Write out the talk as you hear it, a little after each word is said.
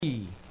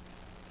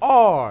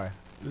are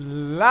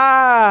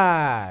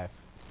live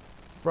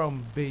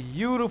from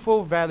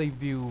beautiful Valley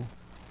View,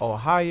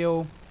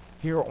 Ohio,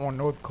 here on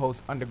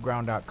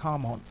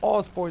NorthCoastUnderground.com on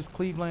All Sports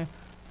Cleveland.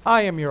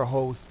 I am your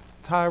host,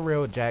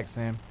 Tyrell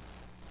Jackson,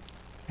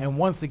 and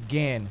once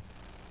again,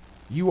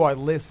 you are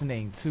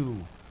listening to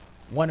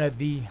one of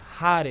the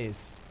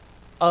hottest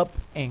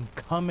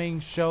up-and-coming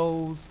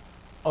shows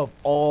of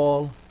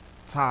all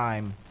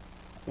time.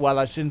 Well,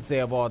 I shouldn't say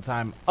of all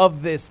time,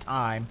 of this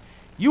time.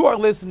 You are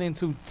listening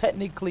to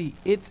Technically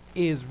It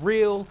Is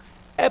Real,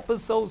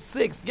 episode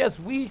 6. Yes,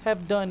 we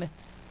have done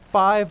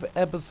 5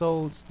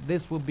 episodes.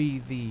 This will be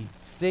the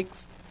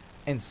 6th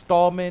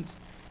installment.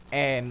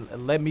 And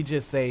let me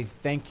just say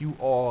thank you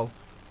all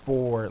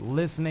for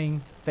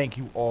listening. Thank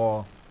you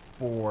all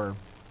for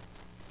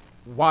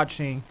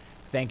watching.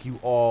 Thank you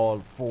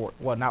all for,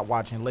 well, not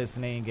watching,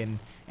 listening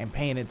and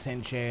paying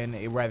attention,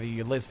 whether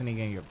you're listening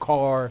in your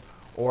car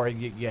or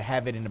you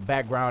have it in the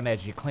background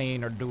as you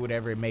clean or do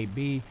whatever it may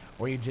be,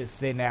 or you're just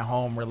sitting at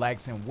home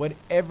relaxing.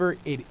 Whatever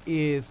it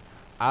is,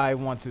 I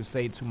want to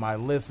say to my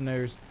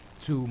listeners,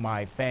 to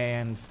my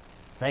fans,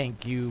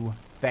 thank you,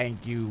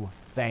 thank you,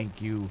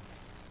 thank you,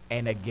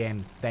 and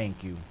again,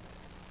 thank you.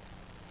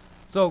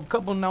 So a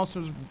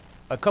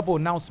couple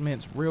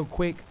announcements real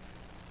quick.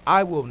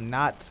 I will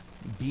not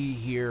be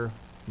here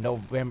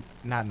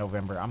not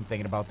November. I'm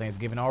thinking about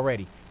Thanksgiving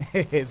already.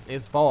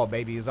 It's fall,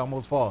 baby. It's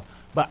almost fall.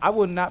 But I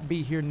will not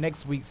be here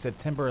next week,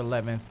 September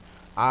 11th.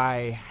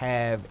 I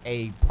have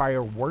a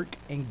prior work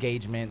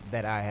engagement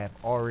that I have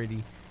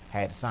already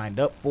had signed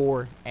up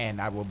for,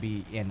 and I will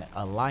be in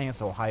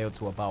Alliance, Ohio,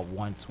 to about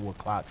 2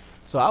 o'clock.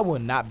 So I will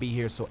not be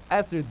here. So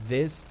after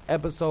this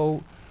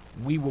episode,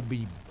 we will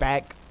be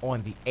back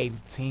on the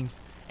 18th,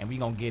 and we're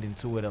going to get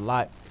into it a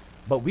lot.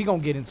 But we're going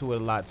to get into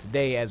it a lot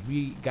today as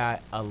we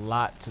got a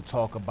lot to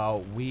talk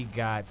about. We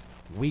got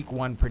week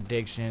 1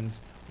 predictions.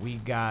 We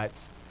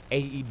got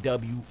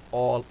AEW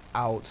All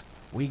Out.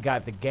 We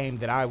got the game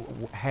that I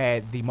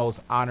had the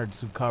most honor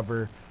to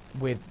cover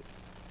with,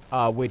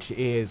 which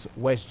is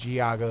West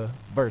Giaga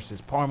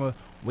versus Parma.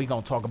 We're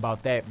going to talk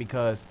about that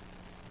because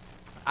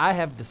I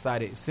have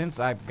decided, since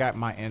I've got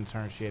my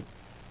internship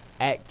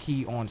at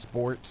Key on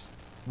Sports,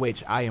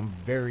 which I am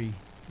very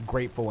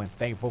grateful and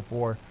thankful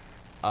for,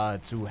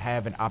 to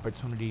have an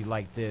opportunity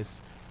like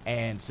this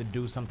and to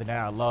do something that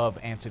I love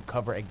and to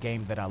cover a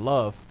game that I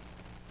love,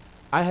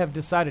 I have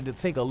decided to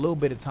take a little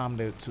bit of time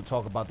to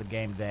talk about the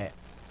game that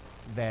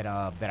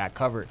I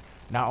covered.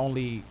 Not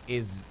only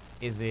is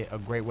it a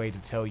great way to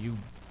tell you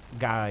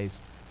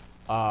guys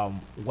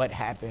what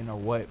happened or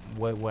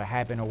what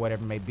happened or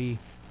whatever it may be,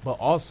 but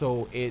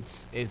also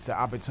it's an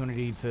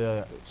opportunity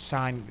to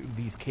shine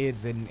these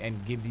kids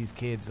and give these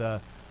kids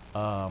a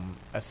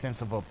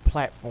sense of a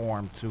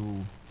platform to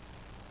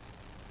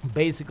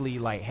basically,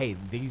 like, hey,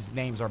 these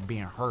names are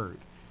being heard,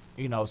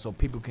 so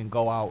people can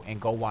go out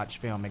and go watch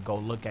film and go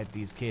look at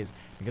these kids.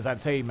 Because I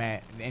tell you,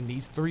 man, in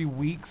these 3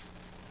 weeks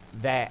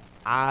that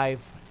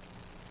I've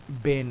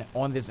been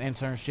on this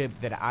internship,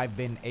 that I've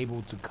been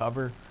able to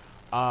cover,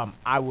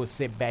 I will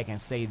sit back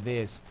and say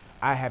this: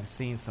 I have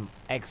seen some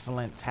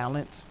excellent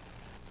talent,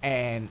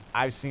 and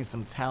I've seen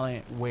some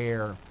talent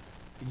where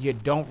you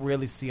don't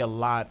really see a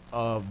lot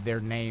of their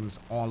names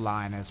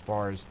online as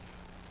far as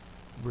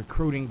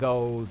recruiting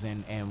goes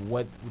and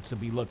what to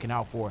be looking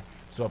out for.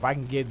 So if I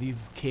can give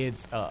these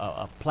kids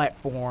a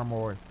platform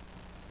or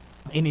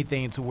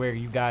anything to where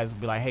you guys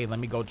be like, hey, let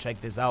me go check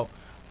this out,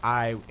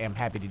 I am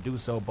happy to do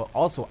so. But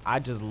also, I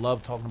just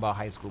love talking about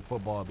high school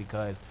football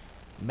because,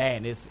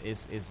 man,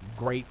 it's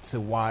great to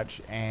watch,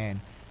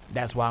 and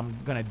that's why I'm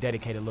going to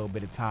dedicate a little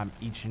bit of time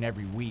each and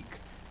every week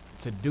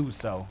to do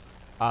so,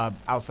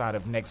 outside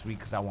of next week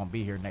because I won't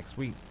be here next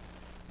week.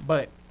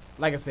 But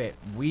like I said,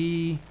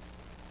 we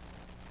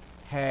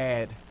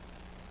had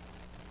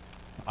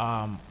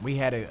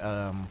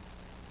a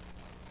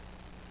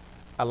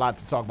lot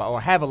to talk about,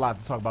 or have a lot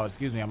to talk about.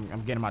 Excuse me,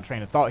 I'm getting my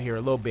train of thought here a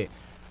little bit,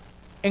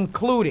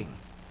 including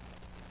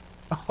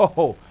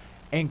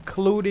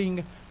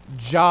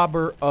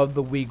Jobber of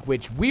the Week,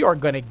 which we are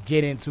going to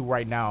get into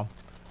right now.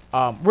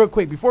 Real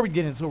quick, before we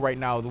get into it right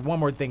now, the one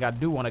more thing I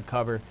do want to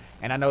cover,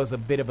 and I know it's a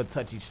bit of a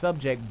touchy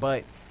subject,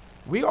 but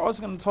we are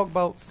also going to talk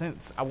about,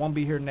 since I won't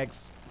be here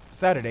next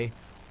Saturday,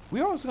 we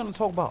are also going to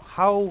talk about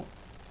how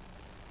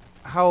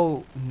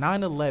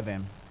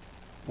 9/11,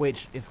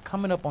 which is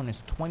coming up on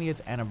its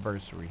 20th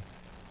anniversary,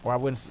 or I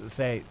wouldn't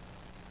say,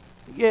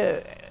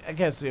 yeah, I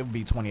guess it would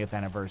be 20th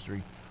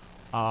anniversary,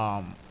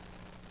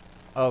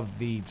 of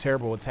the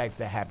terrible attacks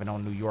that happened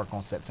on New York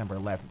on September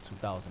 11th,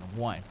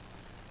 2001.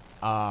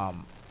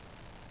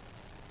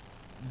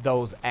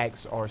 Those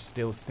acts are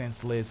still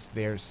senseless.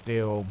 They're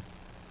still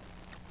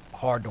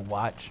hard to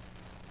watch,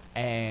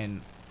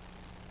 and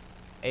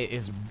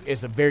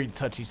it's a very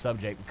touchy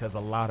subject because a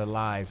lot of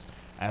lives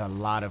and a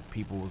lot of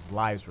people's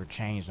lives were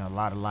changed and a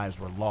lot of lives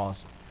were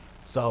lost.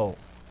 So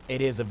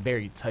it is a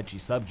very touchy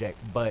subject,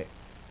 but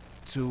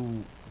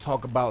to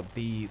talk about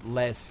the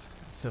less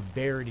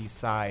severity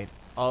side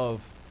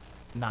of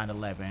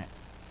 9/11,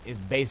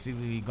 is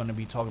basically going to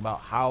be talking about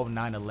how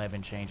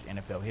 9/11 changed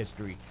NFL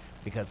history,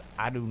 because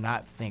I do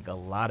not think a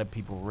lot of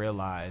people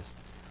realize,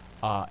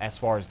 as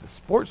far as the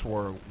sports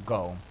world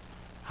go,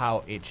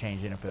 how it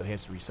changed NFL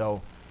history.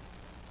 So,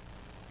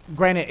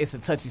 granted, it's a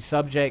touchy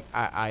subject.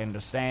 I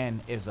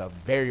understand it's a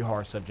very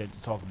hard subject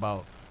to talk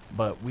about,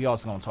 but we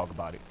also gonna talk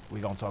about it.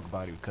 We're gonna talk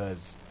about it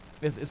because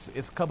it's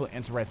a couple of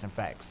interesting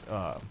facts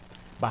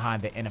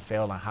behind the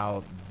NFL and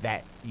how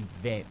that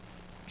event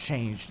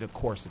changed the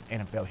course of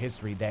NFL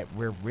history that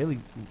we're really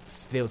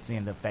still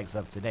seeing the effects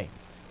of today.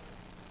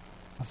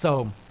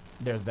 So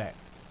there's that.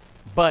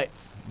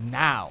 But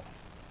now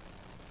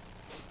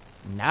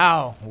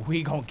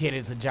we gonna get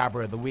into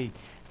Jobber of the Week.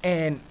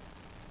 And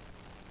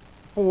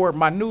for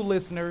my new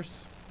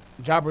listeners,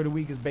 Jobber of the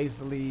Week is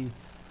basically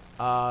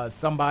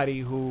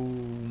somebody,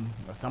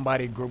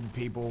 group of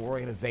people,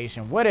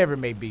 organization, whatever it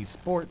may be,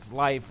 sports,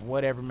 life,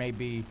 whatever it may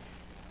be.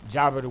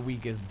 Jobber of the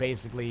Week is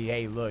basically,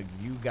 hey, look,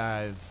 you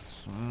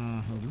guys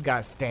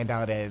stand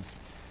out as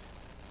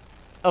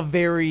a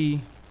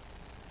very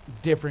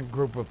different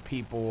group of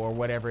people or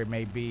whatever it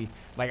may be.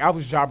 Like, I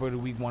was Jobber of the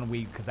Week one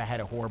week because I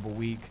had a horrible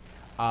week.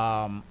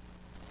 I've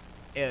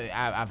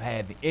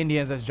had the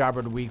Indians as Jobber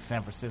of the Week,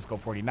 San Francisco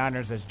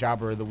 49ers as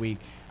Jobber of the Week.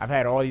 I've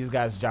had all these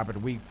guys as Jobber of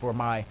the Week. For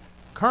my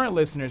current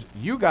listeners,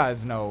 you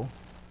guys know,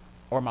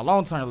 or my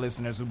long-term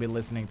listeners who've been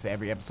listening to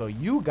every episode,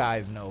 you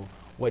guys know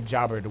what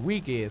Jobber of the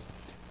Week is.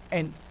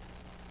 And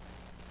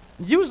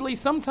usually,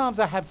 sometimes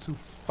I have to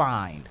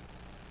find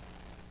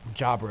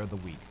Jobber of the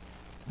Week.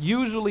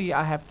 Usually,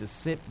 I have to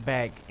sit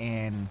back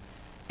and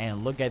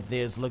look at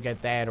this, look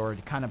at that, or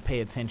kind of pay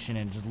attention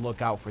and just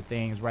look out for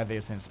things, whether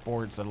it's in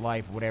sports or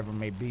life, whatever it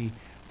may be,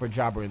 for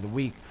Jobber of the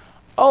Week.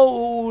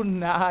 Oh,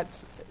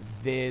 not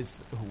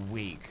this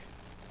week.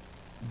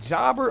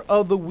 Jobber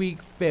of the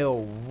Week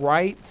fell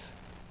right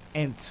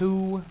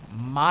into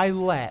my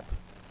lap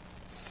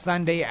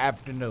Sunday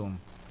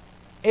afternoon.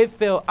 It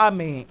felt,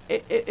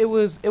 it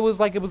was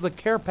like it was a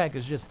care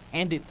package just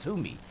handed to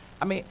me.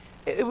 I mean,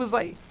 it was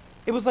like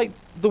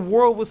the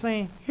world was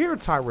saying, here,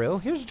 Tyrell,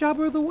 here's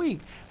Jobber of the Week.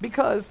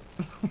 Because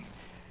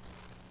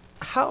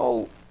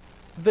how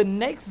the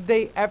next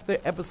day after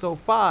episode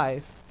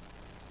 5,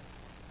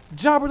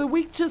 Jobber of the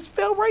Week just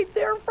fell right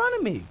there in front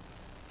of me.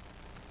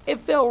 It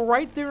fell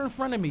right there in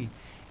front of me.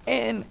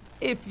 And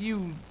if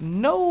you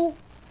know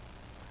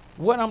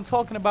what I'm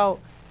talking about,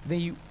 then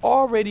you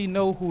already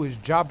know who is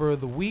Jobber of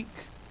the Week.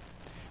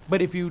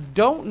 But if you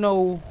don't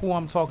know who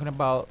I'm talking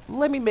about,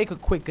 let me make a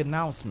quick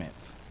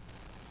announcement.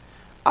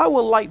 I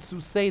would like to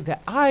say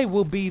that I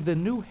will be the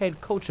new head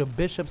coach of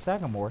Bishop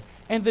Sagamore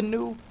and the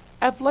new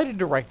athletic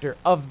director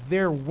of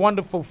their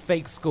wonderful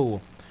fake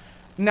school.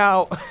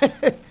 Now,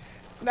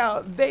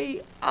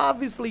 they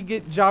obviously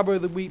get Jobber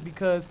of the Week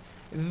because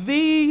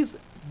these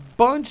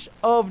bunch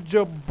of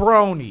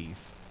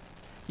jabronis,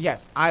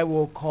 yes, I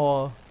will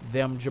call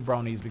them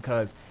jabronis,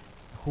 because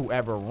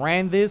whoever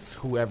ran this,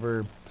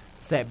 whoever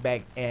sat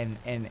back and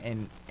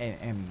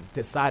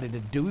decided to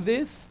do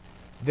this,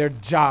 they're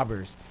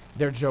jobbers.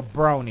 They're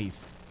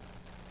jabronis.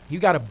 You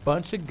got a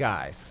bunch of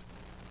guys,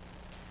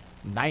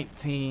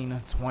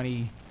 19,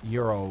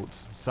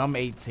 20-year-olds, some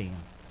 18,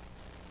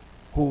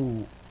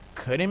 who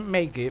couldn't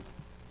make it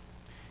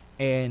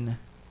in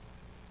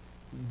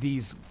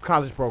these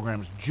college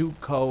programs,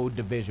 JUCO,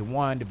 Division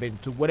I, Division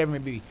II, whatever it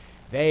may be.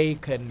 They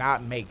could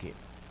not make it.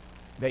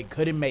 They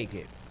couldn't make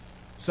it.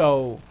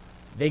 So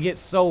they get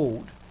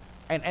sold.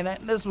 And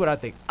this is what I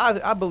think.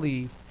 I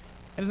believe,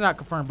 and it's not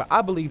confirmed, but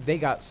I believe they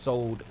got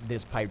sold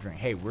this pipe dream.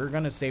 Hey, we're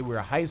going to say we're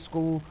a high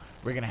school.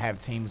 We're going to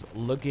have teams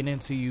looking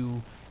into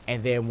you.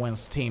 And then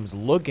once teams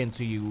look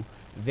into you,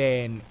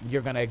 then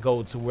you're going to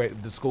go to where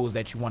the schools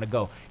that you want to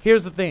go.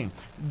 Here's the thing.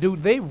 Do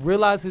they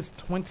realize it's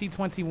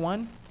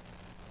 2021?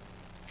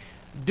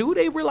 Do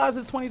they realize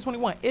it's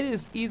 2021? It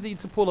is easy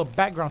to pull a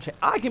background check.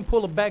 I can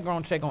pull a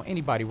background check on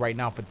anybody right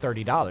now for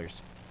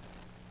 $30.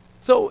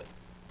 So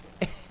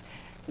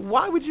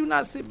why would you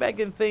not sit back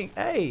and think,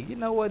 hey, you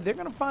know what? They're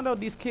going to find out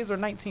these kids are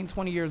 19,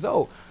 20 years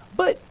old.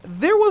 But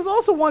there was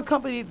also one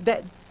company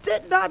that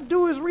did not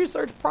do his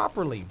research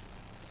properly.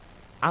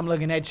 I'm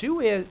looking at you,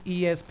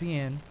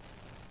 ESPN.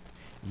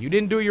 You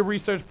didn't do your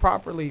research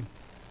properly.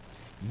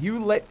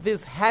 You let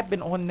this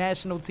happen on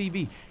national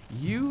TV.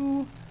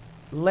 You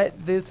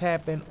let this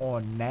happen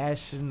on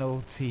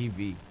national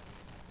TV.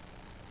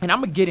 And I'm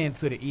going to get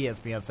into the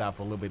ESPN side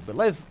for a little bit, but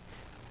let's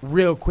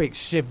real quick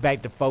shift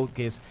back to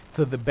focus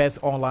to the best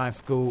online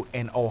school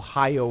in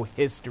Ohio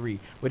history,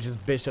 which is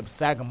Bishop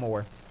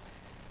Sagamore.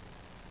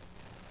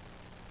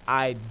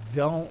 It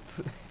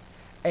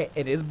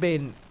has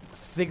been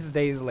 6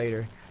 days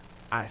later.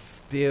 I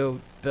still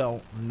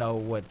don't know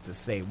what to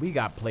say. We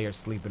got players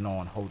sleeping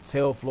on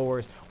hotel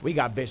floors. We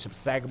got Bishop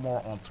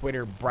Sagamore on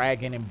Twitter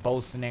bragging and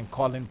boasting and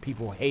calling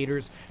people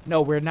haters.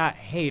 No, we're not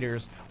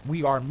haters.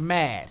 We are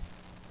mad.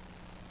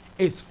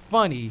 It's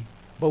funny,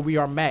 but we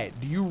are mad.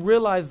 Do you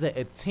realize that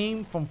a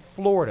team from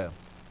Florida,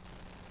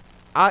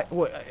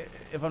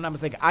 if I'm not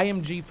mistaken,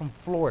 IMG from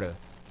Florida,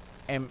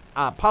 and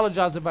I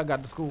apologize if I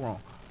got the school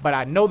wrong, but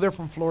I know they're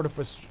from Florida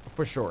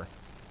for sure.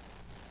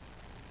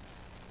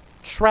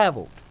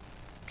 traveled,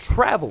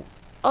 traveled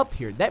up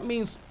here. That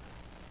means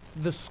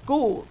the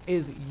school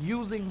is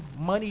using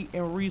money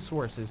and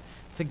resources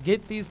to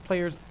get these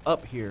players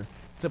up here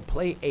to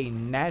play a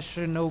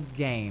national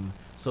game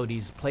so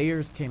these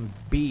players can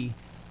be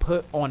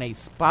put on a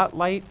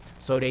spotlight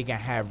so they can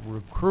have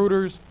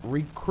recruits,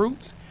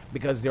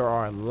 because there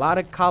are a lot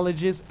of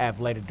colleges,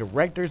 athletic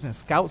directors, and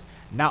scouts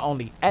not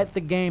only at the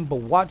game but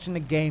watching the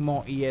game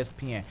on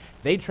ESPN.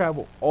 They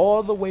travel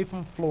all the way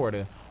from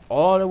Florida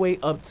all the way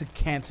up to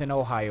Canton,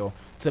 Ohio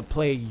to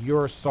play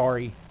your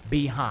sorry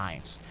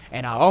behinds.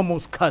 And I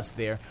almost cussed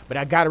there, but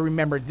I got to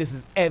remember this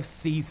is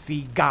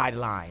FCC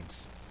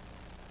guidelines.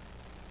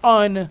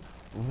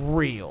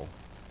 Unreal.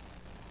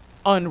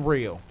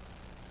 Unreal.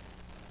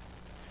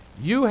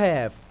 You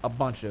have a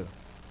bunch of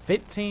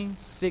 15,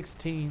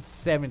 16,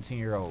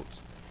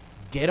 17-year-olds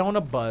get on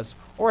a bus,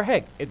 or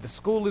heck, if the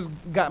school has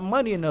got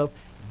money enough,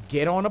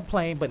 get on a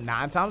plane, but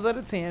 9 times out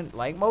of 10,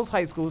 like most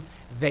high schools,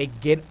 they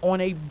get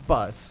on a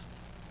bus.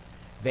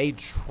 They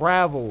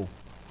travel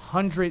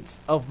hundreds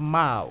of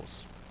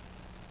miles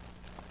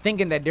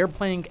thinking that they're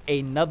playing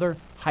another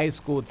high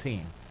school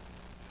team.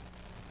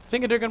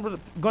 Thinking they're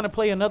going to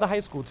play another high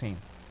school team.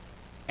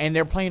 And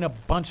they're playing a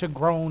bunch of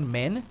grown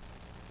men.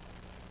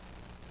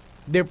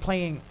 They're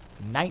playing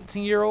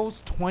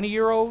 19-year-olds,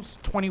 20-year-olds,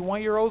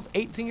 21-year-olds,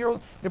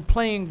 18-year-olds. They're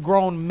playing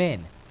grown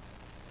men.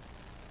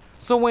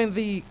 So when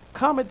the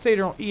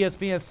commentator on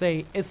ESPN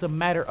say it's a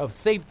matter of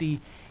safety,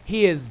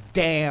 he is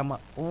damn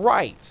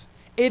right.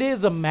 It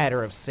is a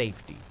matter of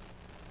safety.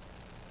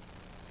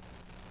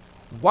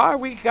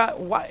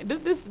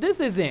 This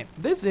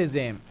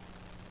isn't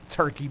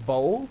Turkey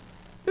Bowl.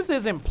 This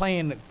isn't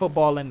playing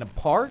football in the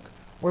park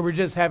where we're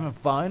just having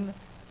fun.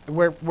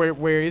 Where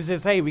it's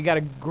just, hey, we got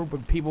a group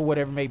of people,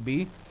 whatever it may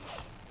be.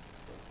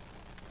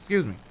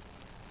 Excuse me.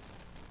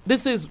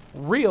 This is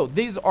real.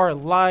 These are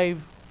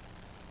live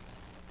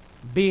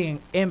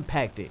being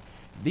impacted.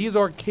 These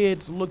are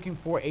kids looking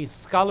for a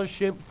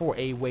scholarship, for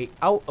a way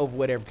out of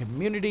whatever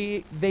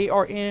community they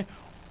are in,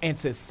 and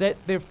to set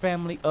their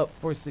family up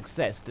for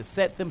success, to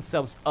set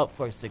themselves up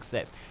for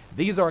success.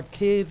 These are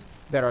kids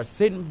that are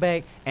sitting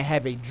back and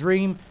have a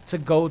dream to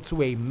go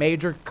to a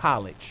major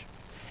college.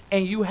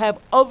 And you have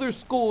other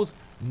schools,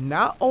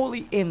 not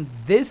only in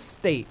this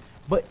state,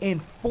 but in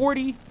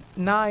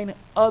 49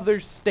 other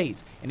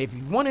states. And if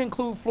you want to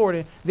include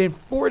Florida, then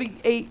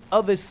 48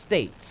 other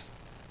states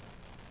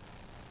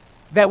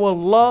that will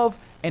love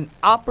an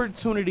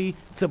opportunity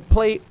to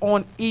play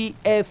on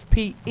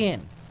ESPN.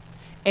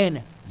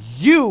 And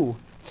you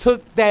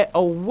took that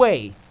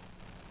away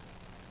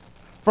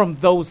from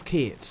those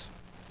kids.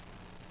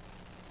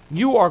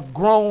 You are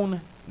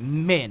grown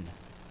men.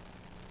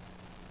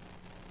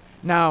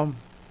 Now,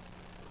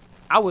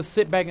 I would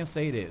sit back and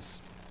say this.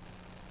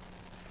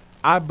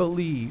 I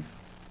believe,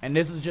 and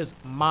this is just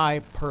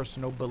my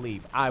personal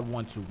belief, I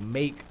want to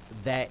make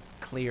that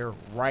clear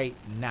right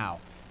now.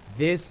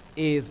 This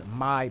is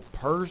my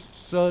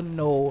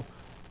personal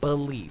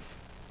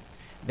belief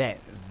that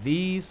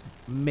these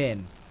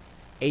men,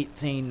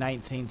 18,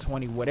 19,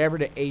 20, whatever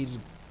the age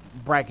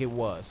bracket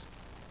was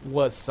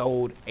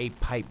sold a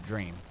pipe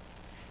dream.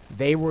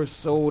 They were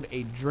sold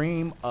a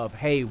dream of,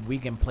 hey, we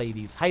can play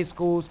these high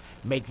schools,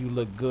 make you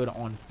look good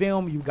on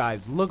film. You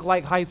guys look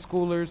like high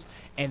schoolers.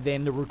 And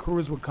then the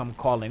recruiters would come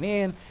calling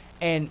in.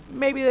 And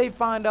maybe they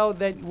find out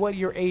that what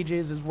your age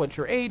is what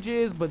your age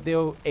is, but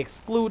they'll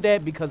exclude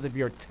that because of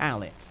your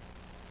talent.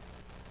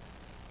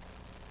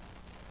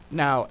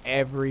 Now,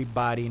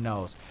 everybody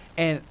knows.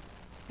 And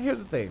here's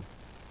the thing.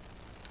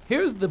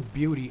 Here's the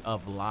beauty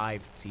of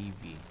live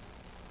TV.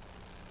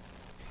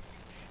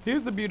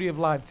 Here's the beauty of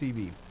live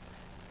TV.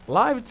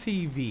 Live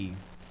TV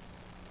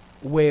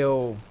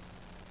will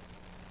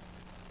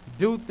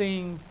do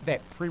things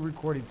that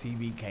pre-recorded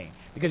TV can't.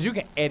 Because you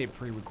can edit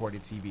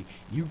pre-recorded TV.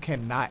 You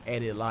cannot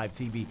edit live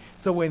TV.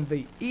 So when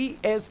the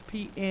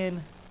ESPN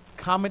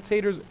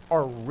commentators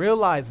are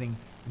realizing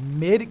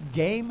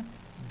mid-game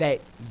that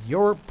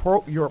your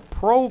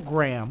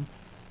program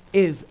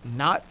is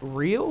not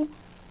real,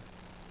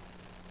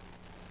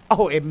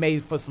 oh, it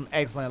made for some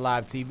excellent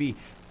live TV.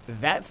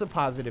 That's a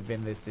positive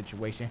in this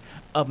situation.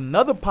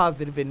 Another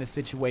positive in this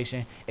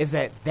situation is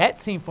that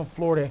team from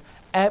Florida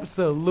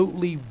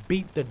absolutely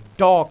beat the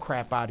dog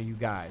crap out of you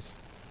guys.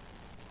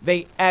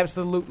 They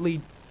absolutely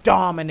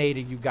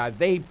dominated you guys.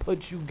 They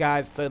put you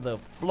guys to the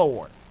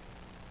floor.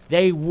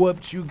 They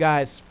whooped you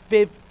guys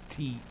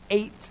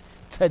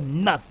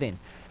 58-0,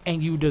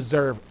 and you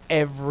deserve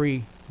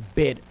every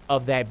bit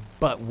of that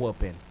butt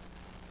whooping.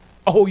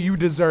 Oh, you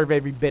deserve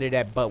every bit of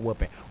that butt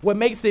whooping. What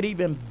makes it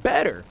even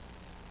better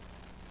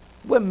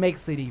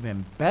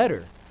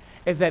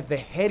is that the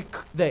head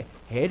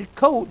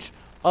coach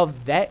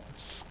of that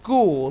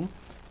school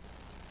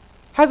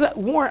has a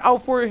warrant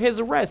out for his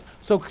arrest.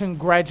 So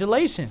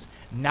congratulations.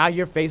 Now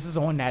your face is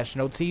on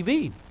national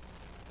TV.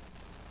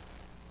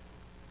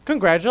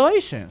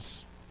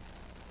 Congratulations.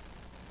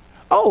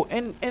 Oh,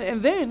 and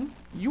then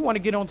you want to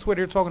get on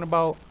Twitter talking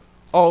about,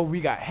 oh,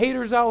 we got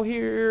haters out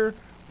here.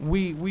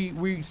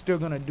 we still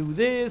gonna do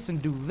this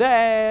and do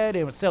that,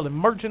 and we're selling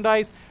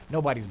merchandise.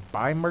 Nobody's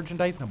buying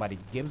merchandise. Nobody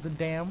gives a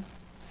damn.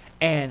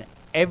 And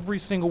every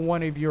single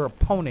one of your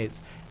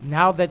opponents,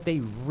 now that they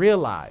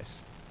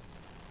realize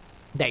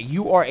that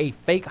you are a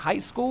fake high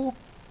school,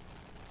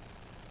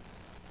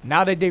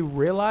 now that they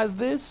realize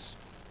this,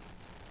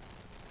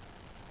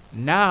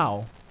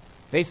 now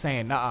they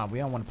saying, nah, we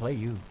don't want to play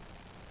you.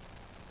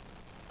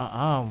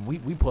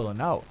 We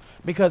pulling out.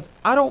 Because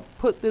I don't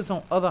put this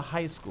on other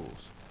high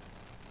schools.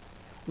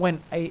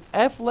 When a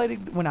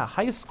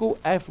high school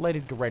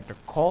athletic director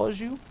calls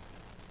you,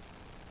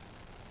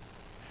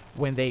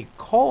 when they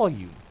call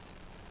you,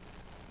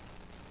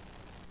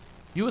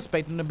 you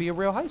expect them to be a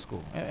real high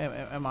school.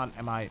 Am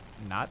I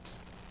not,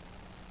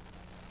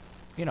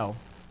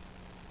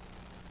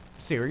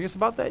 serious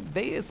about that?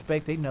 They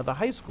expect another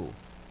high school.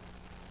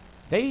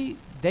 They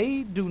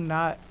do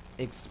not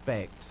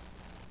expect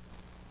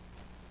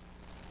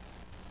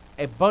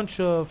a bunch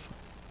of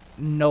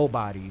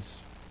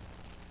nobodies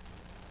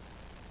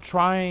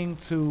trying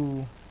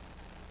to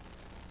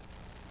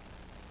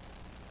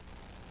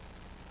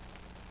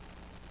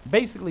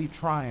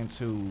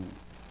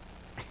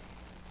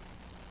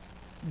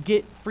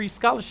get free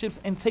scholarships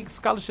and take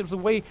scholarships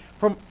away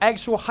from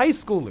actual high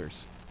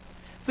schoolers.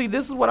 See,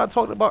 this is what I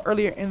talked about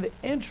earlier in the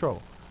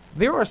intro.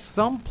 There are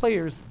some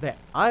players that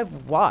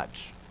I've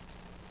watched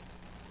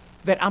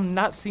that I'm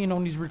not seeing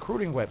on these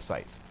recruiting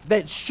websites,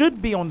 that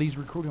should be on these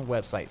recruiting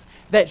websites,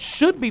 that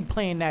should be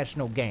playing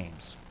national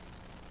games,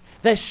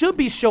 that should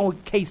be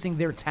showcasing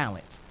their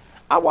talents.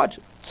 I watched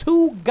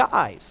two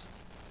guys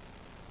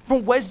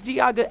from West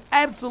Geauga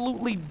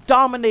absolutely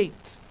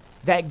dominate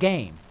that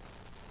game.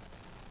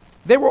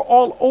 They were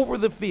all over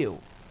the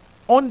field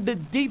on the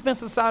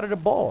defensive side of the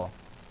ball.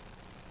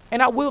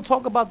 And I will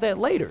talk about that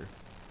later.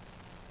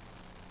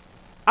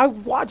 I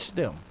watched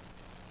them.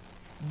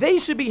 They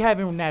should be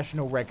having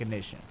national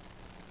recognition.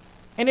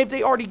 And if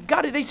they already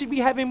got it, they should be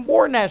having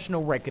more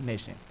national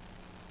recognition.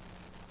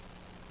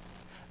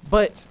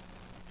 But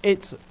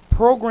it's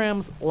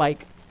programs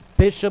like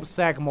Bishop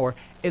Sycamore.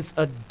 It's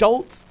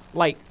adults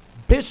like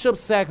Bishop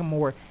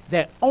Sycamore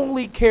that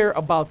only care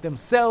about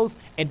themselves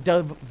and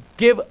don't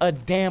give a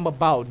damn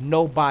about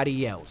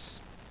nobody else.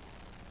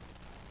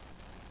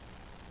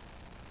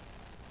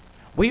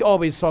 We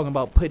always talking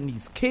about putting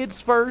these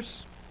kids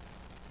first.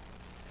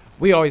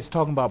 We always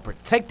talking about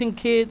protecting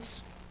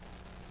kids.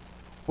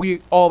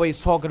 We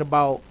always talking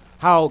about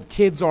how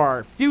kids are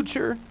our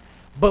future.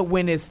 But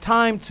when it's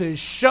time to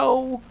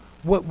show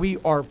what we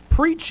are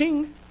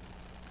preaching,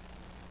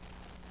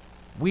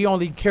 we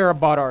only care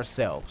about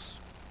ourselves.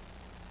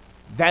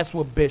 That's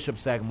what Bishop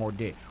Sycamore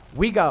did.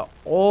 We got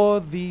all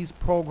these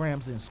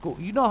programs in school.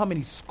 You know how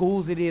many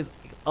schools it is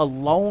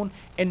alone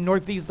in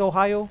Northeast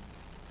Ohio?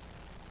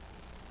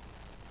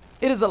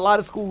 It is a lot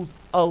of schools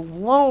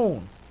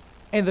alone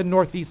in the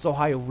Northeast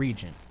Ohio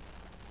region.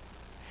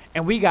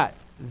 And we got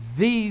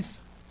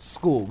these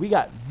schools. We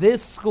got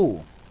this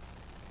school.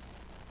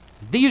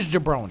 These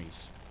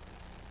jabronis.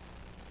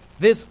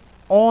 This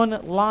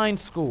online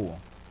school.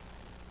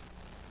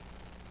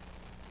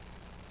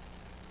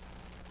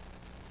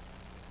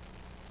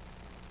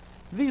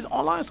 These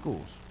online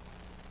schools.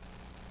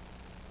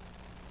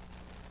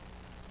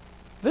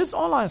 This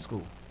online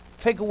school.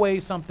 Take away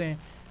something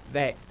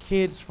that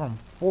kids from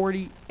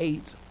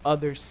 48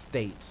 other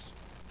states,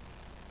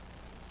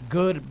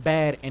 good,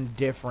 bad, and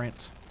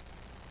different,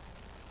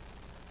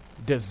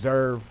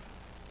 deserve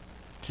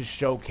to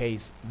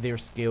showcase their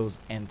skills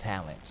and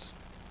talents.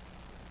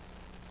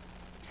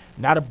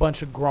 Not a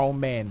bunch of grown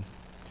men.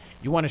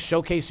 You want to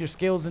showcase your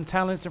skills and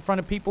talents in front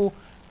of people?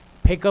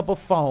 Pick up a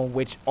phone,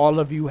 which all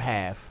of you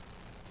have.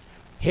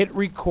 Hit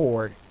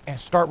record and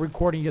start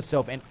recording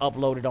yourself and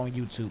upload it on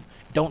YouTube.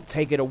 Don't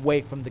take it away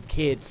from the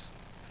kids.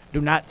 Do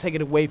not take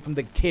it away from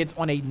the kids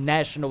on a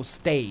national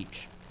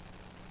stage.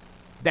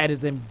 That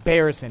is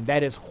embarrassing.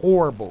 That is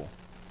horrible.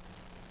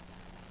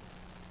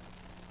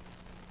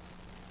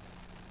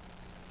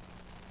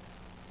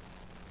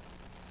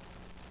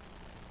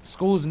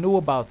 Schools knew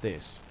about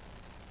this.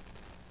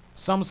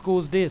 Some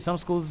schools did. Some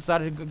schools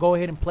decided to go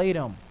ahead and play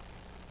them.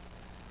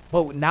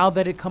 But now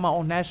that it come out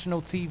on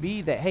national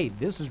TV that, hey,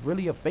 this is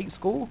really a fake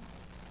school.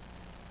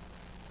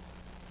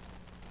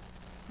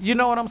 You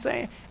know what I'm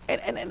saying?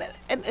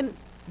 And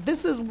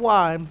this is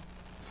why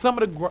some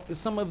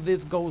of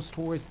this goes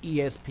towards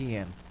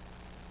ESPN.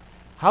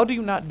 How do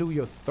you not do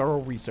your thorough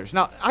research?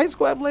 Now, high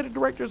school athletic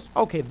directors,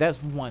 okay,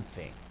 that's one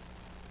thing.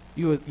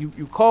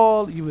 You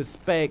call, you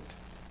expect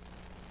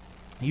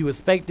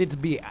it to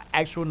be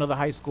actual another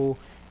high school,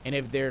 and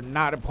if they're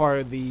not a part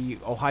of the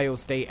Ohio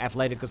State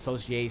Athletic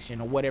Association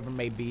or whatever it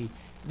may be,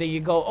 then you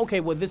go, okay,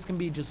 well, this can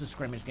be just a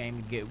scrimmage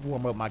game to get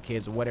warm up my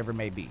kids or whatever it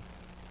may be.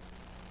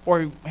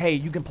 Or, hey,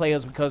 you can play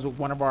us because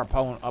one of our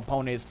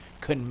opponents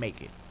couldn't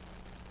make it.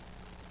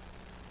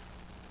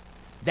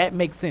 That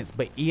makes sense.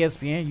 But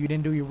ESPN, you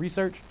didn't do your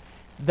research?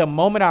 The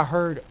moment I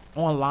heard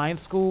online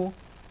school,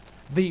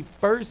 the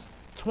first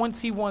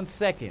 21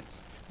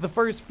 seconds, the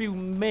first few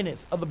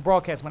minutes of the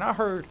broadcast, when I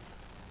heard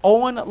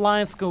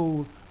online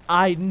school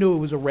I knew it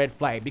was a red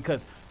flag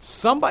because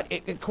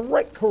somebody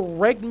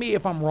correct me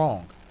if I'm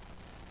wrong.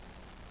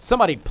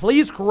 Somebody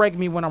please correct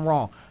me when I'm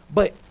wrong.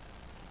 But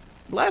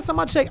last time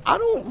I checked, I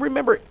don't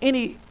remember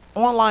any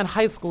online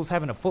high schools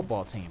having a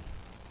football team.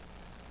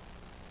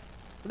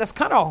 That's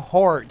kind of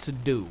hard to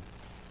do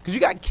because you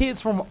got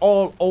kids from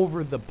all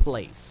over the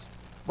place,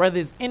 whether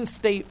it's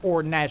in-state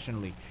or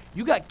nationally.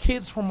 You got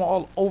kids from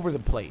all over the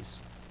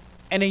place.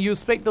 And then you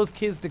expect those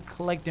kids to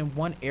collect in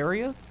one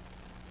area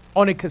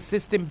on a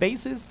consistent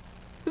basis?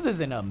 This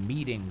isn't a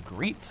meet and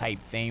greet type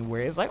thing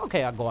where it's like,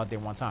 okay, I'll go out there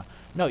one time.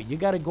 No, you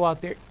got to go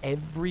out there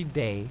every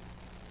day,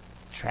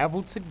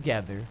 travel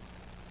together,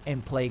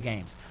 and play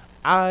games.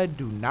 I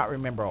do not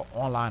remember an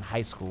online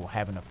high school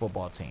having a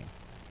football team.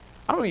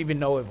 I don't even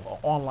know if an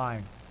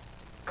online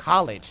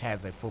college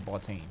has a football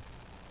team.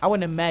 I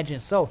wouldn't imagine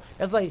so.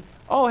 That's like,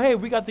 oh, hey,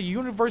 we got the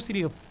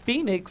University of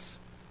Phoenix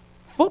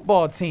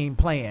football team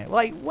playing.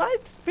 Like,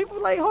 what? People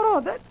are like,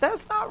 hold on,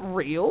 that's not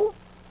real.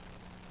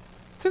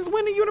 Since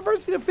when the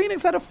University of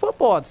Phoenix had a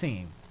football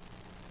team?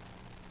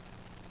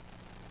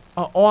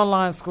 An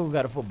online school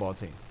got a football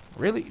team.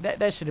 Really?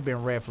 That should have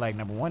been red flag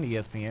number one,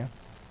 ESPN.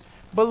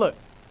 But look,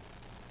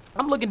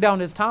 I'm looking down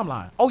this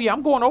timeline. Oh, yeah,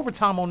 I'm going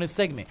overtime on this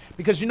segment.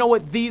 Because you know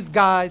what? These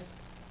guys,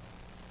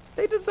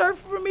 they deserve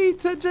for me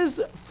to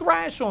just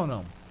thrash on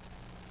them.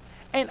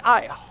 And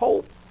I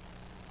hope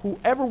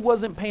whoever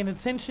wasn't paying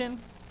attention,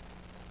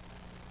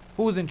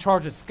 who was in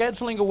charge of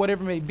scheduling or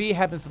whatever it may be,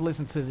 happens to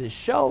listen to this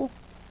show.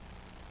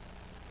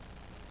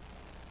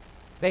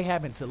 They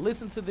happen to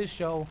listen to this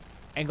show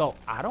and go,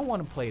 I don't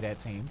want to play that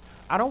team.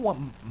 I don't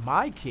want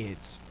my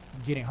kids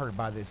getting hurt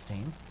by this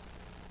team.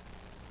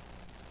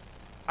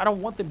 I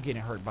don't want them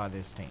getting hurt by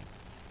this team.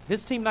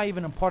 This team not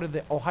even a part of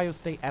the Ohio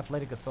State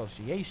Athletic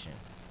Association.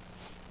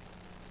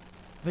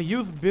 The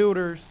Youth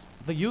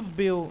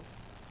Build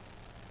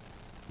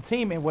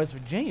team in West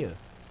Virginia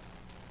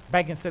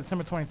back in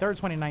September 23rd,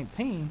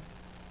 2019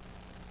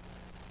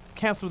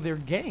 canceled their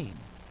game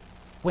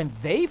when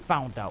they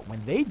found out,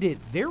 when they did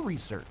their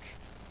research,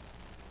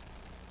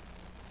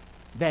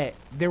 that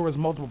there was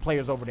multiple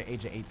players over the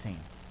age of 18.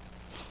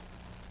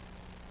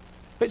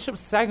 Bishop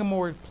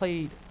Sagamore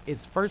played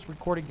his first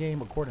recorded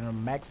game according to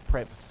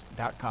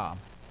MaxPreps.com.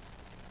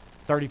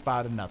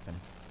 35-0.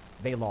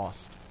 They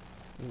lost.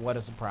 What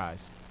a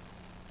surprise.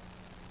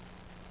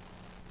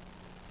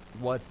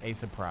 What a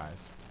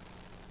surprise.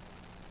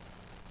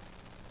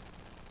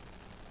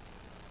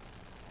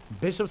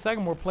 Bishop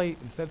Sagamore played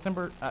in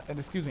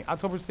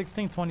October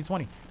 16,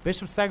 2020.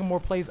 Bishop Sagamore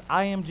plays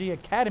IMG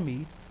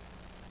Academy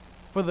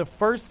for the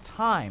first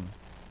time.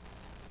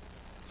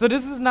 So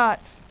this is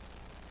not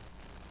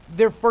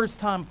their first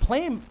time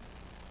playing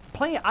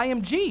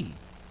IMG.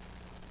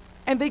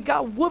 And they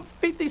got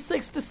whooped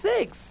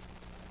 56-6.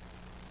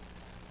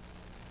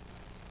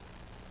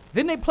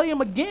 Then they play them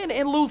again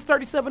and lose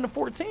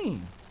 37-14.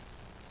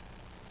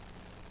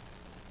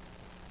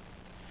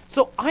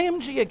 So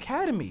IMG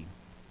Academy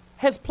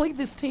has played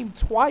this team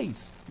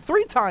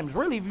three times,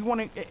 really, if you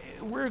want to,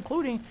 we're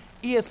including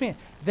ESPN.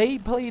 They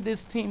played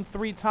this team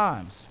 3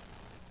 times.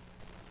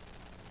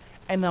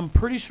 And I'm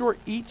pretty sure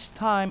each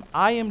time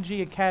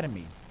IMG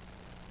Academy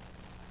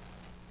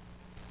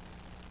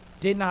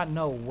did not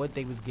know what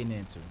they was getting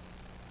into.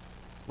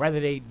 Whether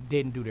they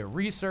didn't do their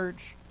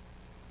research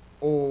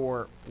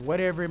or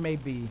whatever it may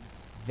be,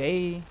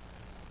 they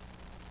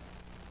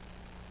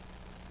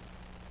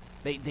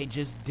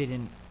just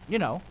didn't,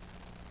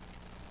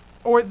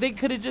 or they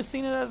could have just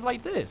seen it as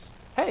like this.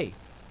 Hey,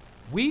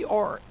 we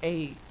are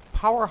a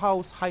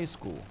powerhouse high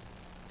school.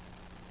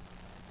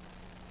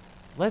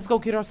 Let's go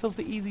get ourselves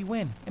an easy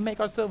win and make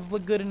ourselves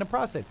look good in the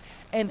process.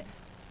 And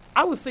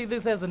I would say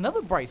this as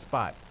another bright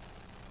spot.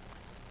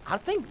 I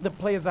think the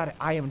players out of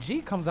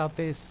IMG comes out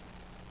this,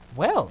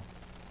 well,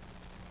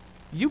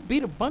 you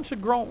beat a bunch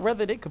of grown,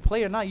 whether they could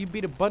play or not, you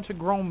beat a bunch of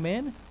grown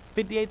men,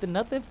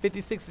 58-0,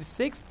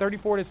 56-6,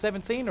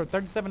 34-17, or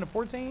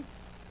 37-14.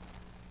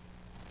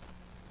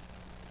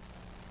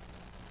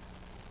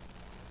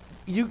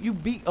 You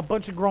beat a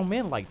bunch of grown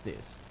men like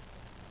this.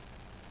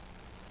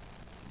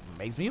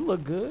 Makes me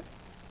look good.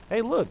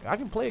 Hey, look, I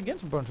can play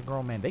against a bunch of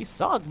grown men. They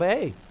suck, but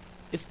hey,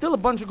 it's still a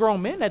bunch of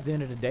grown men at the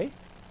end of the day.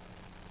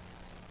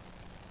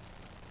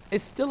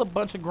 It's still a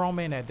bunch of grown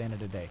men at the end of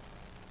the day.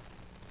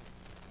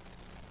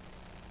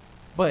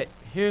 But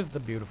here's the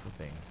beautiful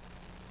thing.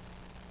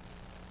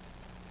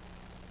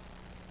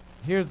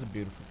 Here's the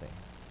beautiful thing.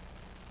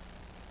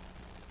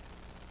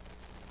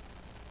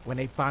 When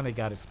they finally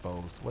got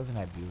exposed, wasn't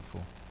that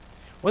beautiful?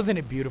 Wasn't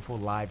it beautiful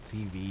live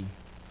TV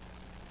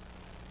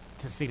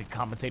to see the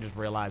commentators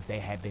realize they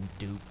had been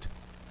duped?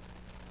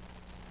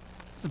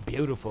 It was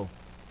beautiful.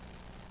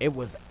 It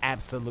was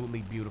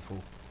absolutely beautiful.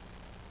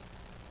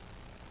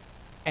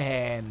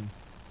 And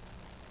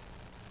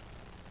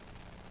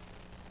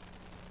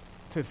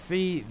to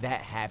see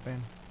that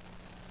happen,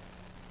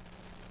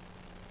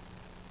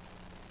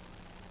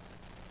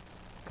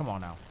 come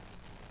on now.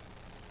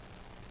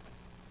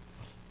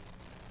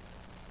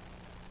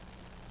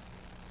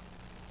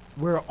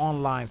 We're an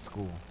online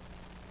school.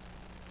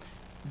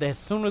 As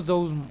soon as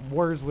those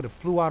words would have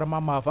flew out of my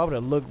mouth, I would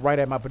have looked right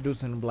at my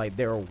producer and be like,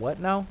 "There are what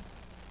now?"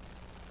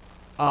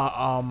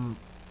 I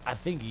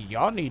think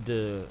y'all didn't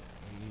do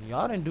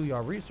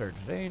y'all research.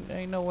 They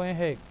ain't no way in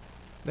heck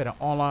that an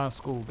online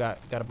school got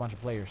a bunch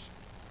of players.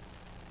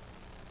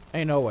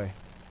 Ain't no way.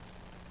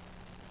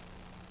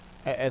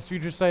 As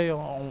Future say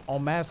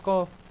on Mask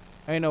Off,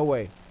 ain't no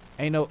way.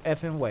 Ain't no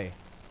effing way.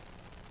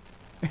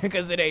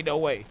 Because it ain't no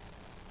way.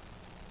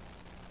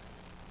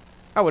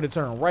 I would have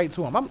turned right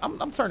to him.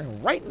 I'm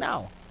turning right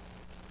now.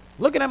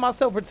 Looking at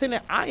myself, pretending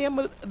I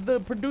am the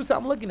producer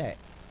I'm looking at.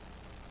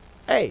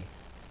 Hey,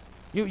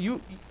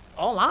 you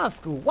online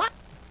school? What?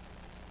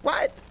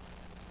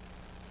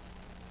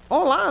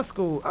 Online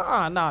school?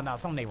 No.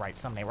 Some they right.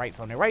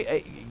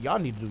 Hey, y'all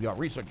need to do y'all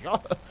research,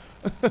 y'all.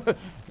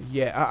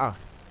 Yeah,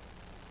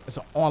 It's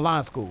an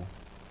online school.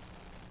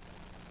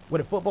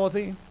 With a football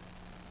team?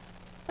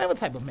 Hey, what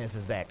type of mess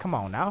is that? Come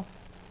on now.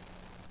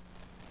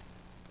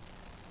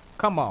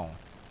 Come on.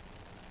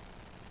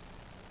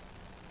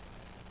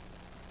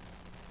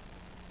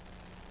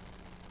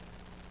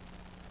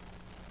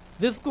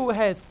 This school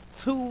has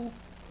 2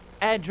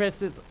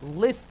 addresses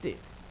listed.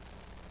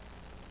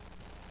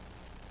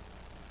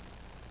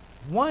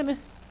 One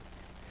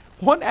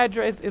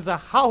address is a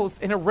house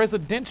in a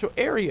residential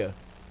area.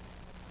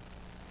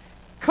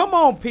 Come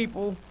on,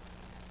 people.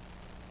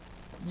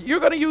 You're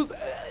going to use...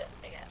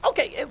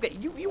 Okay.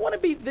 You want to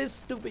be this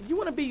stupid. You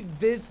want to be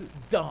this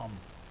dumb.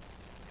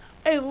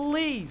 At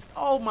least,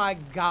 oh my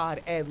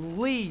God, at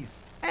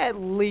least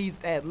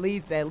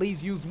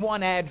use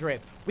one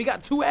address. We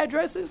got 2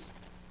 addresses?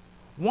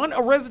 One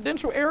a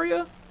residential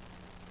area?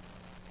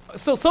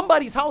 So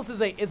somebody's house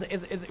is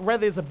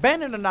whether it's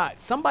abandoned or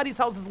not, somebody's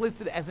house is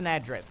listed as an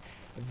address.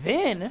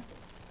 Then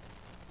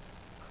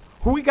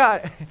who we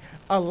got?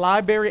 A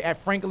library at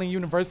Franklin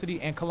University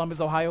in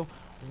Columbus, Ohio.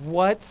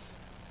 What?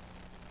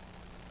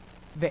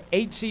 The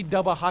HE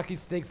double hockey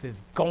sticks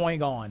is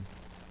going on.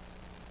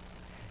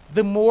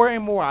 The more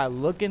and more I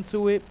look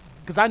into it,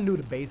 because I knew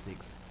the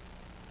basics,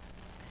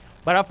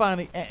 but I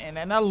finally,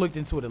 and I looked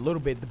into it a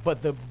little bit,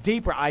 but the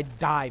deeper I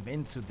dive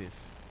into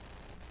this,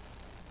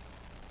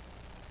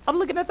 I'm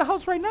looking at the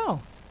house right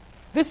now.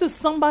 This is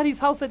somebody's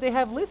house that they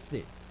have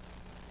listed.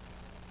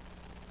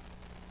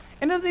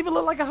 And it doesn't even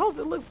look like a house.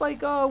 It looks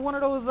like one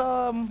of those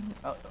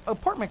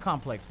apartment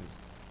complexes.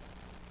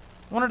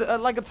 One of the,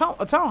 like a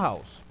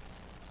townhouse.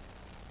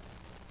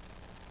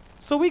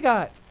 So we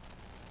got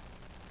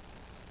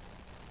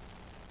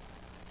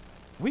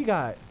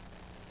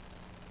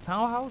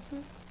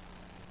townhouses.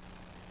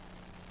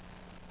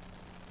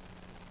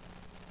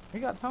 We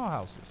got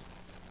townhouses.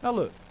 Now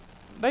look,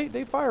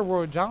 they fired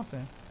Roy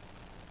Johnson,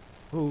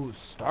 who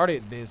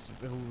started this,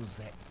 who's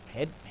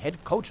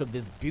head coach of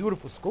this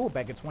beautiful school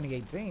back in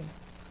 2018.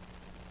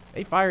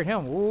 They fired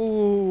him.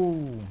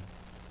 Ooh.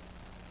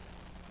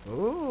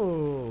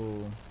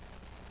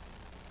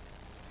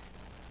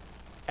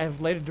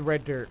 Athletic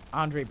director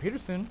Andre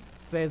Peterson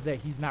says that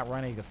he's not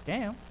running a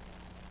scam.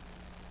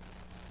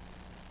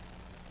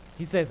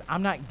 He says,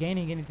 I'm not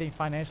gaining anything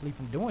financially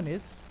from doing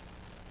this.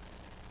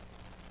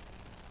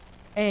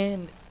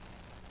 And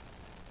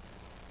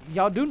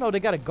y'all do know they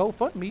got a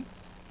GoFundMe.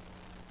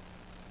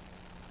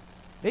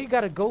 They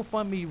got a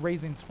GoFundMe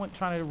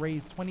trying to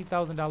raise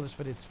 $20,000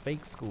 for this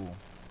fake school,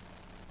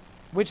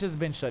 which has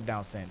been shut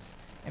down since.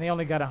 And they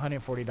only got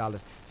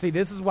 $140. See,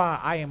 this is why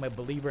I am a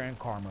believer in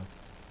karma.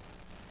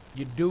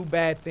 You do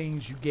bad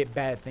things, you get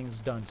bad things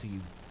done to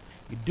you.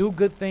 You do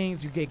good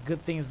things, you get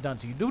good things done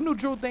to you. Do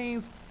neutral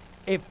things,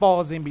 it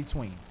falls in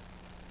between.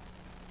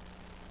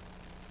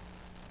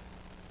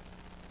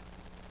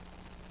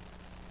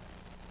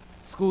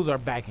 Schools are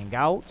backing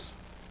out.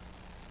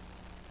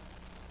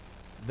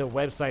 The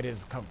website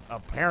is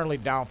apparently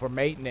down for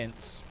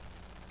maintenance.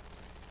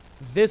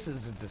 This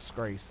is a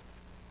disgrace.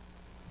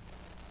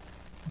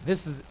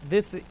 This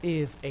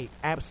is a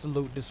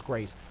absolute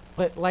disgrace.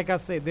 But like I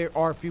said, there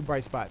are a few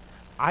bright spots.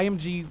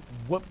 IMG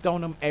whooped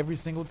on them every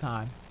single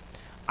time.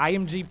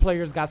 IMG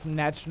players got some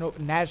national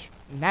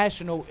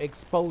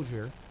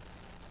exposure.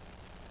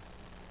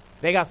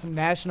 They got some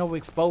national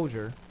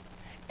exposure.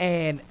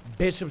 And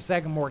Bishop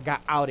Sagamore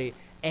got outed.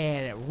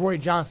 And Roy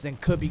Johnson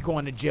could be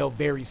going to jail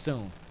very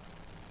soon.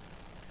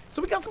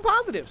 So we got some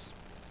positives.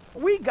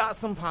 We got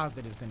some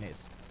positives in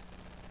this.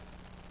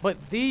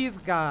 But these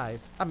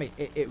guys, I mean,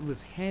 it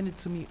was handed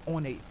to me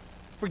on a,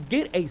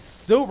 forget a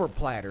silver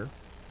platter,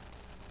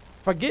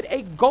 forget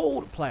a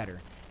gold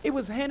platter. It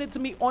was handed to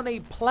me on a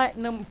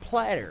platinum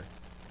platter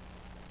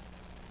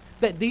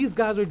that these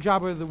guys are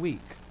Jobber of the Week.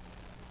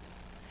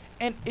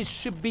 And it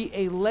should be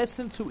a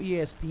lesson to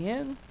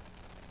ESPN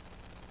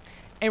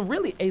and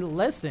really a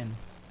lesson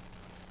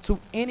to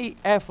any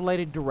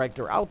athletic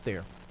director out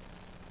there.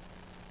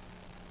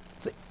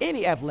 To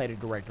any athletic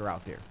director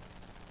out there.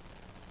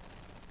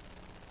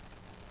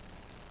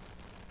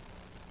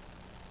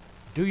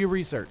 Do your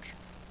research.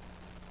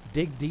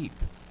 Dig deep.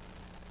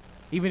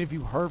 Even if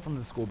you heard from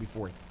the school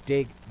before,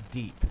 dig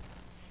deep.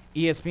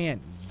 ESPN,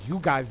 you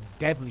guys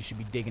definitely should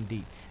be digging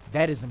deep.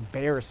 That is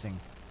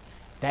embarrassing.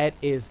 That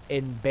is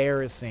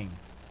embarrassing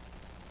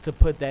to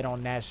put that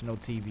on national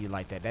TV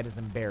like that. That is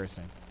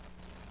embarrassing.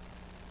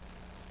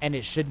 And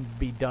it shouldn't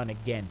be done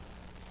again.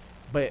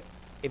 But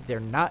if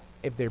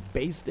they're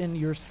based in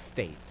your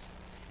state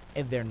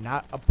and they're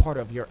not a part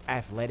of your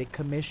athletic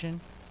commission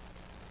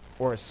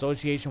or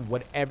association,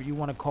 whatever you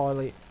want to call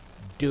it,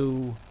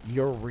 do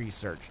your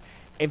research.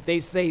 If they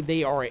say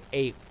they are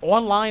a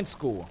online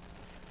school,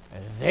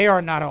 they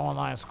are not an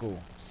online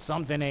school.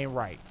 Something ain't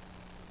right.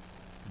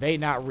 They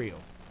not real.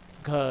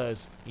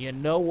 Because you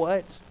know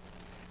what?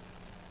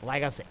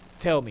 Like I said,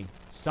 tell me.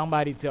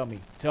 Somebody tell me.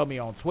 Tell me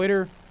on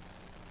Twitter.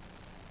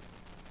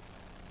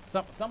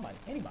 Somebody.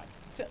 Anybody.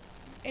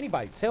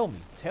 Tell me.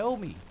 Tell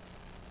me.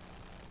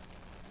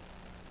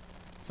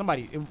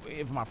 Somebody.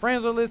 If my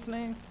friends are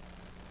listening,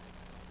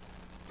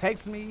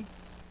 text me.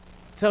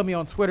 Tell me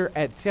on Twitter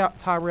at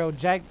Tyrell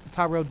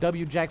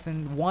W.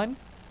 Jackson 1.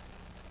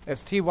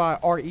 That's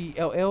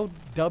TYRELL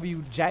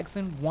W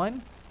Jackson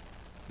 1.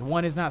 The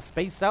one is not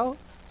spaced out.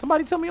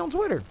 Somebody tell me on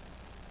Twitter.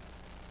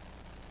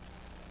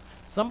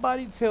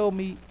 Somebody tell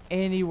me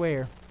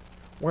anywhere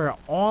where an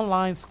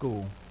online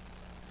school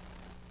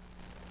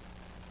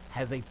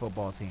has a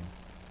football team.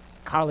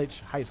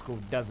 College, high school,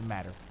 doesn't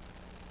matter.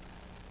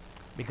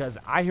 Because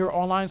I hear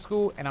online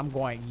school and I'm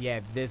going,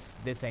 yeah, this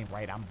ain't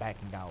right. I'm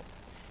backing out.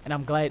 And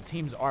I'm glad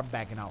teams are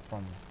backing out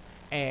from me.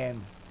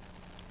 And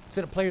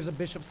to the players of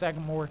Bishop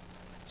Sagamore,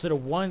 to the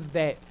ones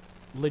that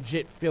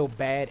legit feel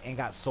bad and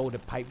got sold a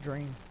pipe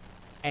dream,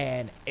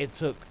 and it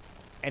took,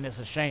 and it's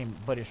a shame,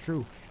 but it's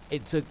true,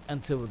 it took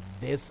until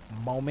this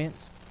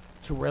moment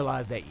to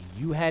realize that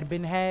you had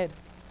been had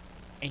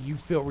and you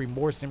feel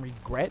remorse and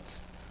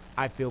regret.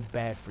 I feel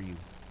bad for you.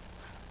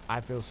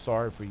 I feel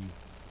sorry for you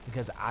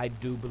because I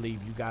do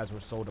believe you guys were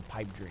sold a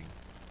pipe dream.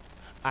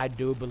 I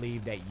do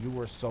believe that you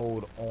were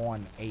sold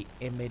on a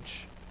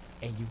image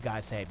and you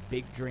guys had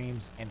big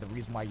dreams, and the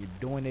reason why you're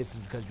doing this is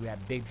because you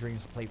have big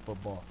dreams to play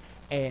football.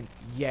 And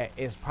yeah,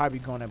 it's probably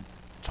going to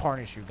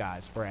tarnish you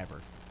guys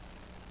forever,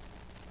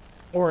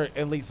 or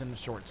at least in the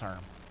short term.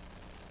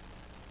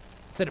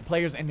 To the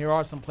players, and there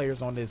are some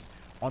players on this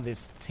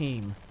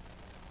team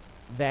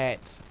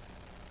that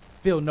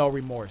feel no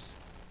remorse,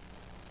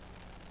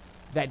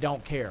 that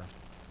don't care,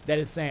 that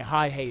is saying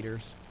hi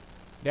haters,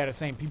 that are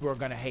saying people are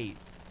going to hate.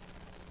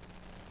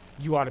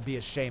 You ought to be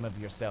ashamed of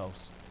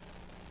yourselves.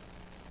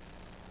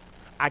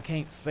 I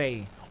can't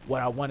say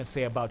what I want to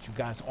say about you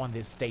guys on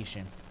this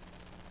station.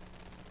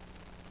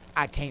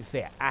 I can't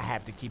say it. I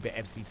have to keep it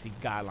FCC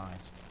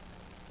guidelines.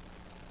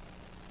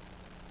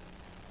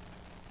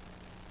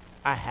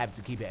 I have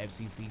to keep it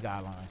FCC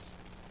guidelines.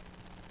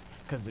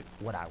 Because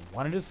what I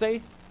wanted to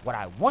say, what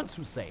I want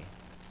to say,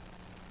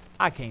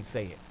 I can't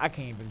say it. I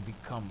can't even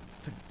come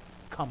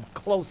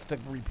close to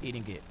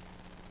repeating it.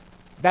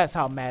 That's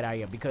how mad I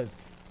am, because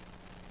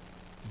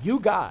you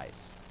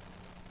guys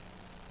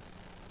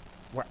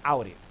were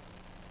outed.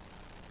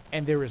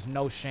 And there is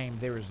no shame.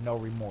 There is no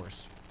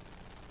remorse.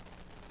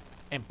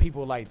 And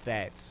people like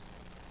that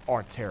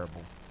are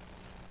terrible.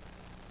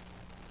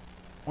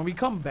 When we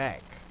come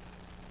back,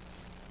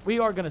 we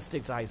are going to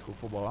stick to high school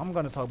football. I'm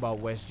going to talk about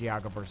West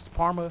Geauga versus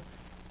Parma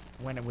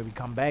when we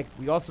come back.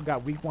 We also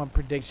got week 1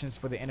 predictions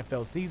for the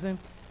NFL season.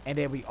 And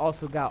then we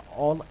also got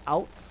all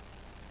out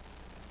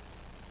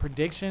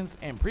predictions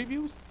and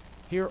previews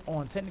here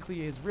on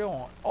Technically Is Real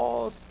on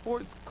All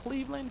Sports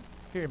Cleveland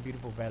here in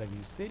beautiful Valley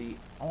View City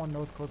on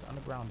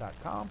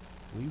NorthCoastUnderground.com.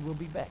 We will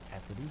be back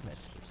after these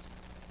messages.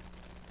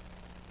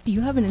 Do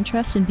you have an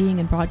interest in being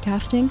in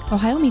broadcasting?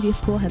 Ohio Media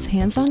School has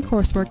hands-on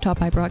coursework taught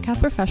by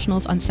broadcast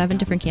professionals on 7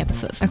 different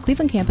campuses. Our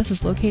Cleveland campus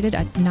is located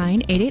at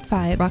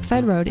 9885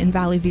 Rockside Road in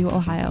Valley View,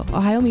 Ohio.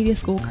 Ohio Media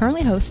School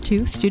currently hosts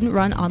 2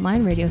 student-run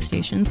online radio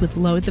stations with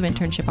loads of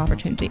internship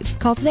opportunities.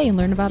 Call today and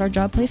learn about our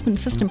job placement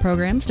assistant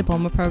programs,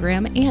 diploma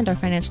program, and our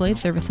financial aid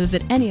services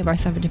at any of our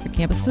 7 different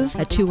campuses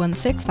at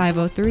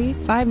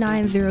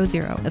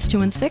 216-503-5900. That's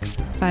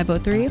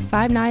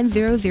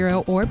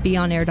 216-503-5900 or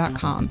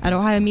beonair.com. At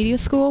Ohio Media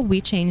School, we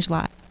change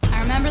lives.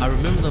 I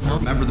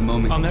remember the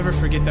moment. I'll never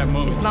forget that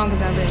moment. As long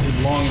as I live. As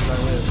long as I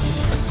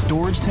live. A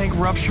storage tank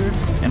ruptured,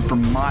 and for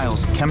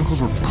miles,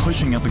 chemicals were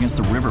pushing up against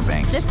the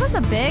riverbanks. This was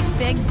a big,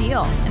 big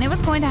deal, and it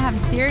was going to have a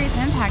serious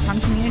impact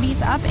on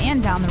communities up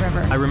and down the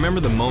river. I remember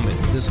the moment.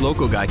 This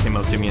local guy came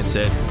up to me and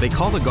said, "They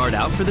call the guard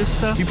out for this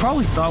stuff?" You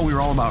probably thought we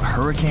were all about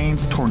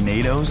hurricanes,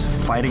 tornadoes,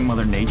 fighting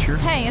Mother Nature.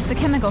 Hey, it's a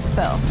chemical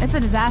spill. It's a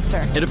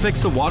disaster. It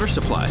affects the water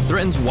supply,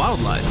 threatens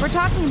wildlife. We're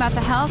talking about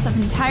the health of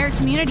entire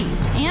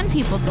communities and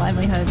people's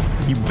livelihoods.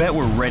 You bet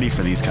we're ready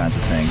for these kinds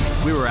of things.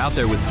 We were out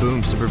there with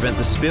booms to prevent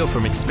the spill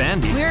from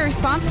expanding. We're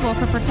responsible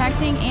for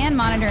protecting and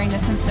monitoring the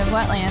sensitive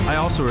wetlands. I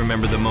also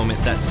remember the moment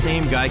that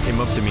same guy came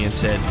up to me and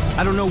said,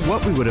 "I don't know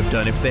what we would have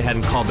done if they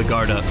hadn't called the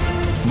guard up."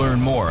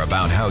 Learn more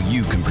about how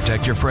you can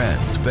protect your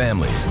friends,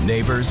 families,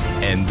 neighbors,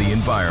 and the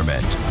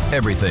environment.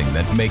 Everything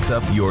that makes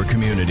up your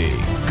community.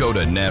 Go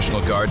to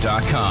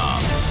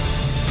NationalGuard.com.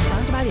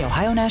 Sponsored by the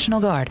Ohio National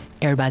Guard.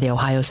 Aired by the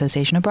Ohio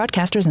Association of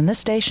Broadcasters and this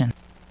station.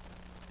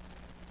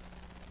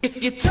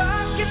 If you're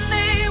talking,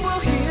 they will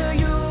hear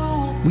you.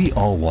 We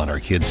all want our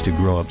kids to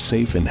grow up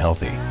safe and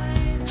healthy,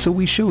 so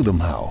we show them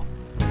how.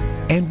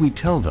 And we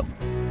tell them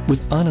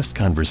with honest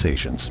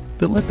conversations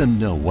that let them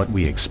know what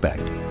we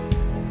expect.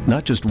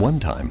 Not just one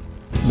time,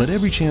 but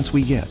every chance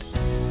we get.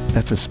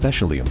 That's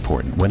especially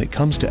important when it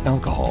comes to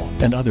alcohol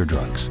and other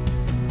drugs.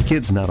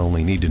 Kids not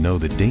only need to know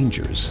the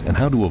dangers and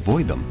how to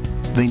avoid them,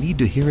 they need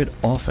to hear it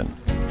often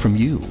from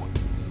you.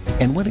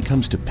 And when it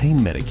comes to pain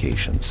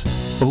medications,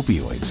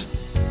 opioids,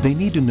 they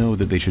need to know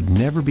that they should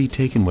never be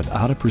taken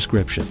without a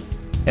prescription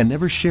and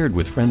never shared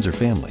with friends or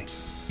family.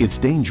 It's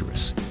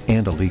dangerous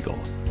and illegal.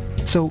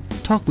 So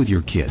talk with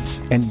your kids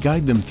and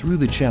guide them through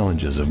the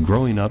challenges of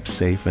growing up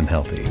safe and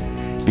healthy.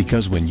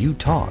 Because when you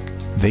talk,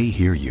 they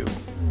hear you.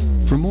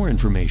 For more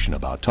information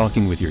about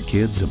talking with your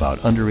kids about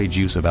underage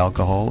use of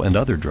alcohol and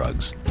other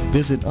drugs,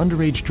 visit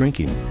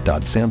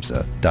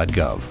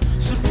underagedrinking.samhsa.gov.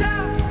 So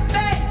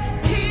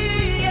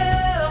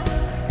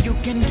you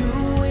can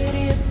do it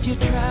if you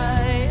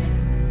try.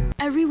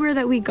 Everywhere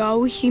that we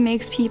go, he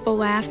makes people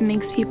laugh and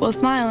makes people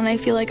smile, and I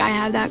feel like I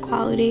have that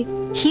quality.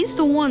 He's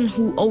the one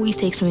who always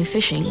takes me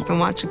fishing. I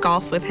watch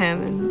golf with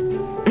him. And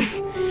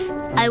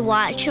I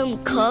watch him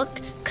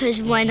cook,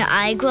 because when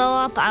I grow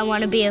up, I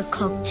want to be a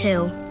cook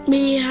too.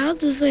 We have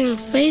the same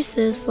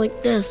faces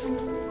like this.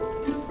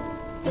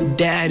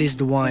 Dad is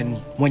the one,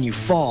 when you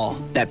fall,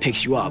 that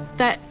picks you up.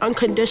 That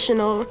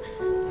unconditional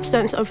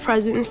sense of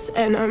presence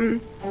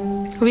and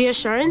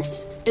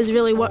reassurance is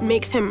really what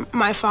makes him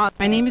my father.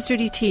 My name is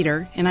Judy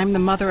Teeter, and I'm the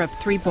mother of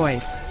 3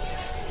 boys.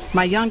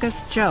 My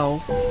youngest,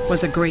 Joe,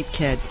 was a great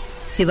kid.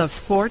 He loved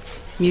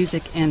sports,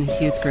 music, and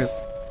his youth group.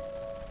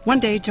 One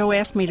day, Joe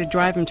asked me to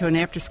drive him to an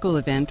after-school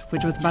event,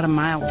 which was about a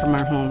mile from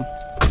our home.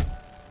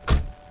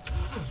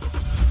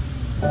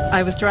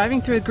 I was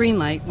driving through a green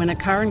light when a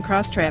car in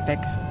cross traffic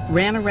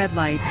ran a red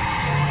light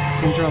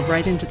and drove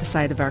right into the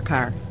side of our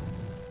car,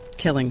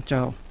 killing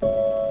Joe.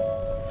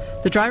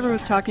 The driver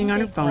was talking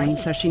on her phone,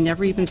 so she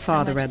never even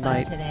saw the red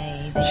light.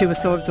 She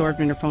was so absorbed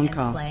in her phone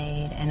call.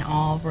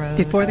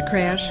 Before the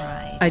crash,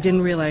 I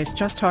didn't realize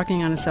just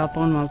talking on a cell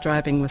phone while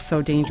driving was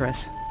so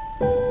dangerous.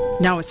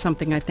 Now it's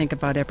something I think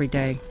about every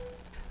day.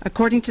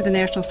 According to the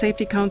National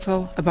Safety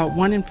Council, about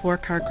 1 in 4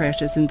 car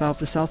crashes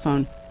involves a cell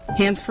phone.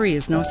 Hands-free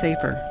is no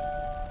safer.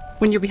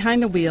 When you're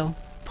behind the wheel,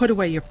 put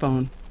away your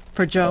phone.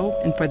 For Joe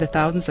and for the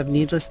thousands of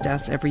needless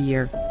deaths every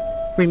year.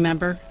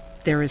 Remember,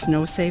 there is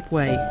no safe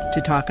way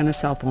to talk on a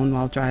cell phone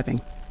while driving.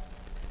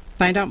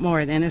 Find out more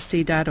at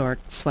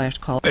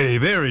nsc.org/call. Hey,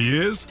 there he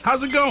is.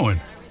 How's it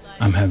going?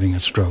 I'm having a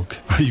stroke.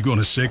 Are you going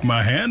to shake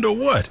my hand or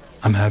what?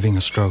 I'm having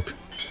a stroke.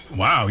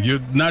 Wow,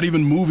 you're not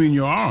even moving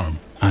your arm.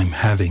 I'm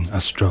having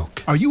a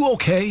stroke. Are you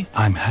okay?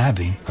 I'm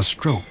having a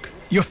stroke.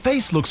 Your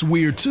face looks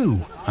weird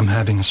too. I'm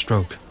having a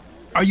stroke.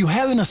 Are you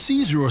having a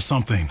seizure or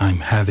something? I'm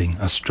having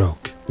a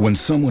stroke. When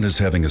someone is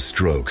having a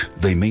stroke,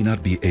 they may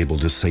not be able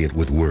to say it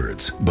with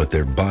words, but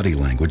their body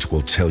language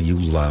will tell you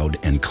loud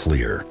and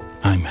clear.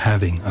 I'm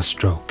having a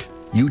stroke.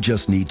 You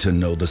just need to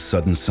know the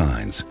sudden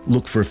signs.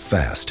 Look for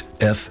FAST,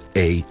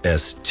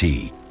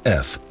 F-A-S-T.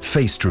 F,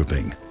 face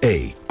drooping.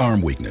 A,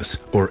 arm weakness.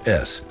 Or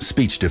S,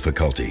 speech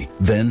difficulty.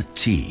 Then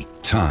T,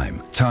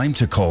 time. Time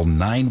to call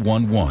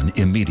 911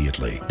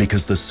 immediately,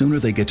 because the sooner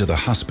they get to the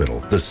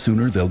hospital, the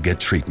sooner they'll get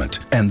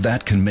treatment. And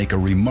that can make a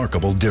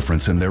remarkable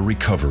difference in their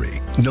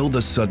recovery. Know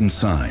the sudden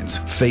signs.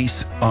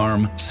 Face,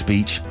 arm,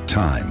 speech,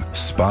 time.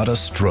 Spot a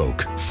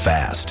stroke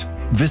fast.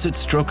 Visit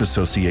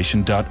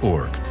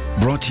strokeassociation.org.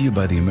 Brought to you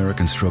by the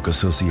American Stroke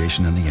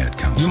Association and the Ad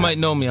Council. You might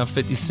know me, I'm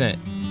 50 Cent.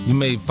 You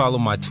may follow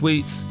my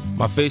tweets,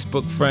 my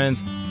Facebook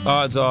friends.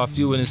 Odds are a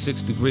few in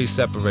 6 degrees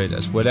separate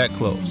us. We're that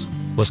close.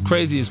 What's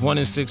crazy is 1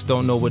 in 6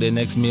 don't know where their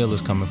next meal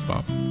is coming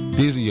from.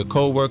 These are your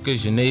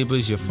co-workers, your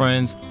neighbors, your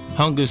friends.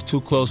 Hunger's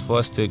too close for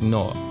us to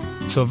ignore.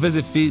 So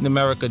visit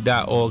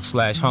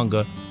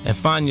feedingamerica.org/hunger and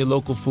find your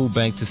local food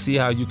bank to see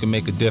how you can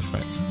make a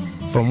difference.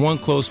 From one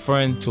close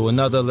friend to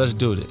another, let's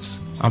do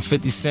this. I'm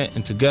 50 Cent,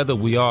 and together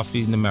we are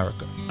Feeding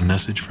America. A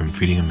message from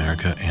Feeding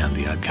America and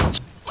the Ad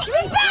Council.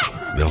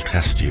 They'll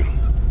test you.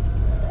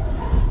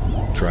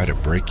 Try to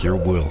break your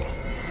will.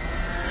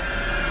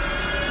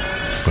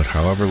 But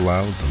however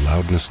loud the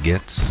loudness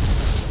gets,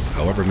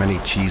 however many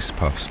cheese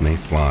puffs may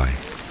fly,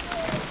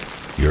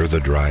 you're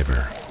the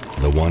driver,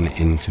 the one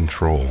in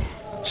control.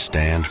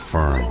 Stand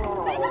firm.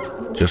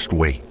 Just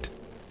wait.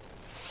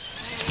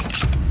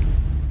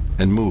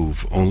 And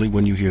move only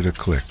when you hear the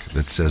click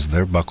that says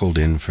they're buckled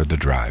in for the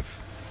drive.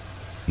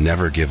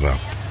 Never give up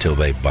till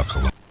they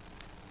buckle up.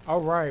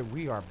 All right,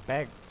 we are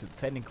back to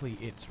Technically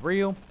It's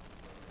Real.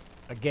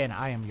 Again,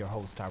 I am your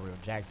host, Tyrell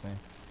Jackson.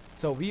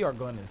 So we are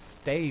going to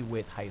stay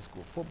with high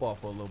school football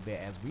for a little bit,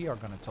 as we are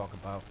going to talk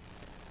about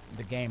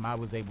the game I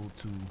was able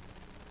to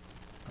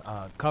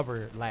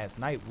cover last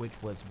night, which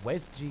was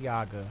West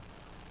Geauga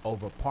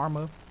over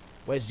Parma.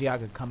 West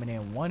Geauga coming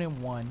in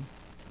 1-1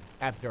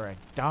 after a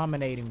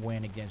dominating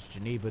win against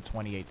Geneva,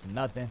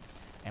 28-0.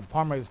 And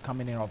Parma is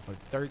coming in off a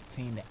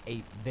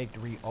 13-8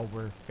 victory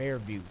over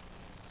Fairview.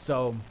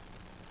 So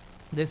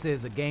this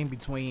is a game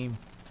between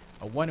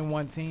a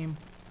 1-1 team.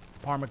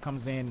 Parma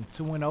comes in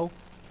 2-0,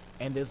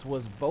 and this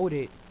was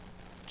voted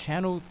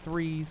Channel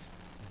 3's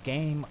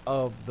game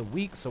of the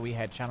week. So we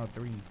had Channel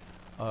 3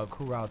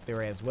 crew out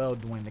there as well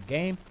doing the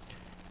game.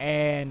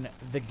 And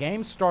the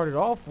game started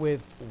off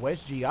with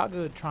West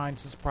Giaga trying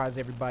to surprise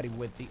everybody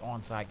with the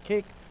onside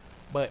kick,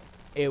 but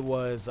it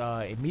was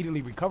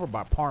immediately recovered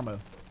by Parma.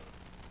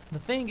 The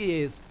thing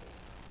is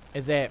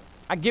that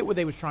I get what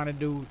they was trying to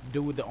do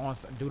the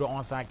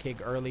onside kick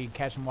early,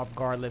 catch them off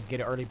guard, let's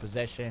get an early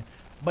possession.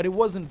 But it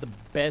wasn't the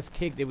best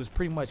kick. It was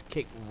pretty much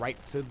kicked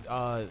right to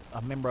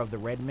a member of the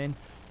Redmen.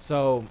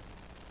 So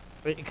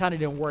it kind of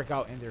didn't work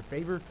out in their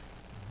favor.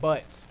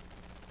 But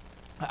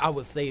I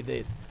would say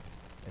this,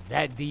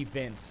 that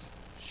defense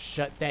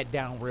shut that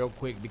down real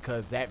quick,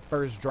 because that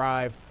first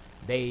drive,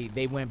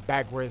 they went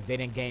backwards. They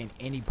didn't gain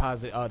any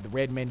positive. The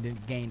Redmen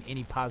didn't gain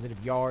any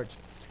positive yards.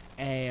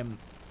 And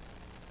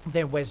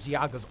then West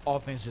Giaga's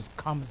offense just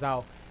comes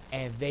out,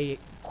 and they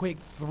quick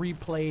 3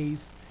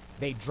 plays.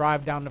 They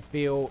drive down the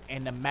field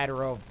in a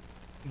matter of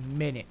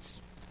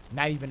minutes,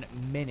 not even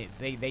minutes.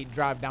 They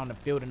drive down the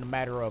field in a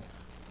matter of,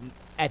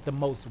 at the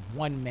most,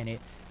 1 minute.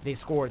 They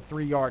scored a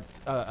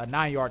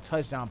 9-yard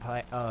touchdown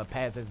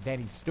pass as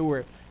Danny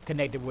Stewart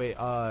connected with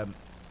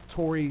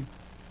Tori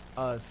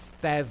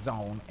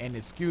Stazone. And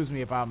excuse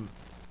me if I'm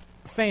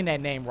saying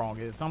that name wrong.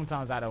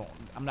 Sometimes I'm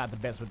not the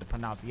best with the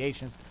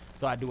pronunciations,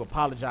 so I do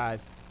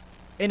apologize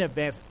in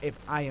advance if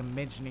I am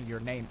mentioning your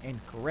name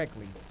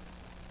incorrectly.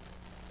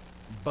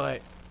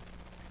 But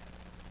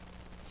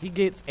he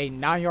gets a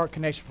 9-yard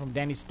connection from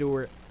Danny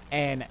Stewart.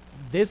 And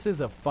this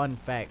is a fun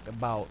fact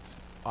about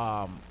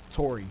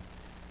Tori.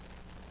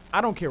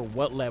 I don't care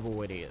what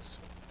level it is.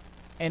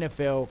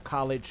 NFL,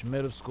 college,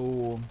 middle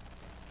school,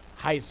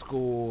 high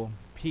school,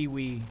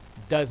 pee-wee,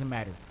 doesn't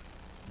matter.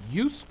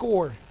 You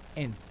score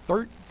in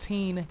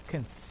 13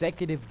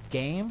 consecutive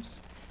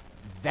games,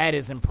 that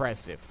is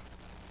impressive.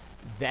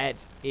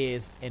 That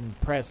is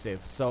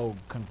impressive. So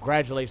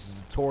congratulations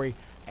to Tori,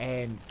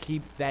 and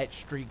keep that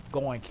streak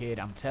going, kid.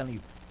 I'm telling you,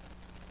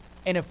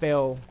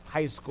 NFL,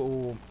 high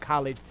school,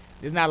 college,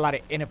 there's not a lot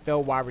of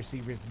NFL wide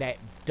receivers that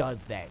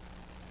does that.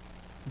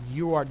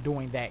 You are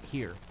doing that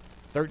here.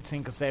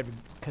 13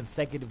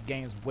 consecutive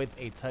games with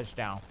a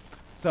touchdown.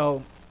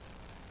 So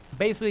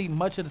basically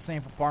much of the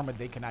same for Parma.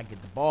 They cannot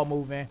get the ball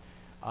moving.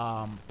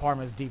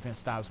 Parma's defense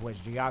stops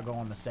West Giaga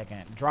on the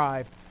second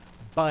drive.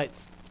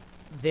 But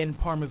then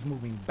Parma's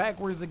moving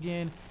backwards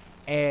again.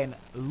 And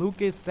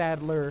Lucas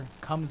Sadler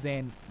comes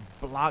in,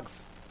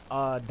 blocks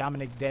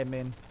Dominic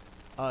Dedman,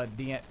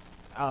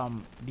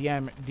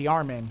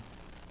 Diarman.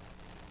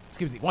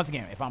 Excuse me. Once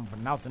again, if I'm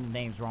pronouncing the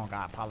names wrong,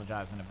 I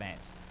apologize in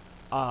advance.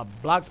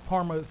 Blocks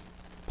Parma's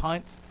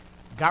punt,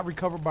 got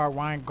recovered by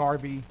Ryan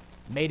Garvey,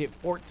 made it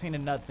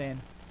 14-0,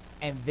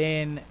 and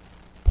then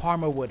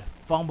Parma would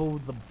fumble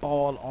the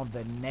ball on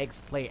the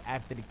next play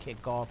after the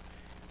kickoff,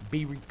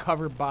 be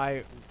recovered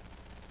by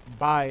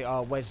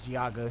West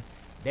Giaga.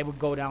 They would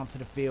go down to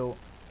the field.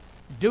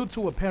 Due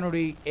to a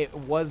penalty, it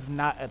was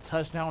not a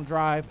touchdown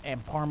drive,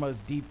 and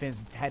Parma's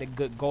defense had a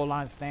good goal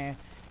line stand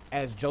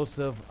as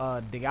Joseph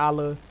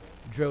Diallo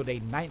drilled a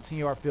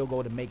 19-yard field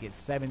goal to make it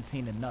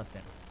 17-0.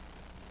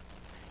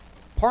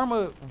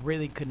 Parma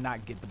really could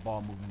not get the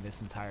ball moving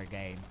this entire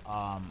game.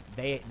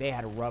 They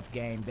had a rough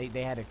game.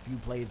 They had a few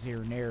plays here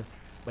and there,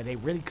 but they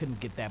really couldn't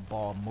get that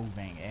ball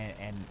moving.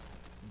 And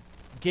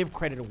give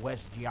credit to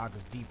West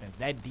Giaga's defense.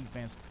 That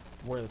defense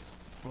was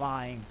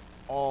flying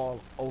all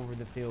over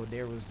the field.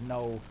 There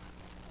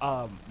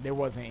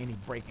wasn't any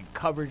breaking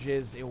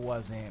coverages.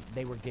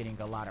 They were getting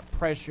a lot of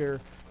pressure.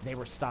 They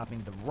were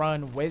stopping the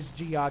run. West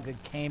Giaga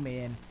came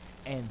in,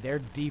 and their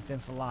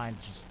defensive line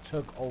just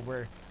took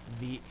over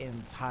the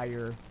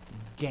entire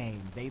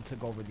game. They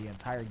took over the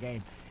entire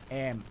game.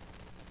 And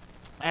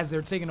as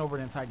they're taking over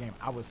the entire game,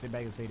 I would sit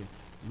back and say that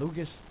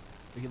Lucas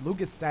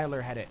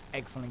Sadler had an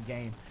excellent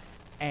game.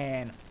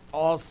 And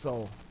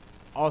also,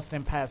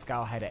 Austin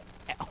Pascal had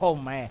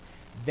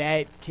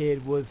that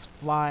kid was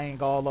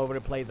flying all over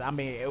the place. I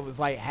mean, it was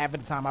like half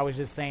of the time I was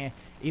just saying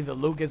either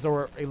Lucas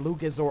or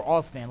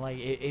Austin. Like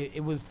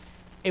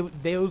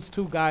those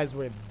two guys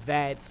were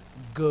that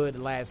good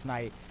last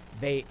night.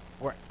 They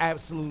were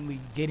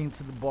absolutely getting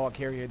to the ball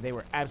carrier. They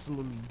were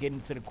absolutely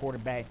getting to the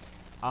quarterback.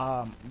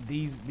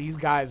 These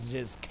guys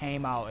just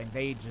came out and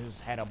they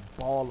just had a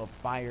ball of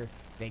fire.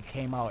 They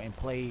came out and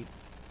played.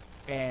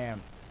 And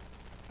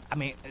I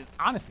mean,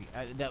 honestly,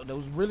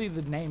 those really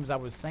the names I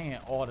was saying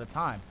all the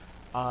time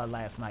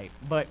last night.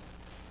 But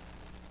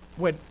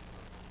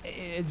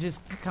it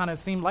just kind of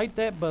seemed like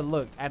that. But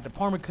look, at the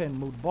Parma couldn't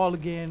move the ball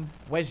again.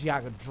 West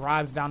Giaga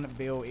drives down the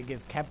field. It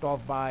gets capped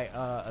off by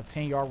a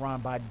 10-yard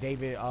run by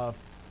David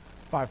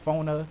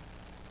Fifona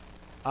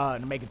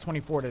to make it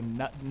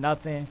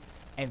 24-0.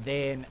 And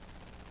then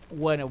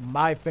one of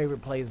my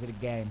favorite plays of the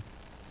game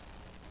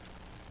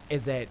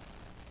is that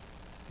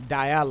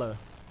Diallo,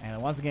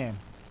 and once again,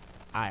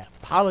 I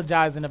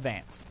apologize in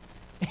advance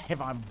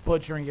if I'm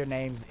butchering your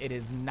names. It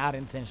is not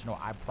intentional.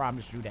 I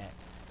promise you that.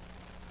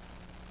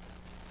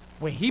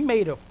 When he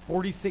made a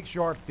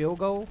 46-yard field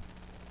goal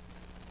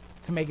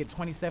to make it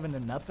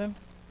 27-0,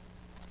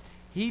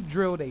 He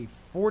drilled a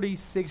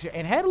 46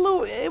 and had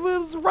it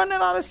was running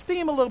out of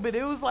steam a little bit.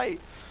 It was like,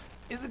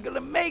 is it going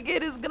to make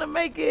it? Is it going to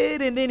make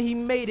it? And then he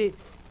made it.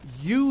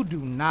 You do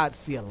not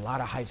see a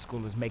lot of high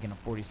schoolers making a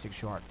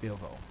 46-yard field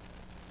goal.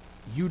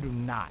 You do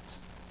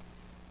not.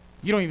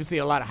 You don't even see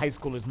a lot of high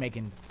schoolers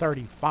making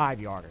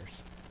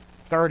 35-yarders,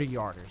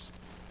 30-yarders.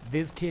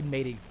 This kid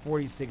made a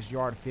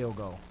 46-yard field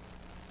goal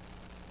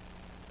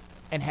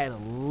and had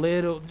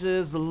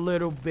just a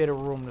little bit of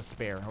room to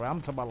spare. I'm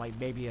talking about like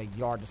maybe a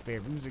yard to spare.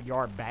 If he was a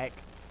yard back,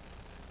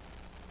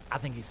 I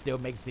think he still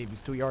makes it. If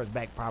he's 2 yards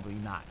back, probably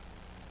not.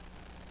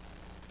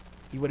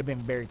 He would have been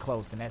very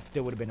close, and that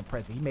still would have been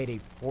impressive. He made a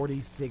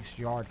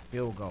 46-yard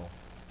field goal.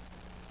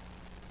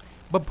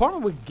 But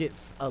Parma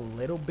gets a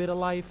little bit of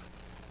life.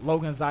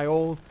 Logan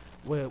Ziol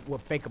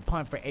would fake a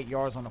punt for 8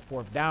 yards on the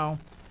 4th down.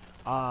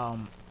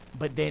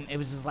 But then it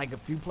was just like a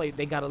few plays.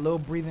 They got a little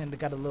breathing. They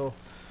got a little...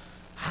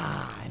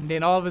 And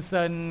then all of a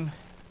sudden,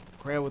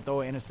 Craig would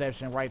throw an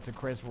interception right to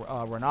Chris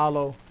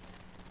Ronaldo.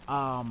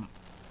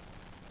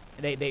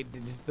 They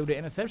just threw the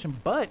interception.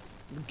 But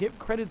give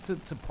credit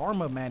to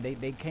Parma, man.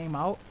 They came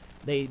out.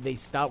 They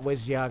stopped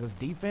West Geauga's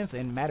defense.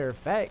 And matter of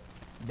fact,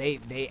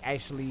 they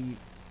actually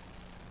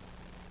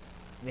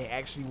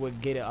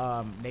would get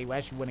they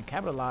actually wouldn't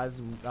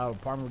capitalize.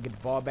 Parma would get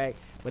the ball back,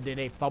 but then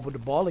they fumbled the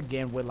ball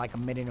again with like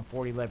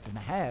 1:40 left in the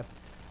half.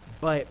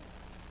 But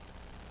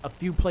a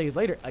few plays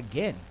later,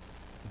 again,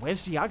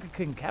 West Geauga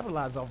couldn't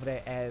capitalize off of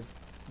that, as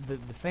the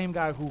same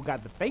guy who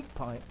got the fake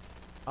punt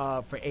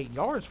for 8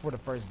 yards for the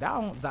first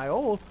down,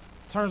 Ziol,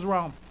 turns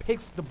around,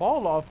 picks the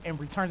ball off, and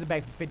returns it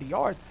back for 50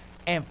 yards.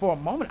 And for a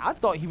moment, I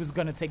thought he was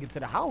going to take it to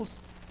the house.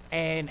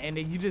 And then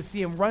you just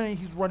see him running.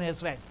 He's running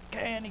as fast as he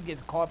can. He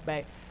gets caught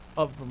back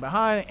up from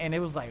behind. And it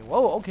was like,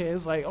 whoa, okay. It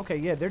was like, okay,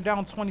 yeah, they're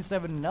down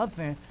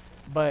 27-0.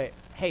 But,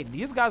 hey,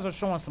 these guys are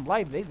showing some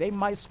life. They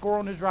might score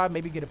on this drive,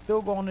 maybe get a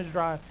field goal on this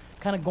drive,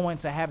 kind of go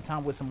into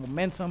halftime with some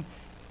momentum.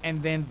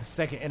 And then the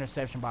second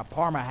interception by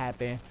Parma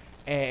happened.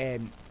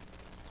 And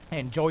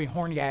Joey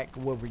Horniak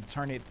will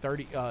return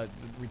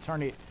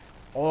it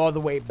all the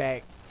way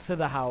back to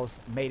the house,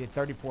 made it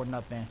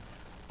 34-0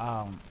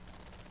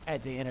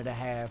 at the end of the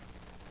half,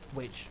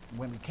 which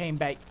when we came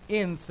back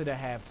into the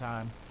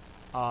halftime,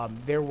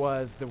 there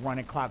was the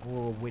running clock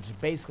rule, which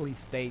basically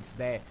states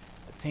that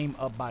a team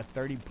up by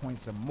 30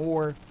 points or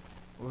more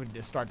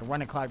would start the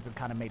running clock to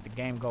kind of make the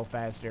game go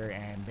faster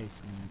and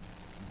basically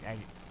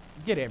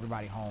get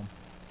everybody home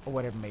or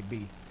whatever it may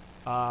be.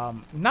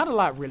 Not a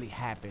lot really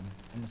happened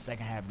in the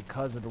second half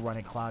because of the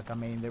running clock. I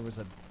mean, there was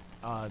a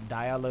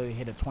Diallo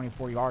hit a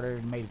 24-yarder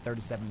and made it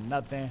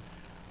 37-0.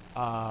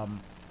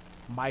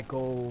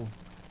 Michael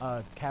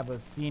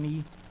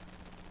Cavazzini,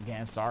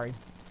 again,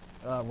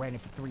 ran it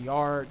for 3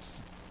 yards.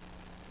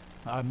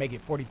 Make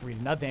it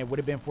 43-0. It would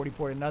have been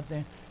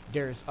 44-0.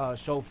 Darius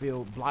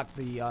Schofield blocked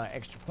the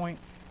extra point.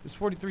 It was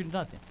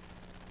 43-0.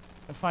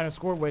 The final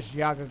score, West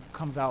Geauga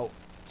comes out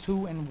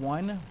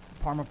 2-1.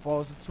 Parma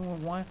falls to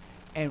 2-1.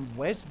 And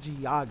West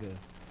Geauga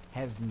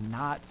has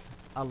not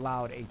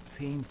allowed a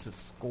team to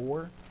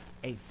score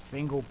a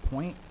single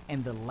point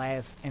in their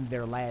last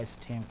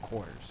 10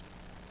 quarters.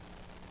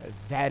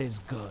 That is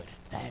good.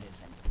 That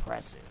is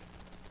impressive.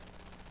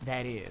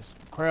 That is.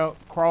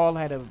 Kral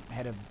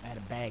had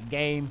a bad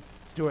game.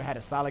 Stewart had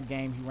a solid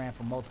game. He ran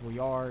for multiple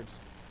yards.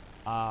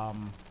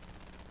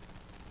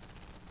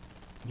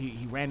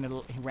 He ran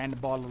the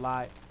ball a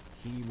lot.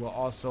 He will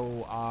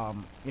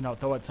also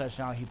throw a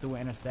touchdown. He threw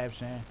an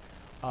interception.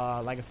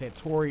 Like I said,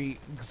 Torrey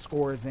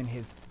scores in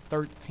his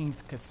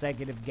 13th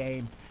consecutive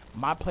game.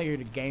 My player of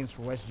the games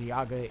for West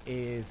Geauga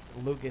is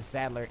Lucas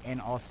Sadler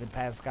and Austin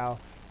Pascal.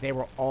 They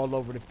were all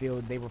over the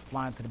field. They were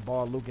flying to the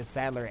ball. Lucas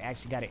Sadler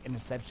actually got an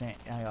interception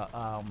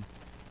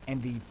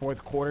in the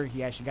fourth quarter.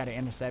 He actually got an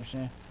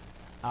interception.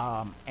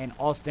 And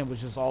Austin was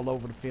just all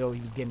over the field.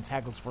 He was getting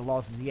tackles for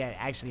losses. He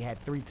actually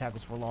had 3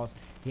 tackles for loss.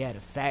 He had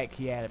a sack.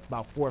 He had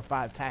about 4 or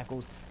 5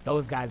 tackles.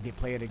 Those guys get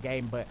player of the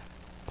game. But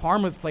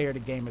Parma's player of the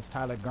game is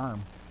Tyler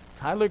Gurm.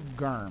 Tyler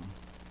Gurm,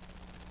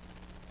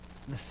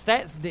 the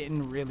stats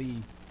didn't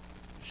really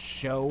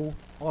show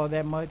all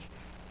that much,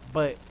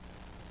 but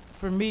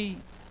for me,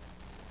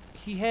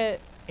 he had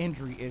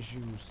injury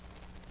issues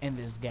in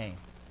this game.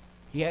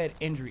 He had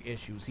injury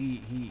issues.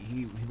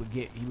 He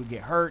would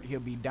get hurt. He'll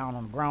be down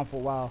on the ground for a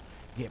while,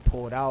 get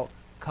pulled out,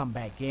 come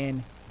back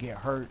in, get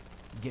hurt,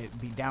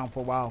 be down for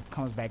a while,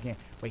 comes back in.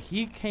 But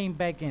he came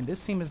back in.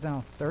 This team is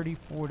down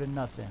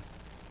 34-0.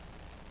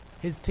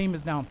 His team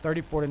is down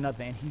 34-0,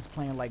 and he's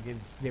playing like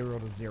it's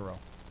 0-0.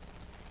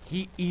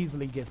 He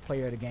easily gets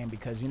player of the game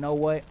because you know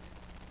what?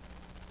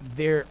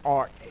 There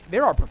are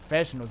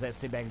professionals that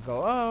sit back and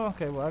go, oh,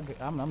 okay, well,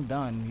 I'm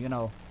done, you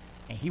know.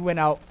 And he went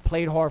out,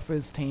 played hard for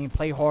his team,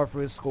 played hard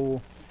for his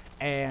school,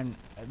 and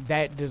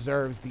that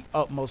deserves the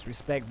utmost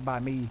respect by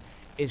me.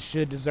 It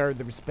should deserve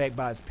the respect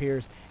by his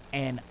peers,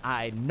 and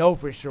I know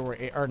for sure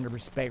it earned the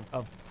respect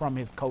from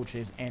his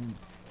coaches and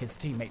his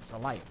teammates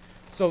alike.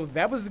 So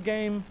that was the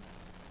game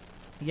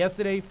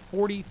yesterday,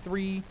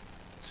 43-0,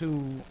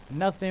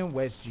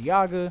 West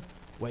Geauga.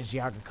 West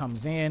Geauga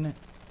comes in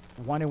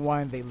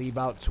 1-1. They leave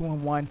out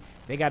 2-1.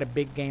 They got a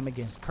big game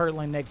against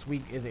Kirtland next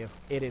week. It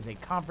is a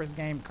conference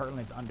game.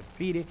 Kirtland is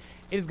undefeated.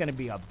 It is going to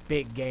be a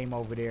big game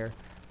over there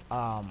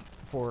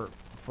for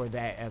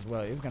that as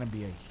well. It's going to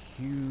be a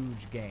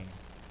huge game.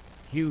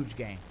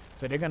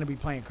 So they're going to be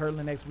playing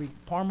Kirtland next week.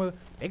 Parma,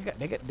 they're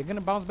going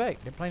to bounce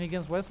back. They're playing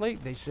against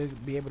Westlake. They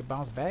should be able to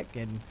bounce back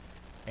and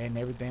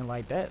everything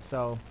like that.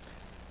 So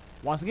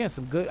once again,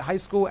 some good high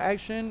school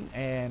action,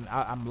 and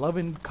I'm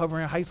loving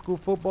covering high school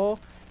football,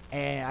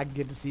 and I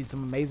get to see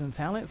some amazing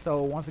talent.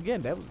 So once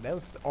again, that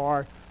was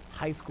our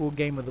high school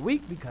game of the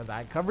week because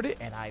I covered it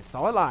and I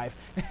saw it live.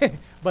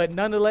 But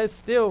nonetheless,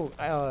 still,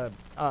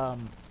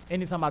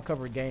 anytime I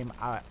cover a game,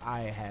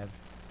 I have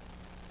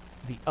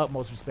the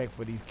utmost respect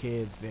for these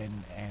kids and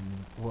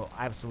will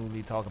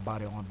absolutely talk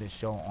about it on this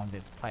show, on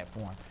this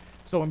platform.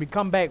 So when we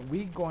come back,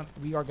 we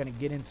are going to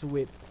get into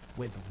it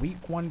with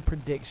week 1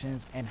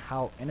 predictions and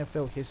how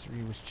NFL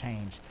history was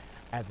changed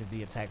after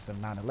the attacks of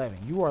 9/11.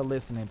 You are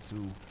listening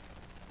to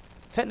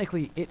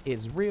Technically It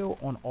Is Real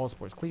on All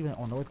Sports Cleveland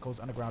on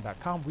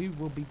NorthCoastUnderground.com. We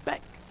will be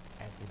back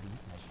after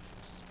these messages.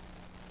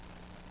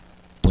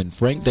 When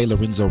Frank De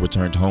Lorenzo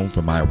returned home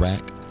from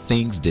Iraq,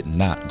 things did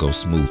not go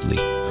smoothly.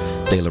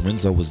 De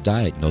Lorenzo was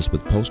diagnosed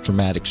with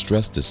post-traumatic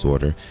stress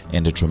disorder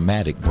and a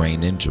traumatic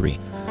brain injury.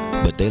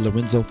 But De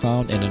Lorenzo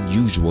found an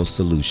unusual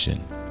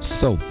solution: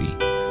 Sophie.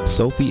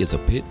 Sophie is a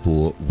pit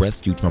bull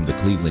rescued from the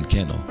Cleveland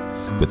Kennel.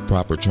 With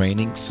proper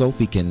training,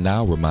 Sophie can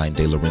now remind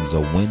De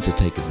Lorenzo when to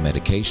take his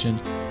medication,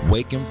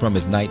 wake him from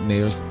his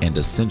nightmares, and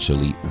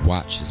essentially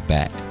watch his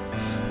back.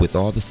 With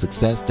all the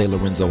success De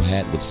Lorenzo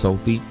had with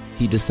Sophie,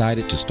 he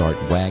decided to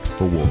start Wags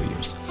for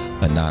Warriors,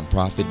 a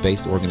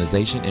nonprofit-based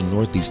organization in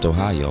Northeast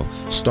Ohio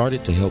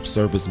started to help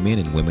servicemen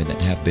and women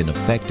that have been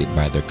affected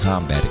by their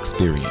combat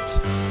experience.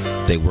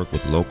 They work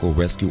with local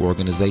rescue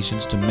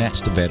organizations to match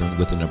the veteran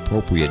with an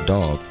appropriate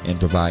dog and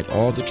provide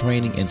all the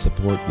training and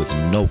support with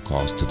no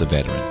cost to the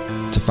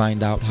veteran. To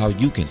find out how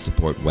you can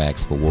support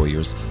Wags for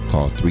Warriors,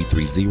 call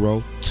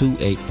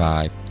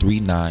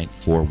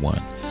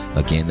 330-285-3941.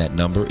 Again, that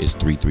number is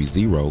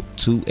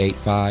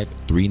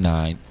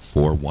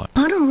 330-285-3941.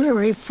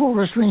 Honorary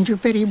Forest Ranger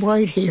Betty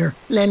White here,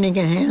 lending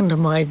a hand to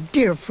my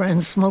dear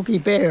friend Smokey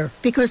Bear,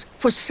 because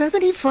for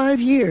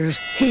 75 years,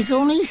 he's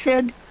only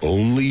said,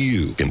 only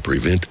you can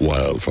prevent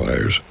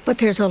wildfires. But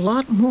there's a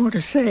lot more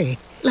to say.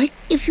 Like,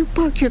 if you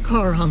park your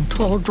car on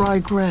tall, dry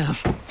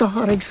grass, the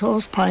hot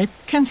exhaust pipe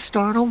can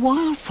start a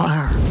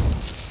wildfire.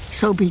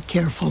 So be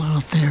careful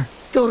out there.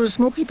 Go to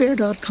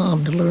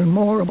SmokeyBear.com to learn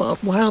more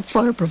about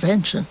wildfire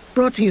prevention.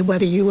 Brought to you by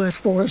the U.S.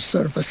 Forest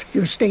Service,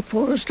 your state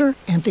forester,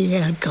 and the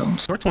Ad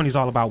Council. 420 is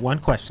all about one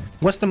question.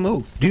 What's the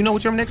move? Do you know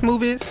what your next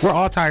move is? We're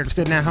all tired of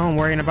sitting at home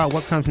worrying about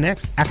what comes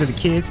next, after the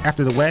kids,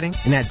 after the wedding,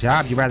 and that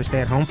job you'd rather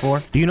stay at home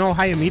for. Do you know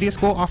Ohio Media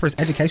School offers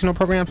educational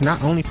programs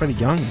not only for the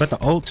young, but the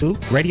old too?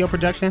 Radio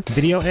production,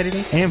 video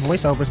editing, and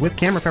voiceovers with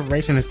camera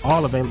preparation is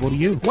all available to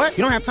you. What?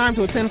 You don't have time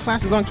to attend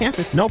classes on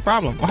campus? No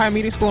problem. Ohio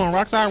Media School on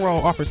Rockside Road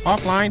offers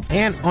offline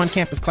and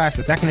on-campus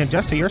classes that can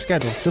adjust to your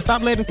schedule. So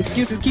stop letting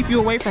excuses keep you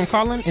away from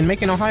calling and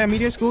making Ohio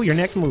Media School your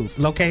next move.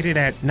 Located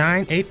at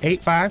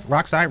 9885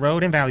 Rockside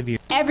Road in Valley View.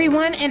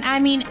 Everyone, and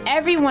I mean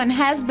everyone,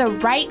 has the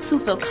right to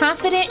feel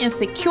confident and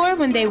secure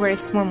when they wear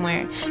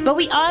swimwear. But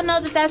we all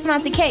know that that's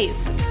not the case.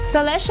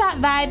 So let's shop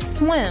Vibe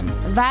Swim.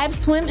 Vibe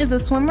Swim is a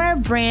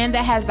swimwear brand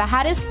that has the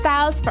hottest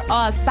styles for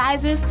all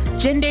sizes,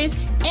 genders,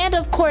 and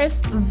of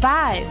course,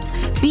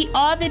 vibes. Be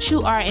all that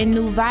you are in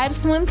new Vibe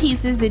Swim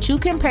pieces that you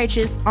can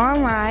purchase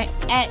online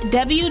at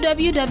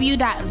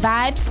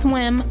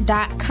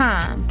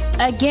www.vibeswim.com.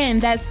 Again,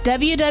 that's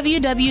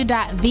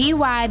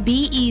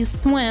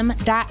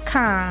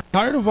www.vybeswim.com.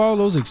 Tired of all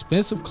those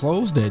expensive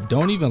clothes that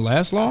don't even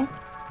last long?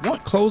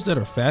 Want clothes that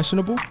are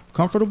fashionable,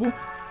 comfortable,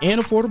 and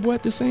affordable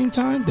at the same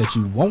time that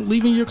you won't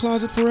leave in your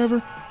closet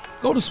forever?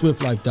 Go to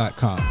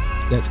SwiftLife.com.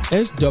 That's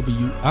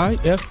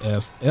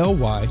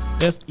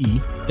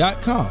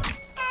SwiftLife.com.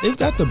 They've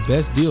got the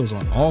best deals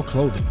on all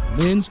clothing,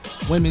 men's,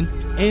 women,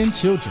 and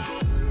children.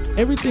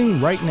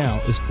 Everything right now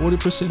is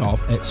 40%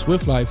 off at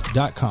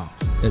SwiftLife.com.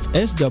 That's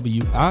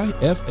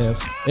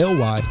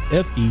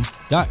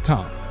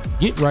SwiftLife.com.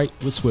 Get right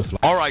with Swift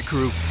Life. All right,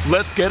 crew,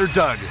 let's get her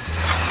dug.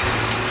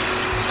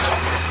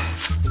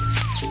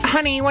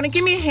 Honey, you want to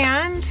give me a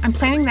hand? I'm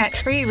planting that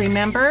tree,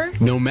 remember?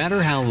 No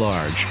matter how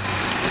large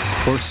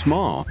or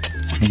small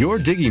your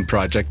digging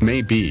project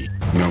may be,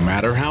 no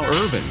matter how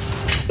urban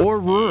or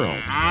rural,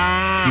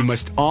 you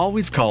must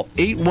always call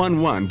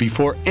 811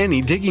 before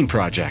any digging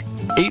project.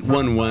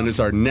 811 is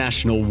our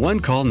national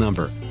one-call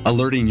number,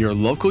 alerting your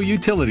local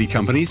utility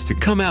companies to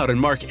come out and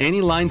mark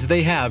any lines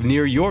they have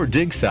near your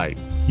dig site.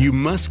 You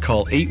must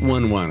call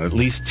 811 at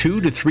least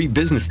 2 to 3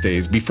 business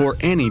days before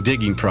any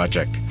digging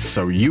project,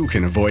 so you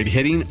can avoid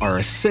hitting our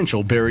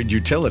essential buried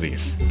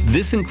utilities.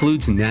 This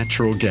includes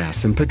natural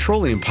gas and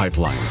petroleum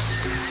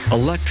pipelines,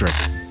 electric,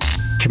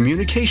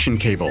 communication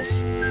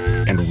cables,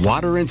 and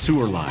water and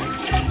sewer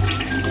lines.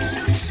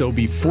 So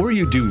before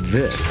you do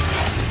this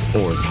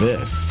or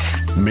this,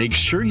 make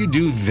sure you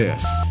do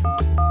this.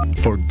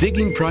 For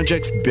digging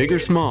projects big or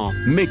small,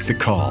 make the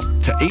call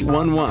to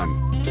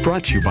 811.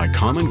 Brought to you by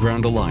Common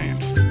Ground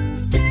Alliance.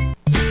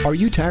 Are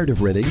you tired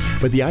of renting,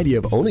 but the idea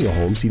of owning a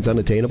home seems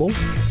unattainable?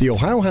 The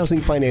Ohio Housing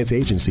Finance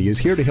Agency is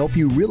here to help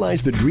you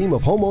realize the dream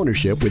of home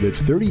ownership with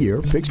its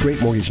 30-year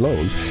fixed-rate mortgage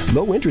loans,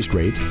 low interest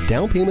rates,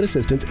 down payment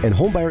assistance, and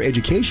homebuyer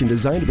education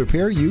designed to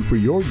prepare you for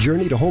your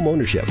journey to home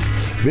ownership.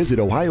 Visit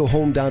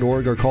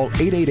ohiohome.org or call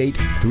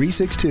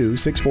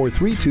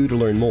 888-362-6432 to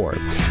learn more.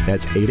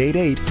 That's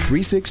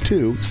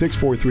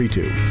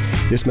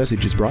 888-362-6432. This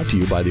message is brought to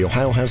you by the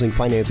Ohio Housing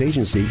Finance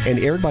Agency and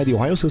aired by the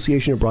Ohio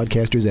Association of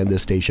Broadcasters and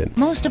this station.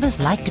 Most of us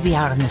like to be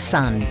out in the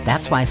sun.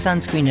 That's why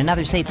sunscreen and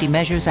other safety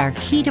measures are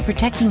key to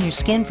protecting your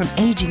skin from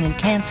aging and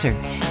cancer.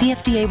 The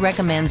FDA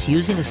recommends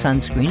using a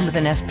sunscreen with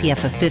an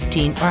SPF of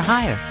 15 or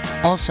higher.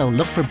 Also,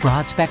 look for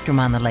broad spectrum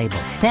on the label.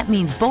 That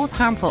means both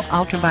harmful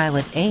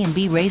ultraviolet A and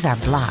B rays are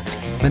blocked.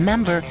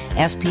 Remember,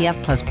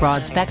 SPF plus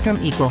broad spectrum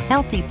equal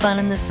healthy fun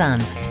in the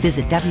sun.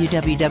 Visit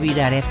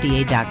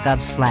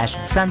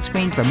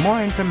www.fda.gov/sunscreen for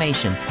more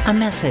information. A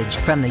message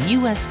from the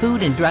U.S.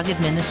 Food and Drug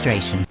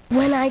Administration.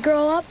 When I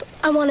grow up,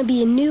 I want to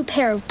be a new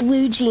pair of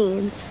blue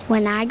jeans.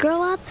 When I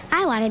grow up,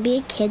 I want to be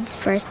a kid's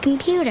first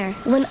computer.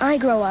 When I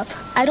grow up,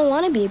 I don't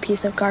want to be a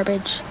piece of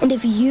garbage. And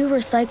if you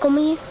recycle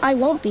me, I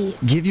won't be.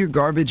 Give your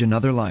garbage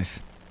another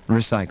life.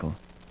 Recycle.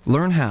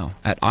 Learn how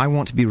at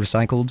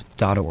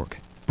iwanttoberecycled.org.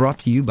 Brought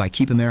to you by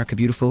Keep America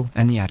Beautiful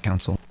and the Ad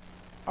Council.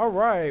 All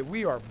right,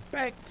 we are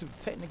back to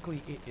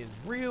Technically It Is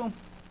Real.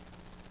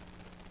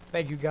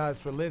 Thank you guys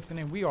for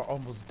listening. We are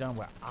almost done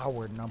with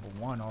hour number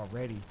 1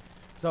 already.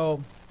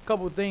 So, a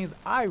couple of things.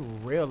 I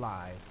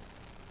realize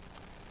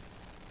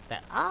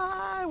that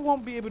I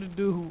won't be able to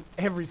do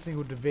every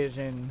single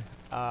division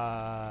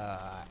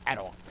at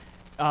all.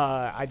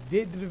 I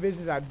did the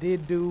divisions I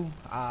did do.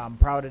 I'm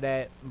proud of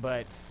that,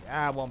 but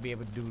I won't be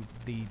able to do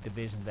the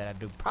divisions that I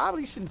do.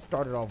 Probably shouldn't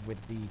start it off with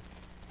the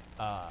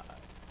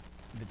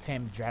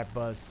 10 draft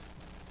bus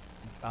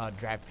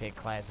draft pick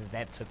classes.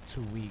 That took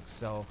 2 weeks,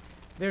 so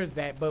there's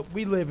that. But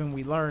we live and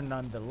we learn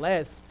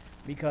nonetheless,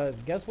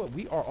 because guess what?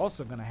 We are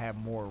also going to have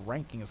more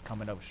rankings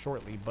coming up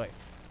shortly, but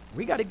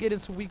we got to get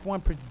into week 1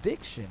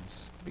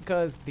 predictions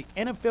because the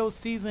NFL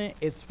season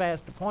is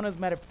fast upon us.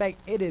 Matter of fact,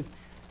 it is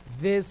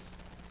this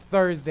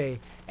Thursday,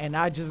 and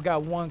I just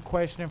got one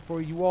question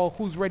for you all.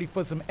 Who's ready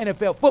for some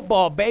NFL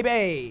football,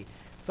 baby?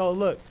 So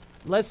look,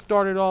 let's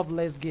start it off.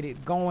 Let's get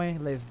it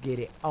going. Let's get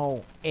it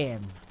on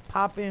and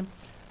popping.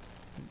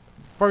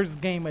 First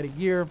game of the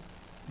year,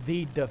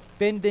 the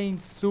defending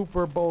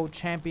Super Bowl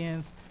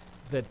champions,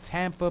 the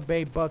Tampa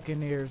Bay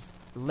Buccaneers,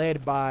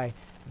 led by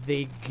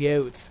the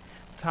GOAT,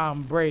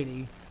 Tom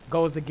Brady,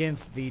 goes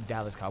against the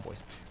Dallas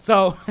Cowboys.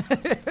 So,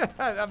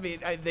 I mean,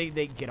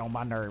 they get on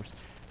my nerves.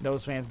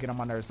 Those fans get on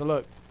my nerves. So,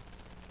 look,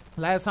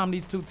 last time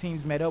these two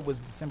teams met up was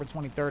December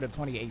 23rd of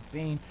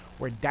 2018,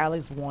 where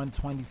Dallas won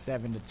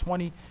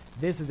 27-20.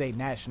 This is a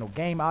national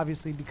game,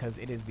 obviously, because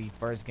it is the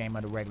first game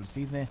of the regular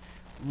season.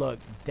 Look,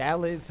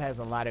 Dallas has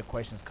a lot of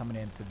questions coming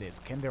into this.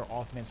 Can their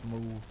offense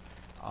move?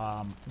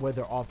 Will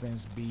their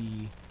offense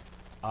be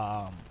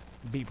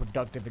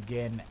productive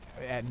again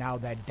now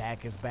that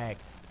Dak is back?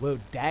 Will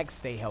Dak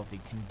stay healthy?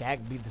 Can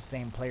Dak be the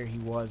same player he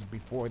was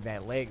before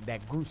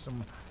that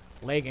gruesome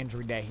leg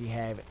injury that he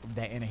had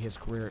that ended his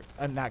career,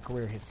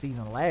 his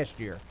season last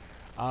year?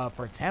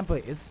 For Tampa,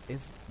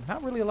 it's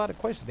not really a lot of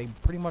questions. They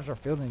pretty much are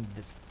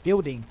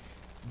fielding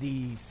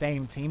the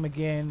same team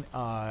again.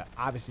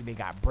 Obviously, they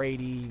got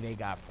Brady, they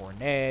got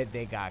Fournette,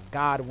 they got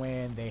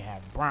Godwin, they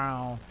have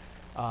Brown,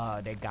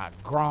 they got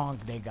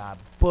Gronk, they got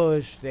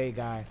Bush, they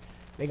got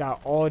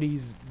all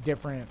these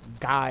different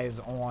guys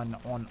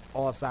on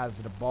all sides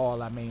of the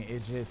ball. I mean,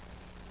 it's just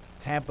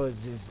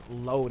Tampa's just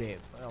loaded.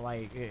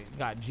 Like, you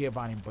got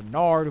Giovanni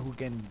Bernard,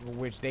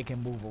 which they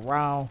can move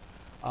around.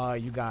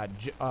 You got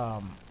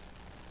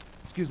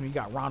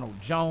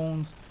Ronald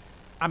Jones.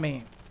 I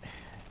mean,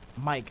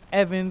 Mike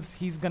Evans,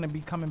 he's gonna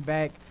be coming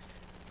back.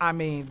 I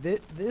mean,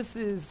 this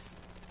is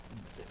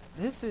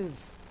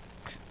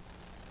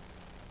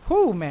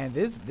who, man,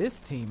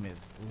 this team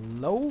is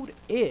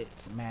loaded,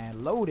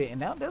 man, loaded. And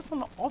now that's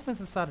on the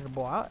offensive side of the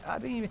ball.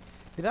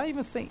 Did I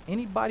even say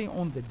anybody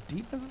on the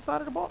defensive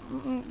side of the ball?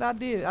 I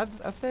did. I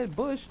said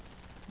Bush,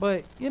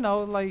 but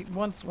like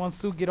once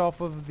Sue get off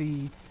of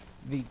the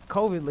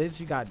COVID list,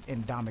 you got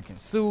Ndamukong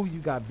Suh, you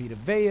got Vita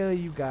Vea,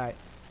 you got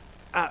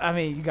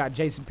you got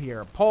Jason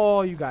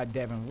Pierre-Paul, you got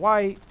Devin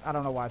White. I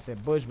don't know why I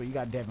said Bush, but you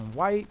got Devin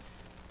White.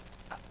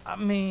 I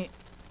mean,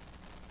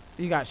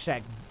 you got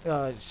Shaq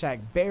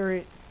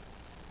Barrett.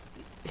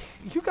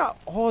 You got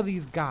all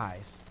these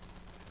guys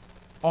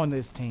on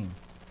this team.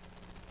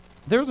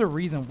 There's a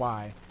reason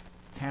why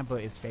Tampa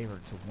is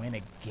favored to win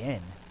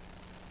again.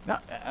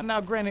 Now,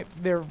 granted,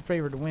 they're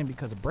favored to win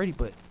because of Brady,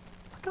 but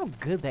look how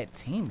good that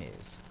team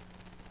is.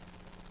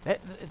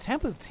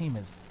 Tampa's team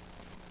is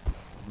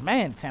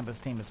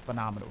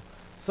phenomenal.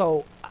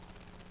 So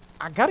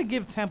I got to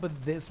give Tampa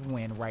this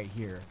win right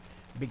here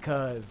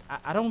because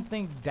I don't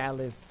think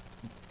Dallas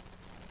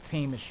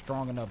team is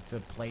strong enough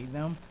to play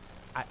them.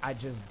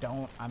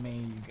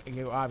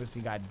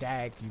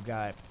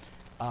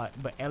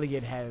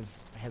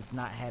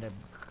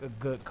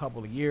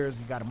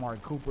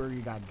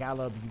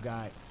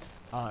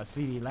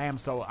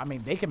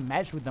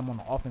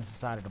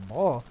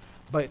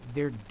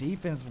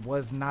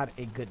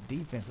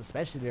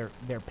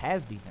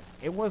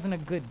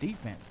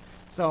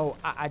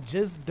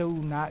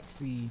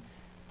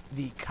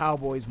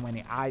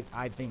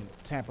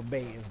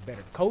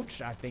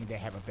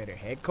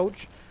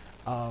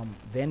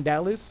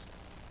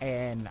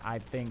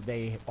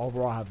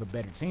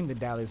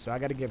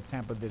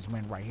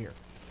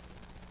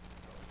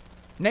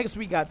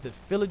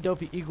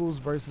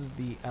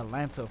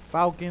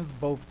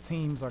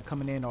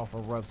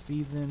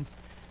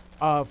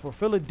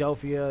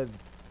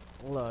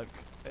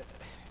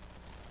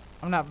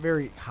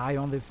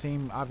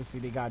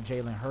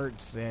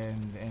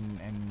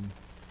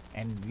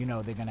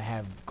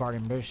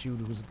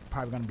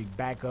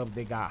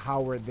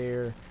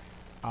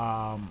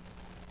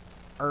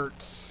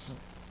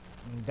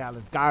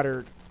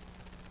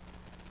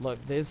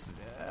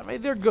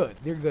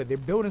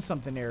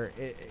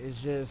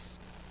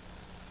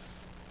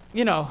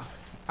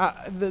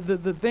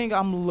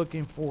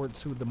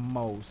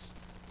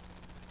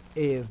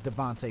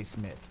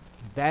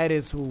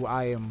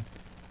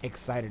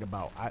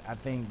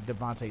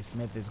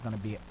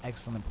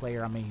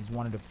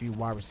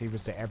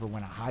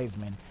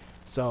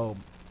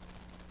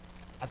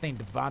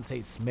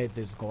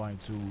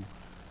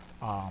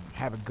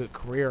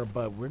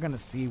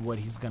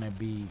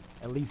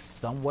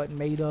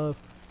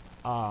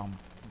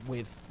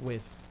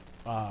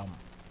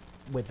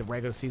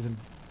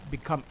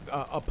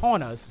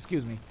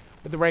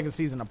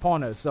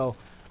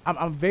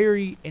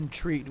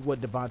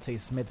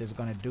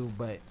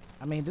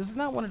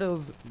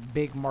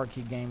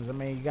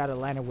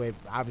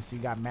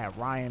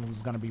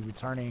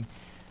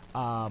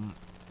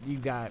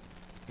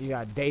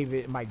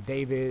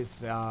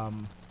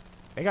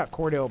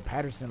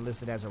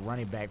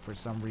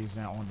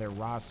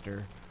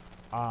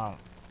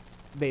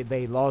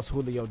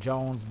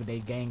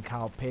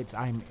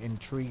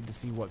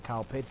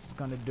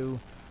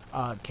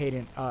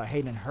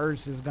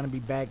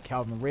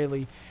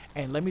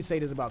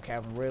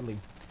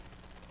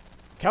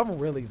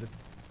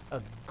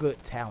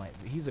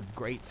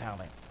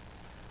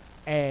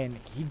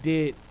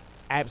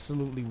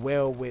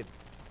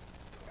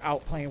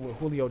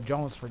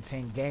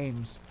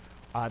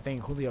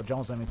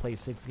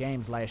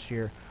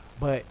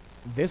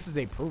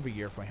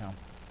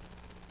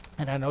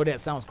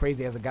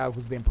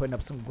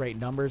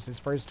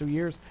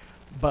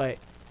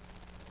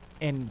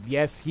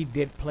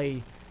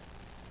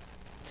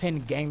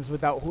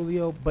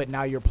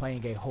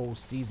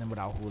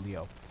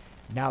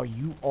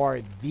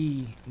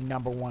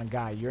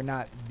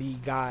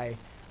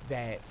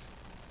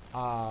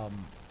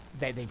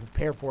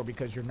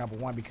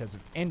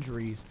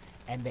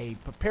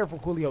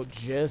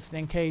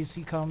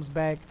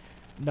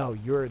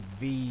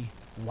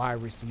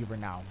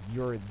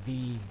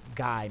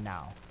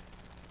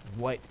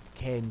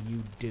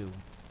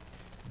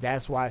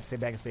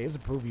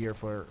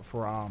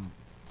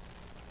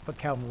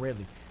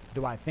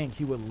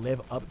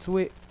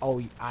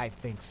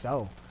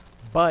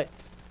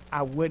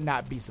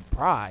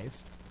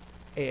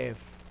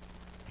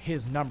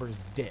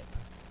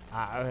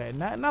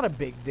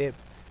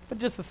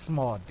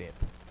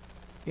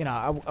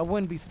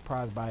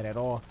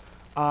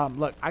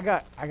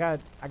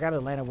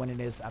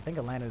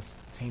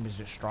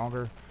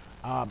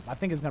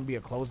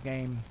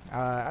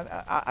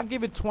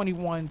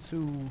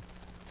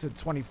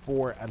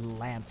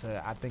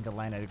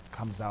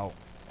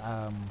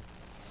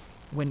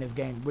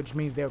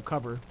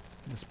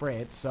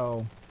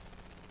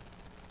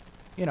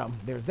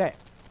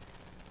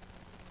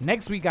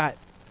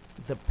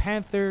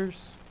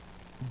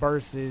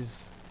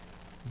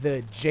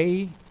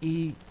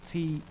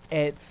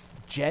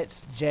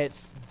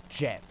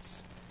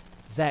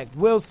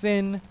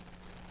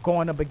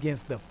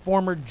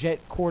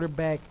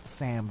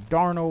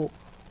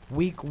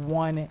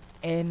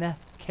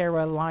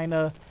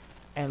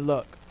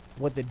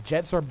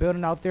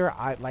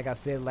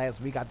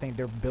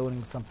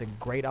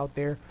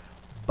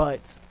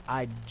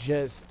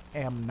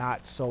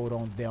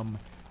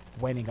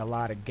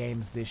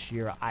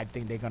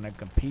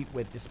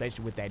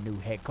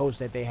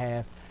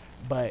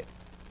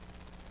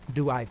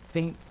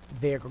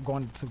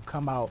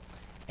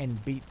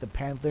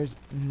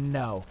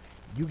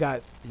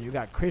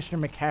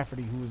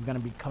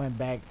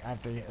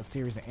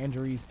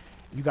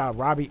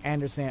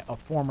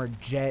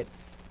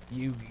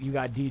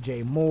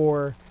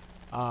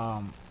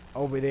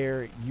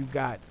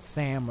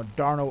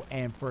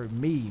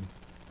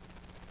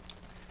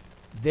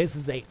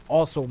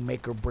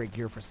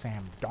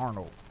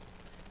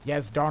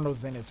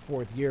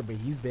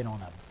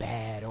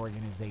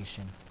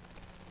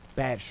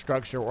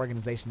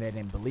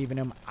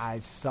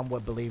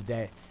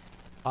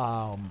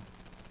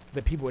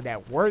 the people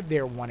that were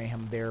there wanted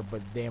him there,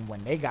 but then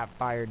when they got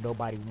fired,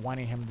 nobody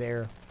wanted him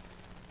there.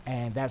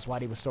 And that's why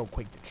they were so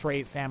quick to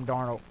trade Sam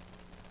Darnold.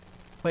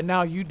 But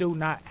now you do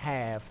not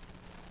have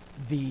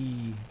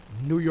the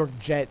New York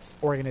Jets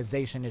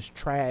organization, is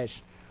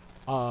trash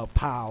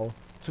pile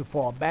to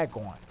fall back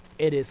on.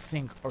 It is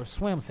sink or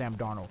swim, Sam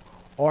Darnold.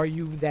 Are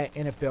you that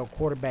NFL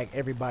quarterback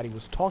everybody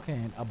was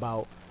talking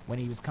about when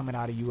he was coming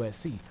out of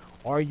USC?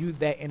 Are you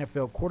that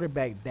NFL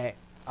quarterback that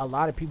a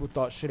lot of people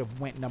thought should have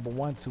went number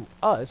one to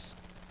us?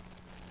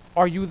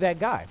 Are you that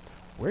guy?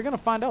 We're going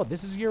to find out.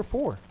 This is year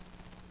 4.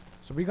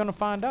 So we're going to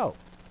find out.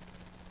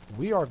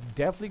 We are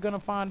definitely going to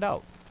find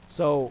out.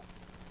 So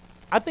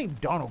I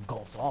think Darnold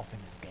goes off in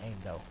this game,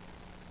 though.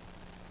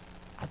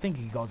 I think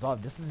he goes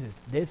off.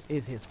 This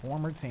is his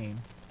former team.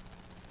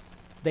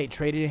 They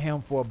traded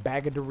him for a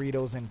bag of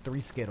Doritos and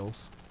 3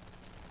 Skittles.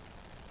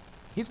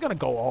 He's going to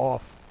go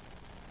off.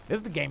 This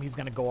is the game he's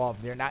going to go off.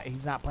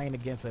 He's not playing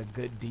against a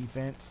good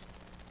defense.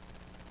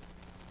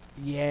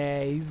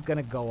 Yeah, he's going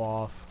to go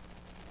off.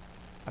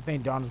 I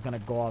think Darnold's going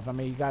to go off. I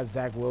mean, you got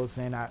Zach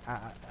Wilson.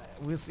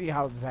 We'll see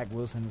how Zach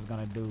Wilson is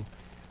going to do.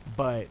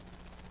 But,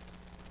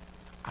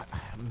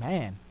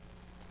 man,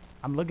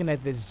 I'm looking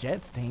at this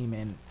Jets team,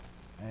 and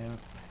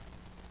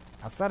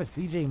outside of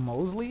C.J.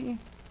 Mosley,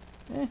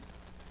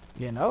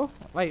 you know,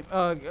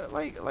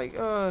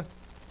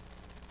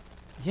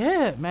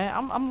 yeah,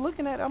 man, I'm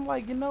looking at it, I'm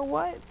like, you know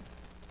what?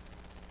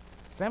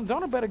 Sam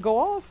Darnold better go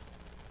off.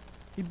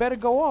 He better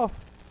go off.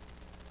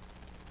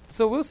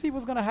 So we'll see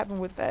what's gonna happen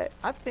with that.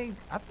 I think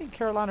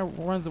Carolina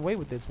runs away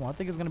with this one. I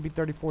think it's gonna be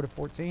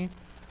 34-14.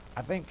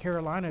 I think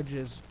Carolina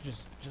just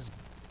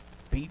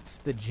beats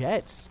the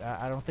Jets.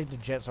 I don't think the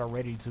Jets are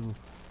ready to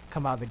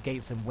come out the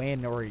gates and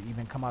win, or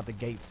even come out the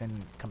gates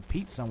and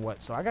compete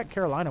somewhat. So I got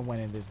Carolina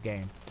winning this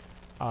game,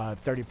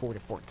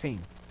 34-14.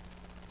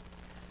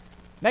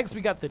 Next,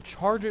 we got the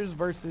Chargers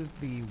versus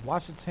the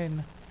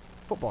Washington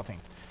football team.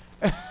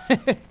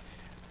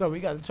 So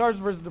we got the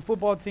Chargers versus the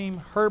football team.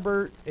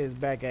 Herbert is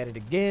back at it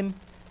again.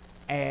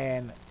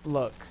 And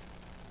look,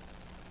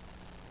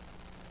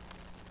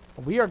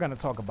 we are going to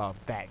talk about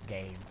that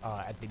game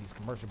after these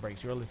commercial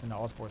breaks. You're listening to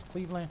All Sports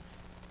Cleveland.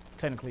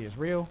 Technically It's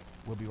Real.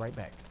 We'll be right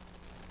back.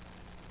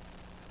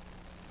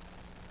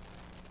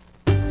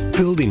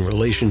 Building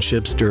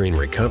relationships during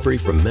recovery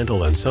from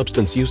mental and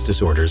substance use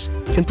disorders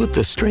can put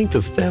the strength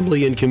of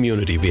family and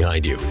community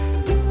behind you.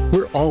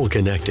 We're all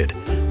connected,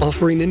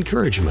 offering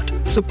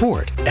encouragement,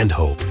 support, and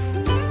hope.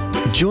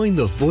 Join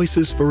the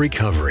Voices for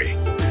Recovery.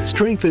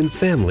 Strengthen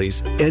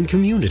families and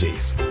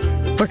communities.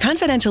 For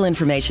confidential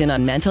information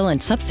on mental and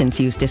substance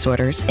use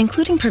disorders,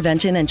 including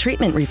prevention and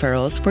treatment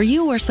referrals for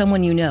you or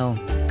someone you know,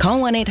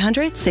 call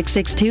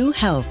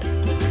 1-800-662-HELP.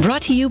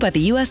 Brought to you by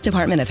the U.S.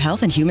 Department of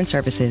Health and Human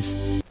Services.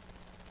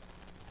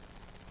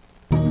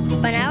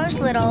 When I was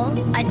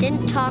little, I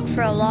didn't talk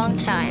for a long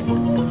time.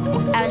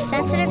 I was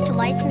sensitive to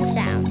lights and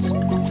sounds,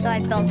 so I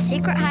built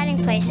secret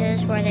hiding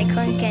places where they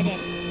couldn't get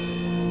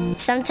in.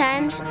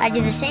 Sometimes I do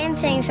the same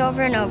things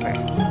over and over,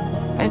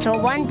 until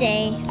one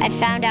day I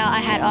found out I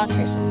had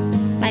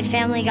autism. My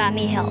family got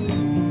me help.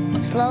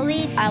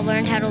 Slowly, I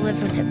learned how to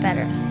live with it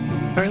better.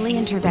 Early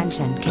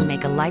intervention can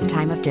make a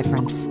lifetime of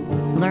difference.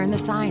 Learn the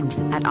signs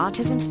at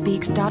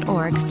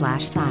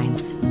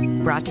autismspeaks.org/signs.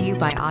 Brought to you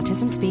by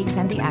Autism Speaks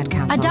and the Ad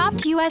Council.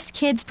 Adopt US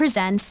Kids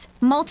presents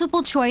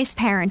Multiple Choice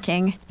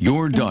Parenting.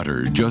 Your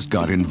daughter just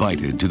got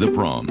invited to the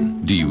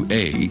prom. Do you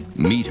A,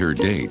 meet her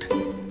date?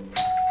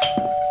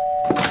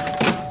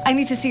 I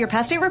need to see your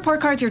past date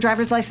report cards, your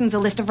driver's license, a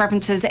list of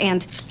references,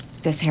 and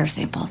this hair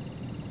sample.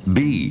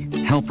 B,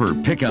 help her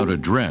pick out a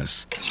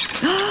dress.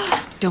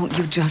 Don't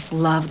you just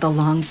love the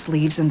long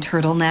sleeves and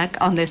turtleneck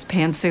on this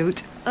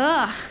pantsuit?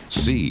 Ugh.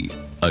 C,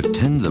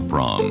 attend the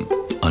prom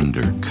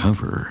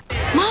undercover.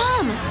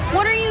 Mom,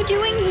 what are you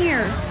doing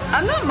here?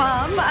 I'm not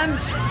Mom. I'm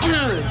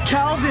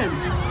Calvin,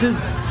 the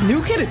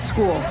new kid at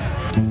school.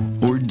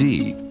 Or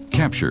D,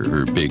 capture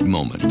her big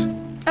moment.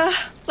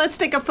 Let's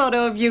take a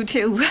photo of you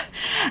two.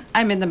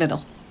 I'm in the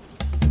middle.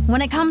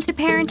 When it comes to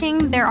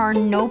parenting, there are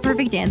no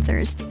perfect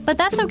answers. But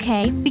that's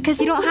okay, because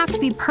you don't have to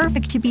be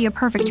perfect to be a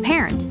perfect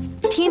parent.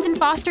 Teens in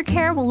foster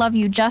care will love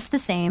you just the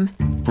same.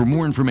 For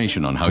more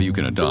information on how you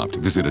can adopt,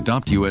 visit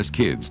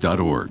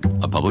adoptuskids.org.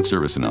 A public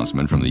service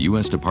announcement from the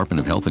U.S.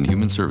 Department of Health and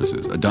Human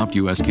Services, Adopt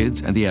U.S.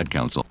 Kids, and the Ad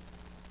Council.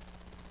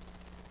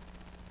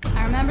 I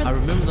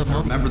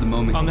remember the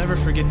moment. I'll never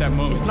forget that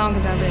moment. As long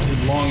as I live.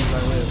 As long as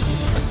I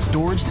live. A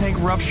storage tank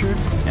ruptured,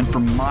 and for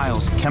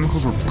miles,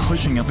 chemicals were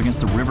pushing up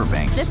against the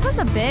riverbanks. This was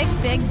a big,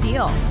 big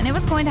deal, and it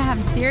was going to have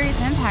a serious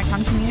impact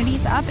on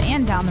communities up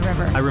and down the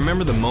river. I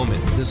remember the moment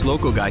this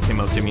local guy came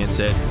up to me and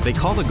said, "They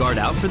call the guard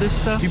out for this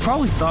stuff?" You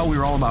probably thought we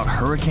were all about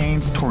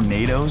hurricanes,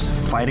 tornadoes,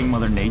 fighting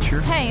Mother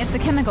Nature. Hey, it's a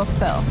chemical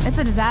spill. It's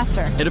a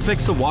disaster. It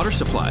affects the water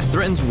supply,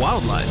 threatens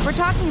wildlife. We're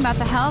talking about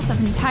the health of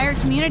entire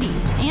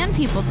communities and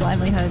people's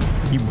livelihoods.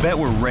 You bet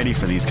we're ready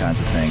for these kinds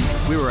of things.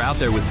 We were out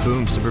there with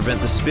booms to prevent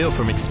the spill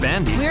from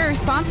expanding. We are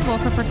responsible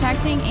for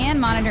protecting and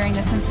monitoring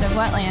the sensitive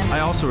wetlands. I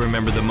also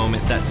remember the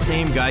moment that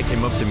same guy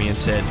came up to me and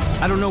said,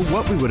 I don't know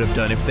what we would have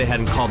done if they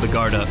hadn't called the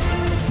guard up.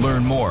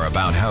 Learn more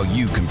about how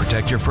you can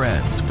protect your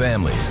friends,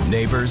 families,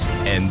 neighbors,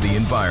 and the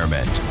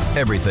environment.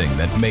 Everything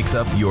that makes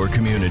up your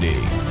community.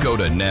 Go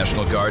to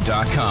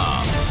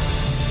NationalGuard.com.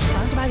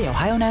 Sponsored by the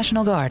Ohio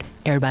National Guard.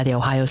 Aired by the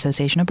Ohio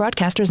Association of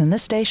Broadcasters and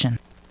this station.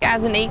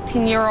 As an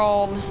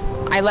 18-year-old,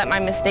 I let my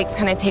mistakes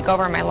kind of take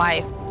over my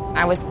life.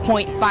 I was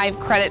 0.5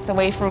 credits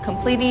away from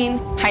completing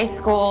high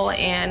school,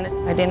 and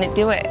I didn't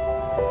do it.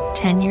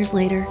 10 years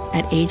later,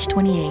 at age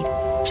 28,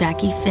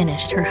 Jackie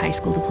finished her high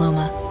school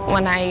diploma.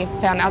 When I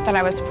found out that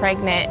I was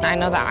pregnant, I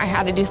know that I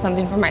had to do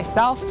something for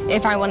myself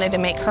if I wanted to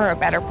make her a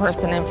better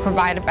person and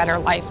provide a better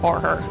life for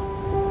her.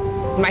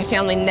 My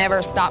family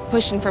never stopped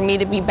pushing for me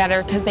to be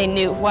better because they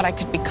knew what I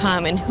could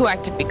become and who I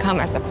could become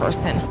as a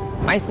person.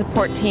 My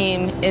support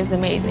team is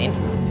amazing.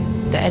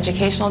 The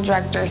educational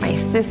director, my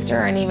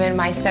sister, and even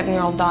my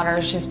 7-year-old daughter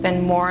has just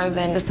been more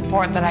than the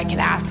support that I could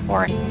ask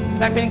for.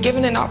 I've been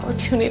given an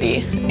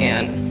opportunity,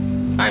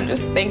 and I'm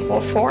just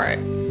thankful for it.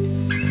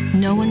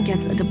 No one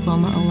gets a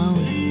diploma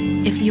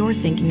alone. If you're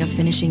thinking of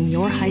finishing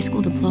your high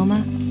school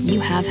diploma, you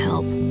have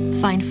help.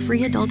 Find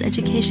free adult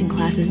education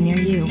classes near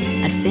you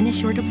at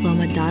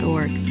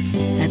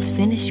finishyourdiploma.org. That's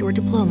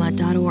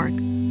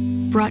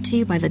finishyourdiploma.org. Brought to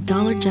you by the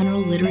Dollar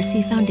General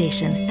Literacy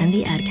Foundation and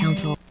the Ad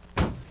Council.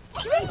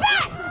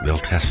 They'll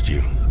test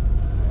you.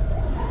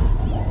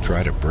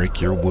 Try to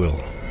break your will.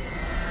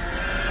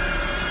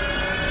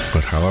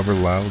 But however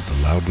loud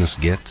the loudness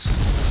gets,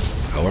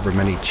 however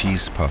many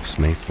cheese puffs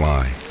may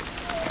fly,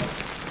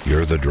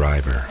 you're the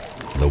driver,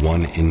 the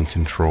one in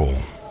control.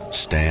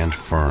 Stand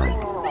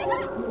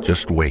firm.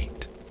 Just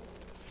wait.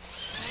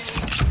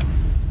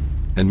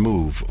 And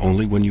move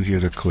only when you hear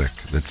the click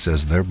that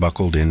says they're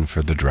buckled in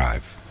for the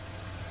drive.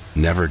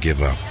 Never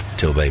give up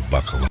till they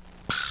buckle up.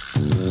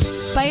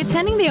 By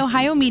attending the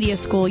Ohio Media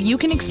School, you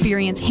can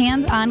experience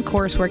hands-on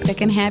coursework that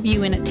can have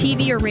you in a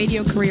TV or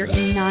radio career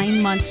in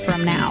 9 months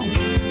from now.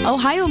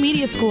 Ohio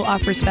Media School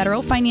offers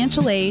federal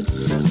financial aid,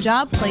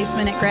 job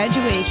placement at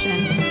graduation,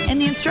 and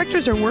the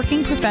instructors are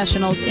working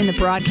professionals in the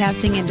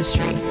broadcasting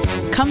industry.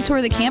 Come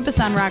tour the campus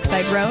on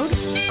Rockside Road.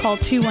 Call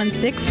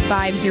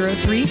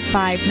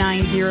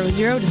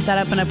 216-503-5900 to set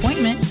up an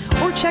appointment,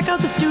 or check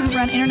out the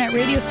student-run internet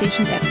radio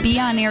stations at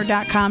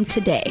beonair.com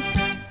today.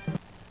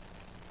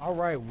 All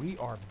right, we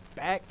are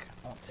back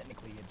on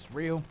Technically It's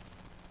Real.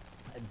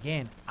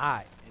 Again,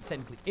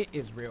 Technically It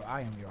Is Real.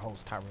 I am your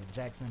host, Tyrell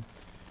Jackson.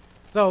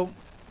 So,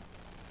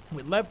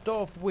 we left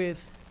off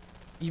with,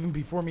 even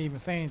before me even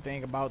saying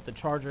anything about the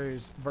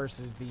Chargers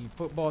versus the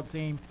football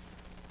team,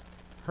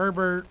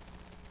 Herbert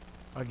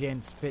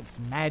against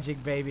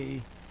Fitzmagic,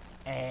 baby.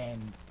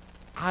 And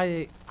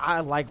I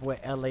like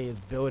what LA is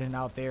building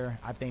out there.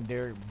 I think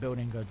they're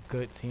building a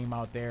good team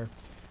out there.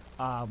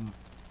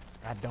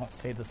 I don't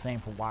say the same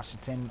for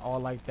Washington all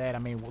like that. I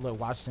mean, look,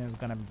 Washington is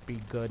going to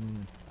be good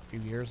in a few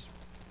years.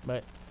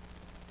 But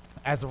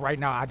as of right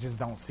now, I just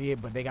don't see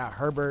it. But they got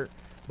Herbert.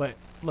 But,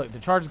 look, the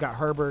Chargers got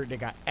Herbert. They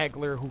got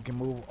Eckler, who can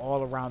move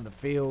all around the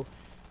field.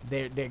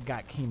 They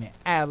got Keenan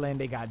Allen.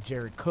 They got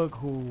Jared Cook,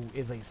 who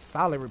is a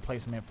solid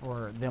replacement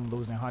for them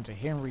losing Hunter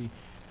Henry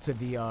to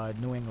the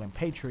New England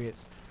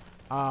Patriots.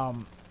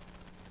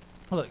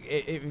 Look,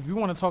 if you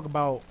want to talk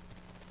about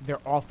their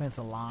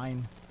offensive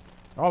line,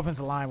 their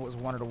offensive line was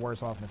one of the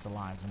worst offensive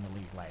lines in the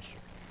league last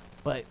year.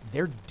 But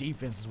their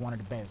defense is one of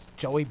the best.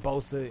 Joey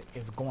Bosa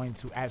is going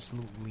to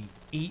absolutely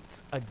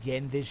eat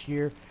again this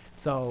year.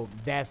 So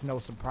that's no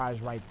surprise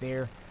right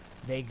there.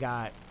 They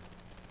got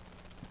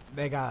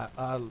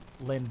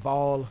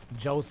Linval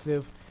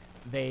Joseph.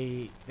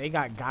 They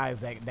got guys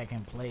that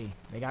can play.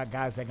 They got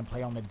guys that can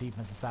play on the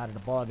defensive side of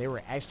the ball. They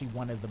were actually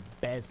one of the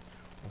best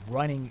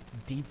running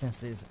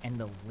defenses in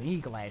the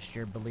league last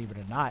year, believe it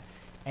or not.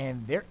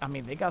 And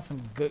they got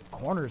some good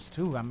corners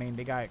too. I mean,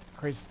 they got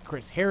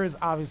Chris Harris,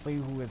 obviously,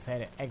 who has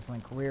had an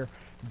excellent career.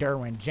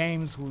 Derwin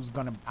James,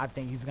 I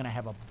think he's gonna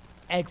have an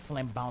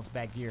excellent bounce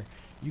back year.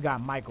 You got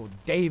Michael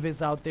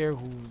Davis out there,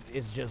 who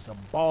is just a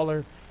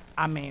baller.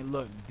 I mean,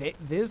 look,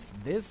 this,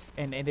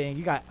 and then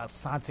you got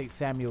Asante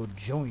Samuel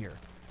Jr.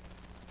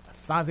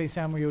 Asante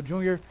Samuel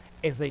Jr.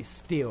 is a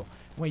steal.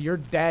 When your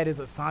dad is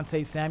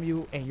Asante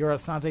Samuel and you're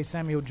Asante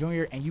Samuel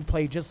Jr. and you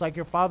play just like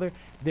your father,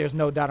 there's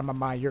no doubt in my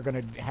mind you're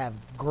going to have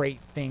great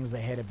things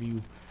ahead of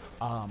you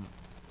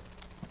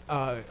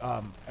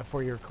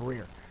for your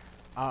career.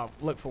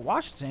 Look, for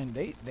Washington,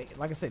 they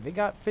like I said, they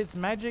got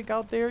Fitzmagic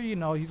out there. You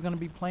know, he's going to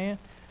be playing.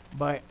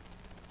 But,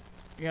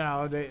 you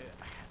know,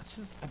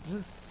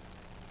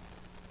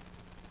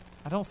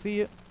 I don't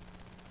see it.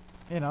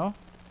 You know,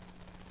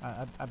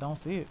 I don't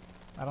see it.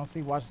 I don't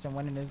see Washington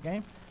winning this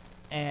game.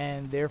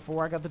 And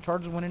therefore, I got the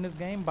Chargers winning this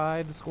game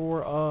by the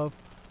score of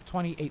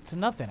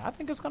 28-0. I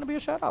think it's going to be a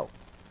shutout.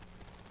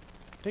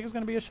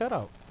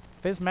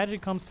 Fitzmagic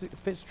comes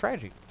Fitz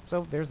tragic.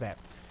 So there's that.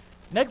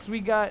 Next,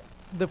 we got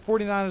the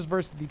 49ers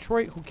versus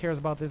Detroit. Who cares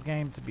about this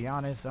game, to be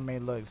honest? I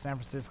mean, look, San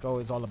Francisco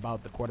is all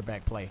about the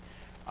quarterback play.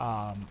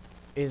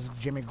 is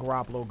Jimmy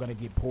Garoppolo going to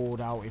get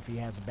pulled out if he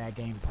has a bad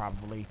game?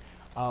 Probably.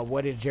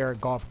 What is Jared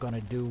Goff going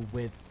to do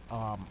with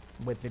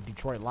the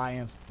Detroit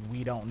Lions?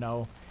 We don't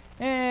know.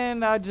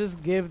 And I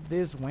just give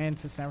this win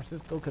to San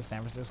Francisco because San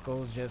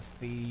Francisco is just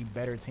the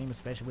better team,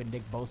 especially with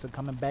Nick Bosa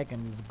coming back,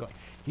 and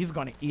he's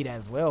going to eat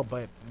as well.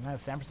 But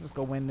San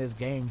Francisco win this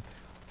game.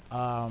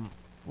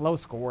 Low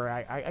score.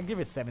 I give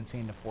it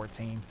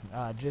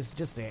 17-14.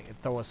 Just to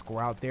throw a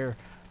score out there.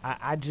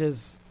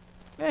 It's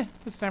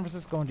San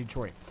Francisco and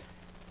Detroit.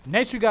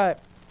 Next, you got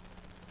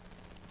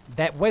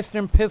that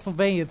Western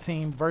Pennsylvania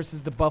team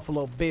versus the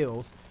Buffalo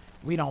Bills.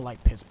 We don't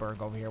like Pittsburgh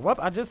over here. Whoop,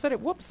 I just said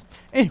it. Whoops.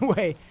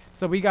 Anyway,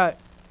 so we got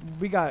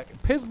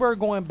Pittsburgh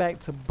going back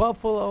to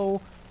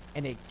Buffalo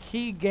in a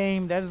key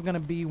game. That is going to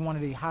be one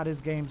of the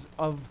hottest games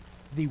of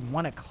the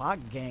 1 o'clock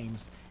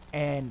games.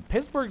 And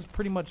Pittsburgh's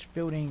pretty much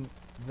fielding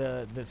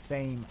the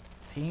same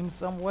team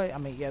somewhat. I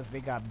mean, yes, they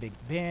got Big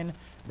Ben.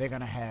 They're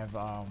going to have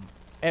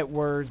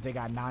Edwards. They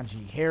got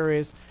Najee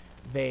Harris.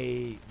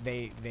 They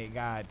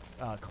got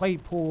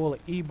Claypool,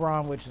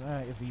 Ebron, which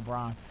is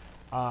Ebron.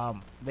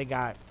 They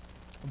got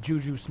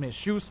Juju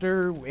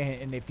Smith-Schuster,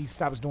 and if he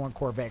stops doing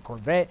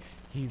Corvette,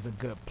 he's a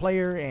good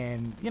player,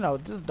 and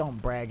just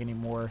don't brag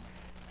anymore.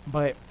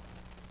 But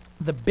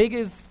the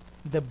biggest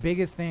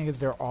thing is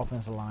their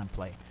offensive line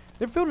play.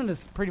 They're fielding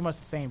this pretty much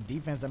the same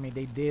defense. I mean,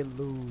 they did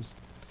lose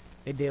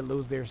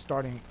their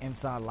starting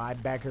inside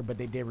linebacker, but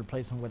they did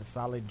replace him with a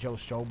solid Joe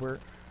Schobert.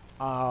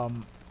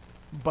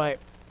 But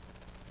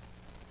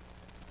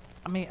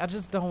I mean, I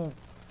just don't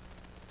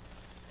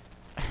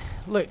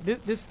look.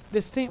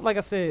 This team, like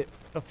I said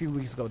a few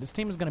weeks ago, this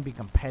team is going to be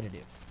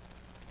competitive.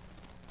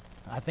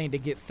 I think they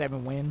get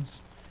 7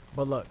 wins.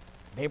 But look,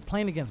 they're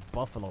playing against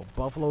Buffalo.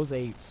 Buffalo's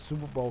a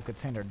Super Bowl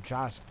contender.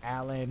 Josh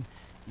Allen,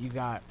 you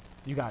got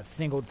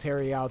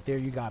Singletary out there.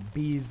 You got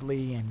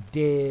Beasley and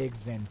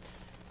Diggs and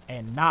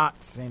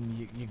Knox,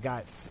 and you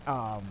got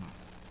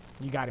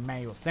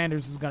Emmanuel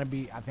Sanders is going to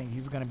be. I think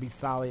he's going to be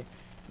solid.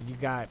 You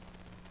got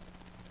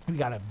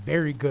a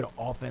very good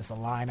offensive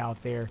line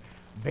out there.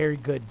 Very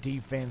good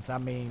defense. I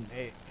mean,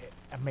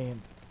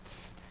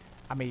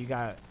 you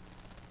got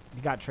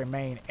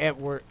Tremaine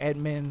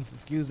Edmonds,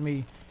 excuse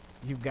me.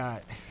 You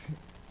got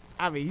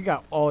you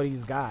got all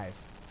these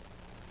guys.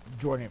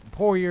 Jordan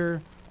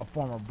Poyer, a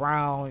former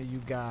Brown. You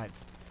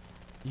got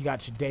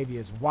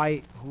Tre'Davious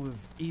White,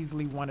 who's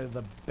easily one of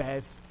the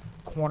best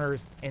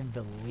corners in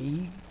the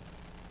league.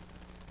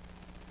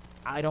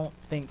 I don't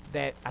think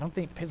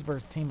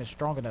Pittsburgh's team is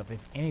strong enough.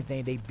 If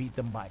anything, they beat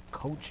them by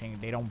coaching.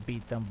 They don't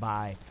beat them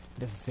by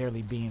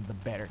necessarily being the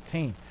better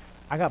team.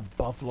 I got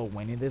Buffalo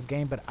winning this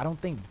game, but I don't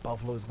think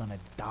Buffalo is going to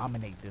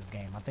dominate this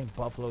game. I think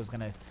Buffalo is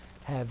going to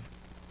have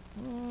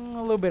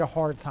a little bit of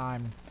hard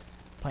time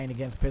playing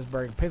against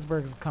Pittsburgh.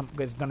 Pittsburgh is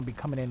going to be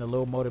coming in a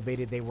little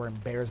motivated. They were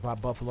embarrassed by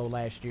Buffalo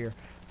last year,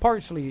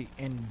 partially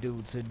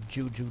due to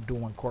Juju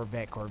doing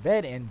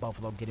Corvette and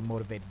Buffalo getting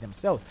motivated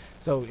themselves.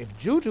 So if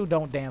Juju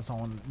don't dance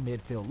on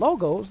midfield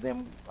logos,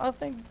 then I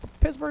think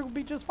Pittsburgh will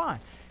be just fine.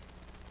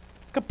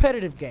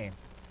 Competitive game.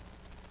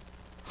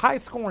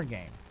 High-scoring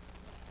game.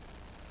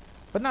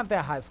 But not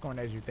that high-scoring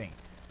as you think.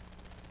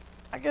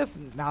 I guess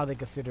now they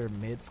consider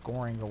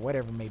mid-scoring or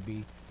whatever it may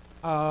be.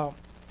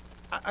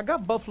 I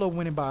got Buffalo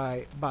winning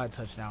by a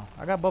touchdown.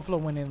 I got Buffalo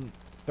winning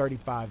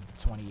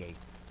 35-28.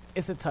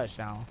 It's a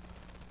touchdown.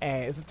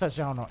 And it's a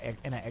touchdown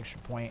in an extra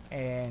point.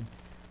 And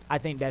I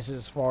think that's just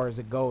as far as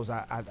it goes.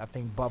 I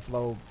think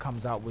Buffalo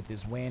comes out with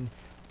this win.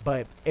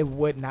 But it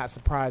would not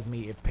surprise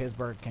me if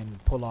Pittsburgh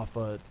can pull off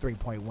a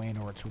 3-point win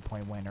or a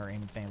 2-point win or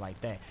anything like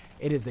that.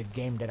 It is a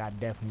game that I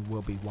definitely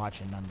will be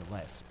watching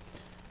nonetheless.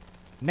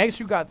 Next,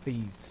 you got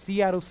the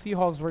Seattle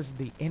Seahawks versus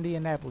the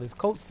Indianapolis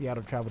Colts.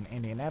 Seattle traveled to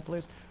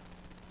Indianapolis.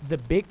 The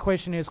big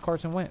question is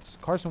Carson Wentz.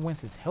 Carson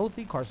Wentz is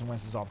healthy. Carson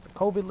Wentz is off the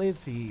COVID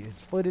list.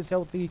 His foot is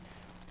healthy.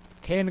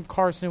 Can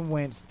Carson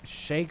Wentz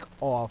shake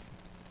off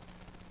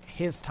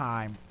his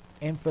time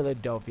in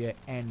Philadelphia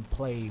and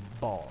play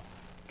ball?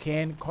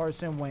 Can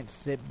Carson Wentz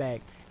sit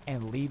back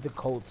and lead the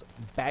Colts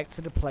back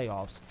to the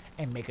playoffs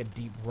and make a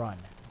deep run?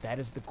 That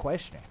is the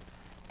question.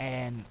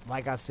 And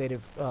like I said,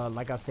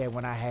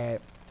 when I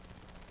had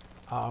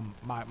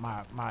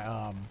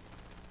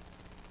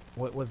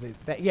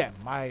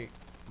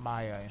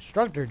my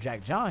instructor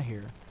Jack John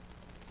here,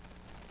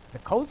 the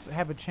Colts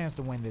have a chance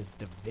to win this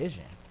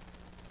division.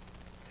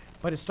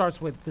 But it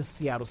starts with the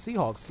Seattle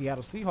Seahawks.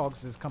 Seattle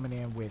Seahawks is coming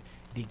in with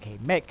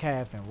DK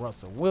Metcalf and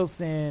Russell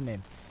Wilson,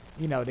 and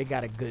they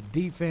got a good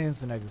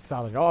defense and a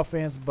solid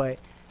offense. But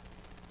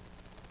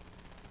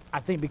I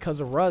think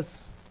because of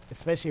Russ,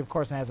 especially if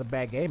Carson has a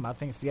bad game, I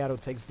think Seattle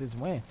takes this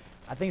win.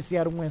 I think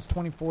Seattle wins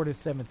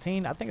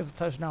 24-17. I think it's a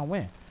touchdown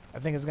win. I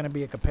think it's going to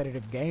be a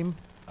competitive game,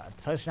 a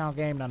touchdown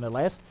game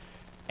nonetheless.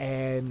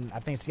 And I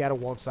think Seattle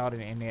walks out in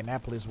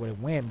Indianapolis with a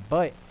win.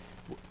 But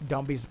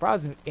don't be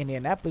surprised if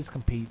Indianapolis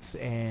competes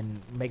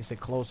and makes it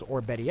close, or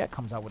better yet,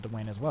 comes out with the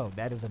win as well.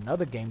 That is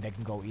another game that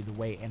can go either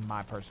way, in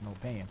my personal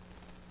opinion.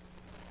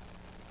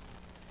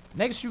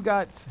 Next, you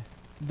got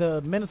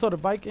the Minnesota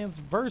Vikings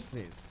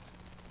versus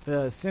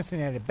the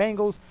Cincinnati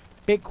Bengals.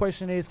 Big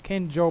question is,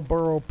 can Joe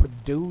Burrow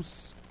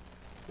produce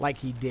like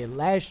he did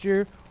last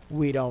year?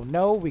 We don't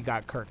know. We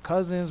got Kirk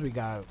Cousins. We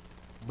got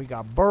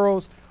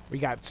Burrows. We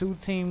got two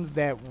teams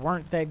that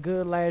weren't that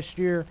good last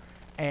year.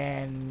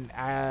 And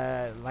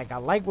I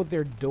like what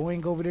they're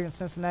doing over there in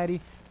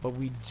Cincinnati, but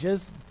we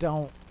just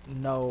don't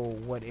know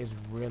what is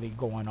really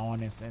going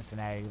on in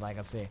Cincinnati. Like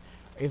I said,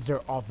 is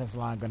their offensive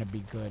line going to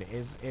be good?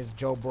 Is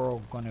Joe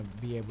Burrow going to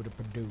be able to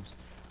produce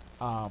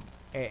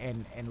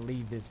and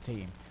lead this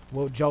team?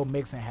 Will Joe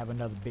Mixon have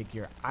another big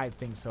year? I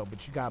think so.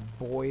 But you got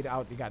Boyd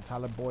out. You got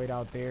Tyler Boyd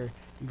out there.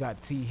 You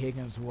got T.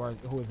 Higgins,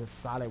 who is a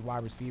solid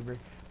wide receiver.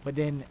 But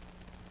then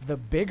the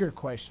bigger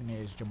question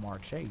is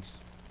Jamar Chase.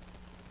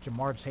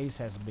 Jamar Chase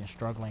has been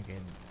struggling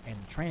in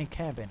training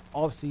camp and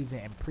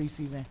offseason and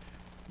preseason.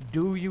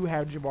 Do you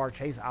have Jamar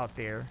Chase out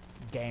there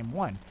game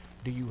one?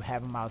 Do you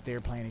have him out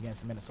there playing against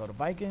the Minnesota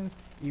Vikings?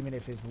 Even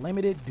if it's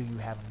limited, do you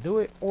have him do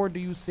it? Or do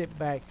you sit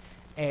back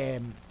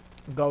and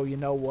go, you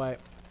know what,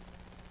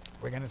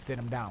 we're going to sit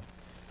him down?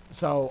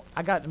 So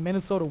I got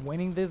Minnesota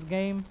winning this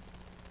game,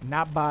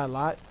 not by a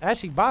lot.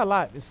 Actually, by a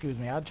lot, excuse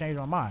me. I'll change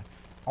my mind.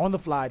 On the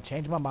fly,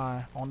 change my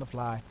mind on the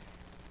fly.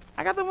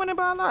 I got them winning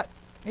by a lot.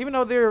 Even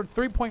though they're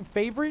 3-point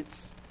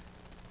favorites,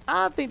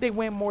 I think they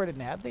win more than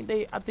that.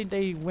 I think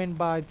they win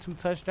by 2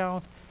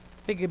 touchdowns.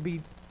 I think it'd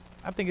be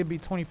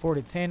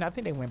 24-10. I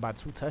think they win by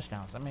 2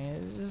 touchdowns. I mean,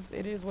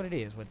 it is what it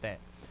is with that.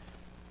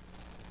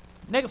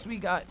 Next, we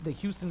got the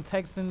Houston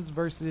Texans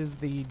versus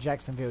the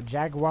Jacksonville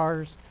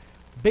Jaguars.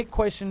 Big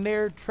question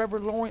there. Trevor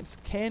Lawrence.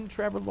 Can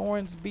Trevor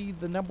Lawrence be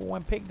the number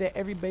 1 pick that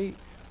everybody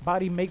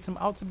makes him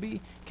out to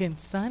be? Can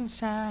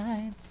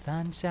sunshine,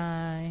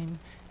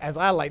 as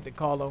I like to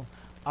call him,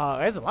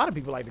 as a lot of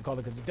people like to call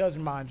it, because it does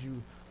remind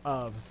you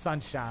of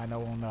Sunshine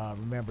on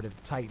Remember the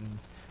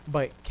Titans.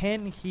 But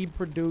can he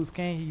produce?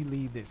 Can he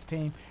lead this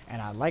team?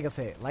 And like I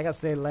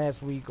said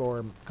last week or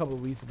a couple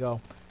of weeks ago,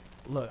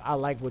 look, I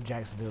like what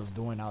Jacksonville's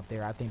doing out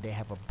there. I think they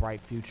have a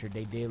bright future.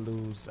 They did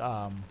lose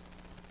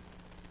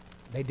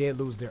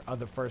their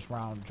other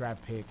first-round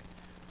draft pick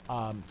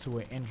to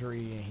an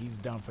injury, and he's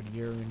done for the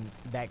year. And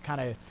that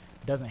kind of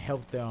doesn't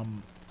help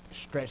them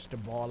stretch the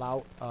ball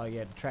out.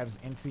 Travis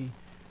Etienne.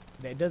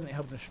 That doesn't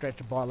help them stretch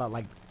the ball out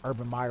like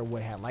Urban Meyer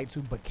would have liked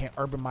to. But can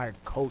Urban Meyer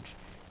coach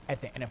at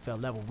the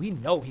NFL level? We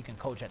know he can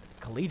coach at the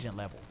collegiate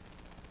level.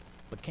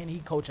 But can he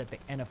coach at the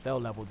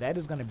NFL level? That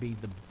is going to be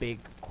the big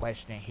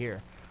question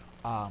here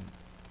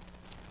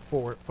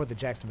for the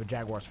Jacksonville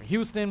Jaguars. For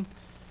Houston,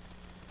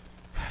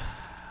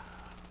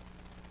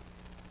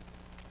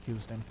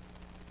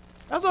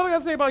 that's all I got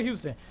to say about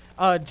Houston.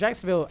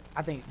 Jacksonville,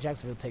 I think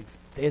Jacksonville takes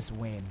this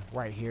win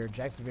right here.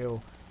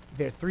 Jacksonville,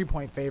 they're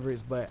 3-point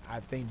favorites, but I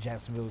think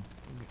Jacksonville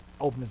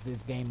opens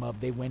this game up.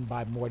 They win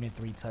by more than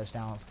 3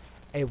 touchdowns.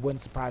 It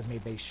wouldn't surprise me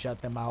if they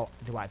shut them out.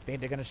 Do I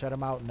think they're going to shut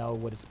them out? No.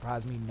 Would it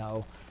surprise me?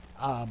 No.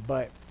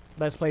 But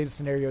let's play the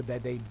scenario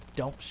that they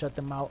don't shut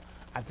them out.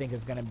 I think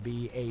it's going to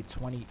be a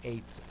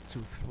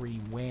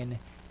 28-3 win.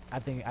 I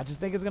just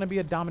think it's going to be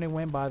a dominant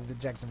win by the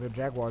Jacksonville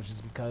Jaguars,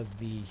 just because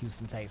the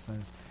Houston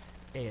Texans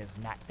is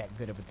not that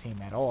good of a team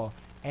at all,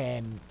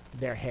 and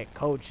their head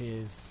coach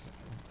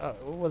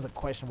was a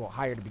questionable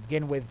hire to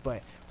begin with.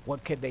 But who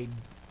could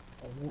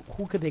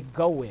they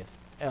go with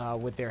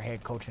their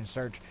head coaching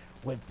search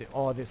with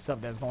all this stuff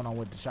that's going on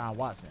with Deshaun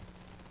Watson?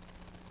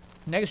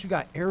 Next, you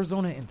got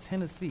Arizona and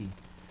Tennessee,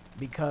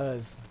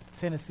 because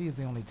Tennessee is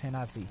the only 10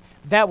 I see.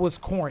 That was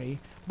corny,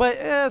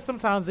 but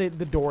sometimes the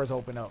doors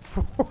open up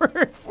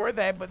for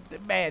that.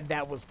 But man,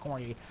 that was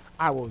corny.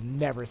 I will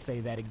never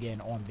say that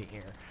again on the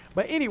air.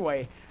 But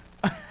anyway,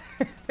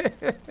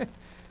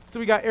 so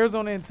we got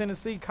Arizona and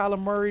Tennessee. Kyler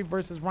Murray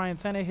versus Ryan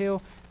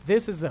Tannehill.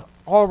 This is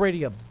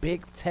already a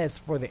big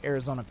test for the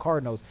Arizona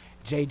Cardinals.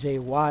 J.J.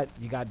 Watt,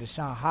 you got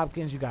Deshaun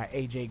Hopkins, you got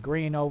A.J.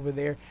 Green over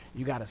there.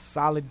 You got a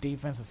solid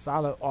defense, a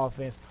solid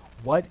offense.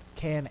 What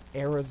can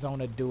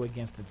Arizona do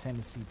against the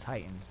Tennessee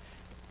Titans?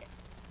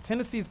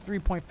 Tennessee's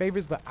 3-point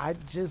favorites, but I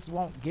just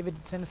won't give it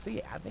to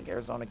Tennessee. I think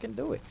Arizona can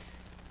do it,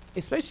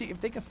 especially if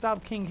they can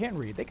stop King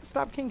Henry. If they can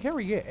stop King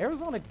Henry, yeah,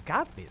 Arizona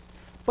got this.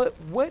 But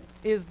what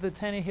is the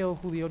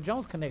Tannehill-Julio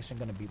Jones connection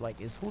going to be like?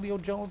 Is Julio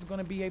Jones going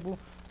to be able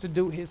to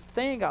do his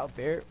thing out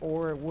there,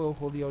 or will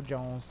Julio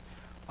Jones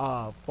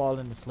fall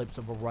in the slips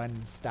of a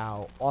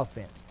run-style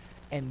offense?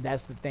 And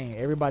that's the thing.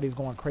 Everybody's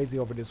going crazy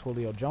over this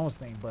Julio Jones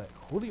thing, but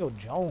Julio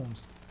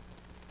Jones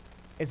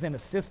is in a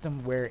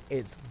system where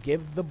it's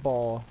give the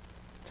ball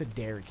to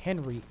Derrick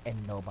Henry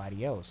and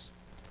nobody else.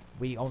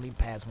 We only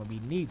pass when we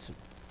need to.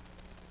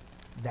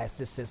 That's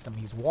the system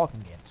he's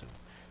walking into.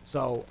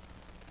 So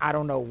I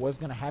don't know what's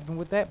going to happen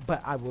with that,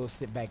 but I will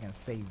sit back and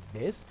say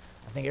this.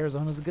 I think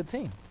Arizona's a good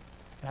team.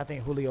 And I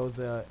think Julio is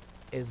an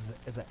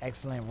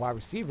excellent wide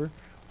receiver.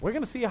 We're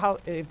going to see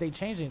if they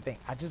change anything.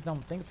 I just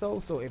don't think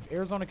so. So if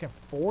Arizona can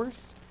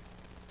force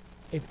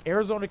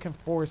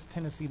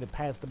Tennessee to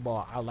pass the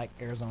ball, I like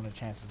Arizona's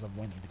chances of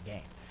winning the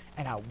game.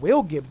 And I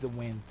will give the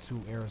win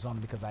to Arizona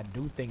because I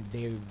do think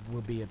they will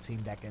be a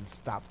team that can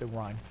stop the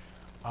run.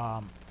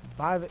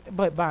 But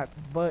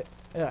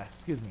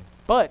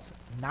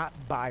not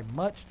by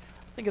much.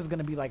 I think it's going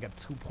to be like a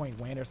 2-point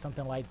win or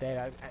something like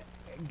that.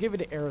 I give it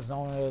to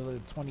Arizona,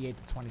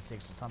 28-26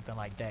 or something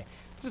like that.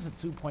 Just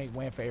a 2-point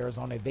win for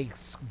Arizona. They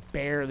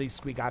barely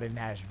squeak out of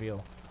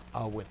Nashville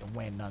with the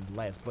win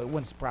nonetheless. But it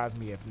wouldn't surprise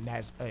me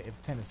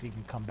if Tennessee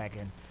can come back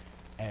and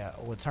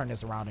will turn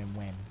this around and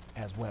win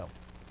as well.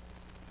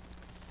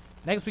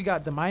 Next, we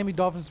got the Miami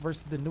Dolphins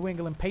versus the New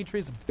England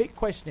Patriots. Big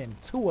question,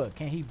 Tua,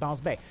 can he bounce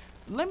back?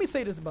 Let me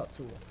say this about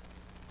Tua.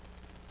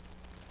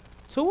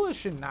 Tua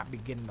should not be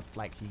getting the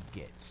flack he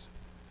gets.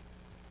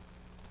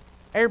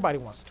 Everybody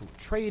wants Tua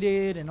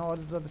traded and all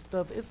this other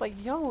stuff. It's like,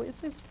 yo,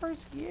 it's his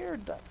first year.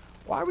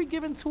 Why are we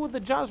giving Tua the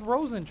Josh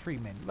Rosen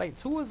treatment? Like,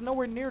 Tua's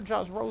nowhere near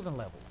Josh Rosen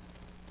level.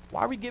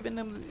 Why are we giving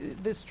him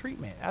this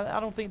treatment? I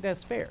don't think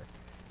that's fair.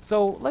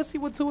 So let's see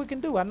what Tua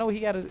can do. I know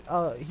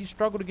he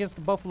struggled against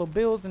the Buffalo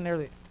Bills in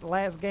their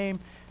last game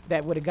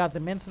that would have got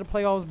them into the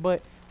playoffs.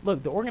 But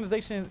look, the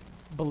organization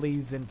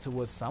believes in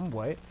Tua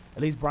somewhat.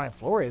 At least Brian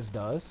Flores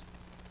does.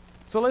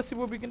 So let's see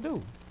what we can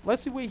do.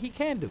 Let's see what he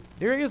can do.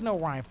 There is no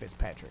Ryan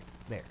Fitzpatrick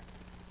there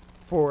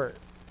for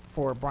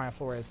Brian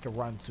Flores to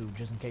run to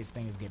just in case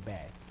things get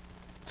bad.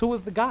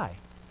 Tua's the guy.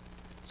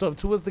 So if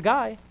Tua's the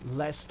guy,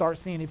 let's start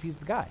seeing if he's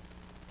the guy.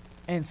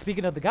 And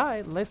speaking of the guy,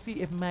 let's see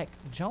if Mac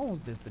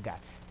Jones is the guy.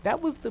 That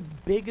was the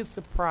biggest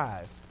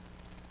surprise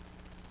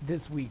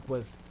this week,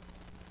 was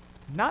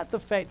not the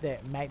fact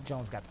that Mac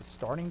Jones got the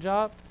starting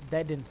job.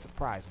 That didn't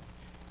surprise me.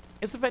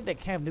 It's the fact that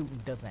Cam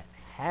Newton doesn't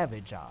have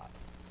a job.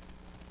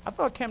 I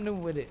thought Cam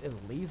Newton would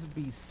at least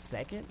be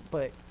second,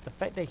 but the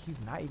fact that he's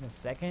not even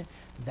second,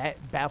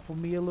 that baffled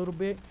me a little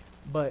bit.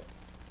 But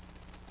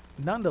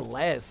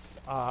nonetheless,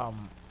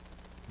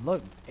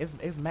 look,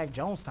 it's Mac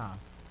Jones time.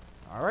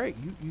 All right,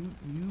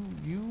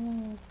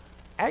 you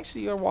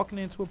actually are walking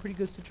into a pretty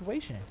good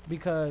situation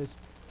because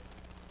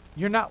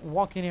you're not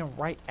walking in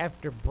right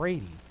after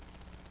Brady.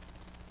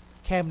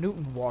 Cam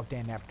Newton walked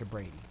in after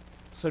Brady.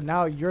 So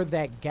now you're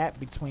that gap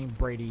between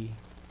Brady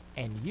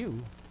and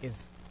you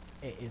is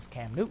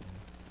Cam Newton.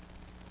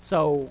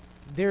 So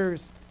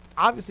there's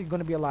obviously going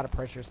to be a lot of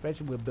pressure,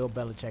 especially with Bill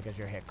Belichick as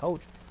your head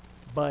coach.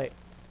 But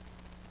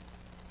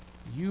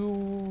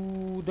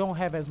you don't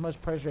have as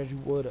much pressure as you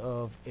would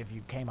have if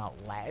you came out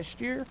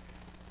last year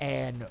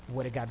and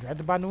would have got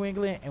drafted by New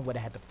England and would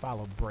have had to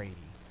follow Brady.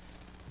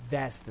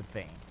 That's the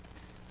thing.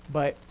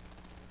 But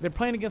they're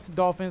playing against the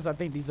Dolphins. I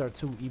think these are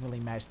two evenly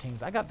matched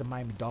teams. I got the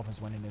Miami Dolphins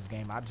winning this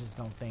game. I just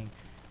don't think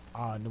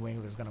New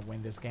England is going to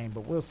win this game,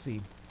 but we'll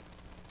see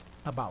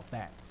about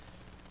that.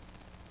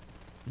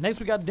 Next,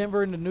 we got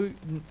Denver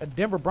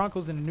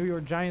Broncos and the New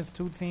York Giants,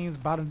 two teams,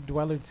 bottom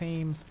dweller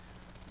teams,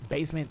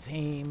 basement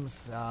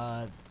teams.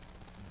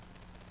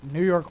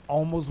 New York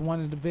almost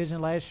won the division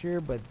last year,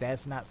 but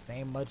that's not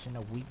saying much in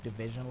a weak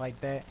division like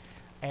that.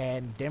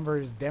 And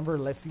Denver.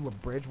 Let's see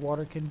what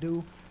Bridgewater can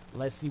do.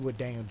 Let's see what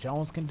Daniel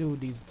Jones can do.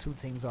 These two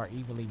teams are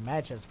evenly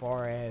matched as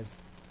far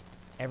as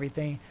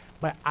everything.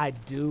 But I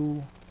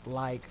do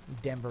like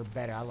Denver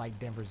better. I like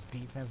Denver's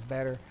defense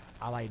better.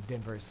 I like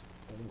Denver's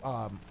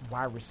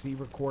wide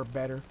receiver core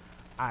better.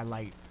 I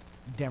like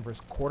Denver's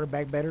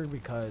quarterback better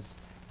because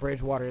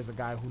Bridgewater is a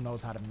guy who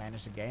knows how to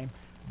manage the game.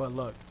 But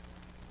look,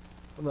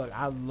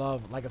 I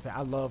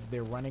love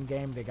their running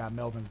game. They got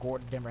Melvin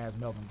Gordon. Denver has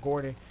Melvin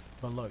Gordon.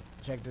 But look,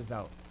 check this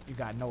out. You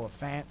got Noah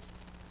Fant.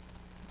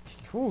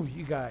 Whew,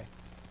 you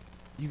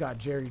got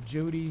Jerry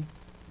Jeudy.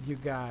 You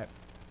got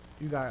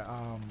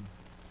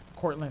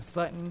Cortland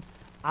Sutton.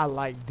 I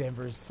like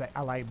Denver's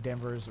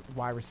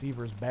wide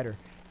receivers better.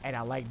 And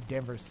I like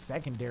Denver's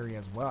secondary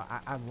as well.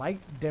 I like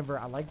Denver.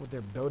 I like what they're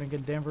building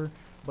in Denver.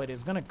 But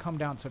it's going to come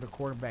down to the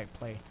quarterback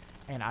play.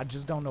 And I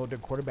just don't know if the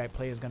quarterback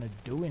play is going to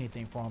do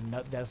anything for him.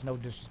 No, that's no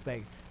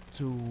disrespect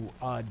to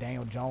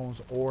Daniel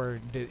Jones or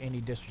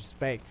any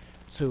disrespect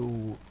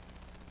to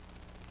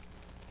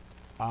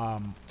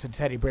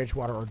Teddy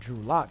Bridgewater or Drew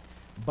Lock.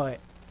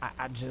 But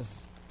I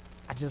just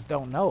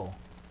don't know.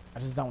 I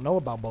just don't know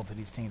about both of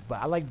these teams.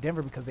 But I like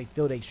Denver because they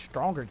field a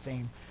stronger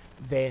team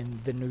than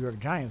the New York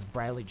Giants.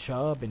 Bradley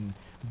Chubb and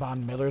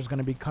Von Miller is going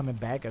to be coming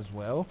back as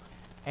well.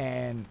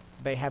 And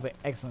they have an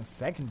excellent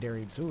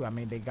secondary, too. I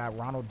mean, they got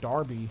Ronald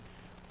Darby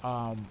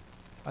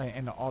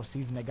in the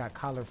offseason. They got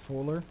Kyler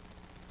Fuller.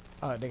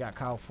 They got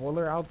Kyle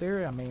Fuller out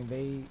there. I mean,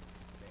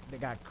 they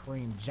got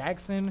Kareem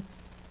Jackson.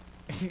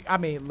 I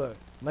mean, look,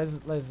 let's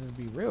just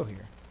be real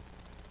here.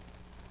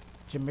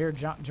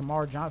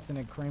 Jamar Johnson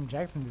and Kareem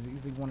Jackson is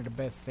easily one of the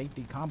best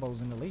safety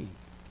combos in the league.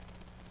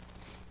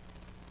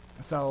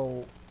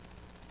 So,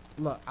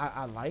 look,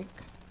 I like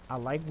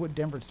what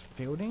Denver's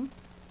fielding,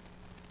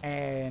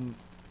 and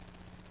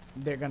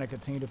they're gonna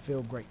continue to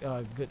field great,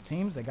 good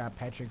teams. They got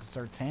Patrick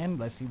Surtain.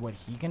 Let's see what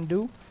he can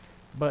do.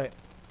 But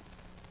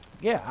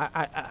yeah,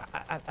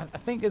 I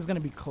think it's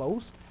gonna be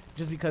close,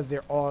 just because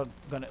they're all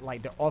gonna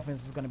their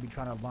offense is gonna be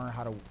trying to learn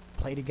how to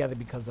play together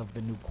because of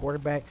the new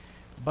quarterback.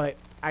 But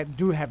I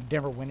do have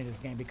Denver winning this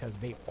game because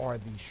they are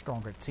the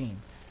stronger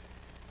team.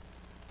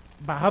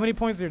 By how many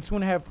points? They're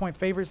 2.5-point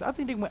favorites. I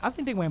think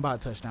they win by a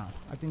touchdown.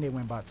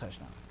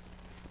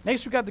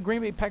 Next, we got the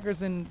Green Bay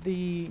Packers and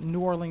the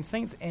New Orleans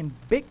Saints. And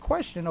big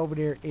question over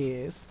there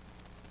is,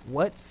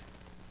 What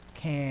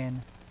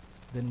can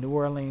the New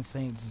Orleans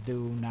Saints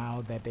do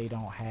now that they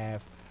don't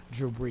have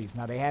Drew Brees?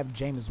 Now, they have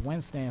Jameis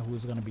Winston,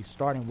 who's going to be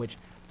starting, which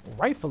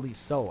rightfully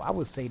so. I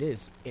would say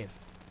this.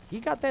 If he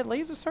got that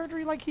laser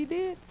surgery like he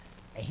did,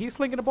 and he's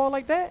slinging the ball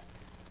like that,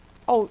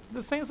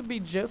 the Saints would be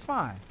just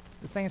fine.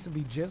 The Saints would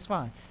be just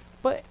fine.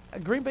 But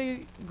Green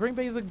Bay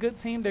is a good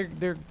team.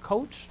 They're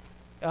coached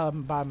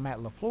by Matt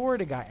LaFleur.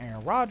 They got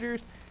Aaron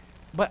Rodgers.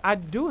 But I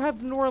do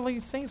have the New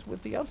Orleans Saints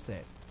with the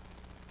upset.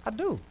 I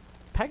do.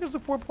 Packers are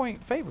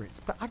 4-point favorites,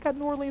 but I got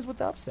New Orleans with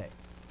the upset.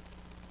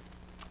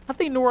 I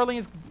think New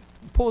Orleans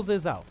pulls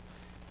this out.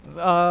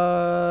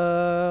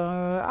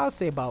 I'll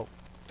say about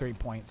 3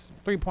 points.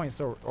 3 points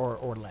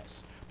or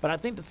less. But I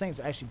think the Saints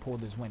actually pull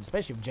this win,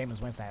 especially if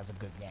Jameis Winston has a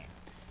good game.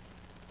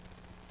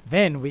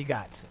 Then we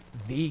got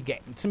the game.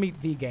 To me,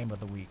 the game of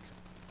the week.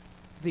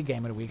 The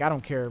game of the week. I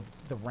don't care if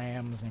the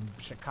Rams in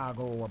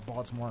Chicago or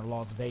Baltimore and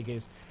Las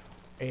Vegas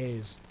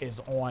is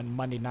on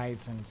Monday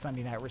nights and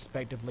Sunday night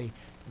respectively.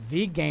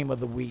 The game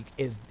of the week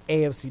is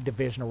AFC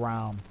Divisional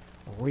Round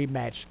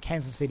rematch,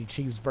 Kansas City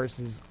Chiefs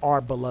versus our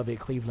beloved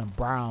Cleveland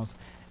Browns.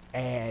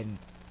 And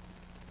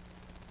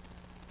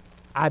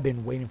I've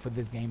been waiting for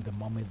this game the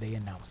moment they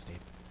announced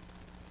it.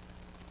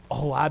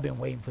 I've been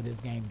waiting for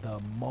this game the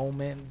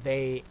moment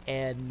they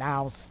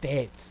announced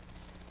it.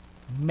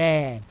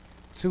 Man,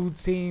 two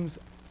teams,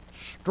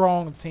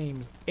 strong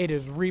teams. It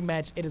is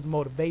rematch. It is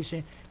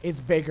motivation.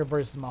 It's Baker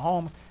versus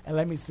Mahomes. And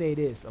let me say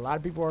this. A lot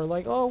of people are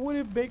like, what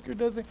if Baker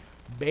doesn't?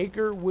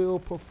 Baker will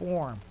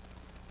perform.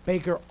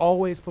 Baker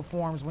always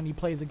performs when he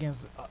plays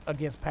against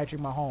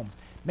Patrick Mahomes.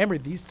 Remember,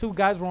 these two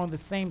guys were on the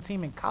same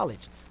team in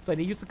college, so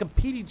they used to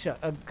compete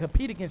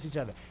against each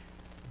other.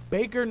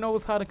 Baker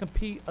knows how to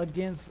compete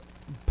against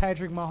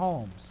Patrick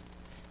Mahomes.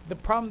 The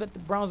problem that the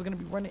Browns are going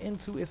to be running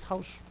into is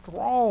how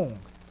strong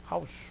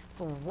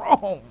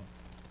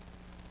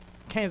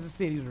Kansas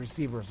City's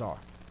receivers are.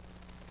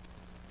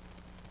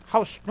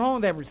 How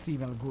strong that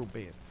receiving group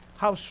is.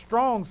 How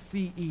strong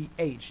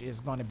CEH is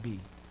going to be.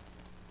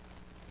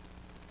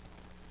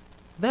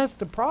 That's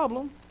the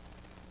problem.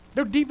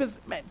 Their defense,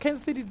 man,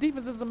 Kansas City's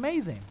defense is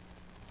amazing.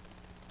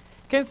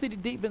 Kansas City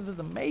defense is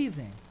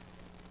amazing.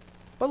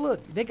 But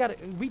look,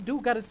 we do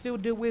got to still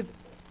deal with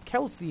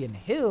Kelsey and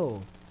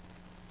Hill.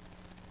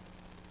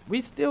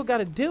 We still got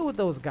to deal with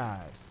those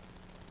guys.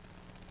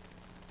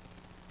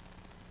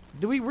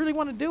 Do we really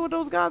want to deal with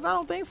those guys? I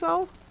don't think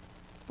so.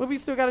 But we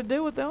still got to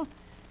deal with them.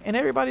 And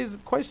everybody's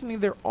questioning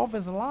their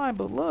offensive line.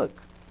 But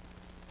look,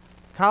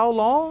 Kyle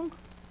Long,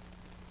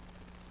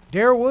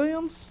 Darrell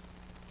Williams.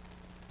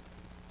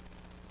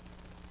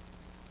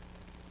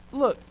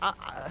 Look,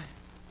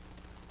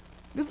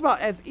 this is about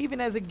as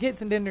even as it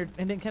gets, and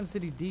then Kansas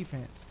City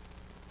defense.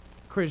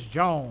 Chris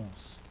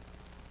Jones,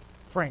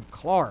 Frank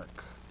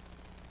Clark,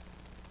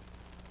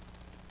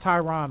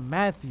 Tyrann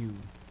Mathieu.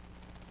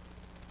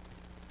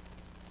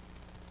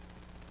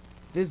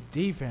 This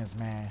defense,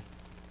 man.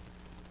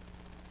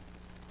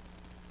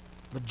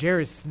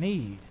 L'Jarius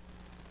Sneed.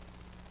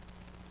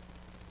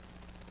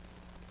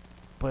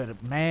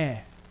 But,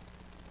 man,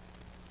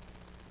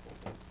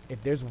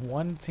 if there's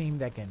one team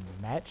that can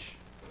match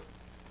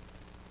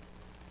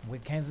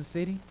with Kansas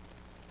City,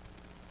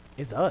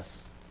 it's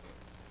us.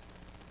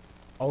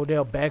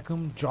 Odell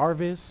Beckham,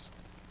 Jarvis,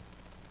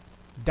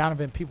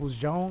 Donovan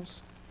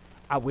Peoples-Jones.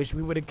 I wish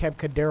we would have kept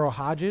Kadero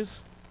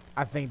Hodges.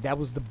 I think that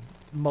was the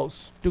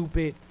most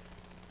stupid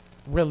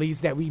release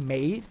that we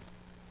made.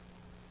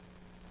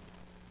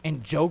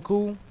 And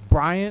Njoku,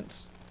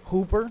 Bryant,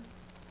 Hooper,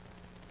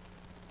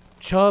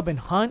 Chubb, and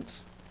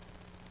Hunt.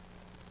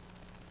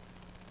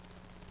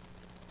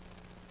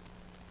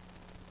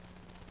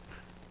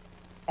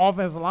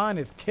 Offensive line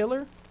is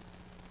Killer,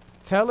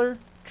 Teller,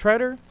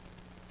 Treader,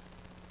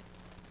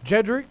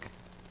 Jedrick.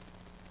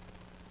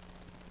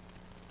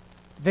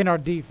 Then our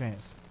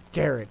defense,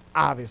 Garrett,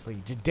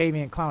 obviously,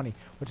 Jadeveon Clowney,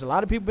 which a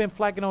lot of people been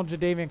flacking on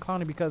Jadeveon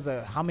Clowney because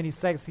of how many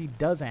sacks he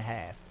doesn't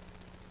have.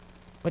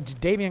 But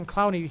Jadeveon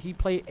Clowney, he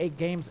played 8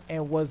 games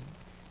and was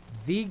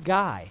the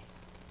guy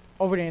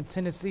over there in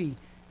Tennessee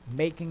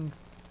making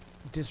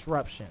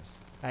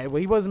disruptions. Well,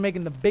 he wasn't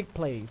making the big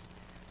plays,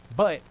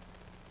 but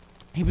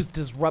he was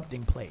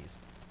disrupting plays.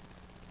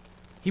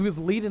 He was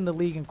leading the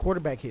league in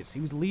quarterback hits.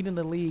 He was leading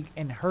the league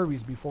in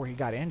hurries before he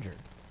got injured.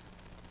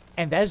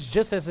 And that's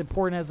just as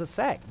important as a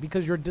sack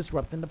because you're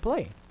disrupting the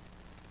play.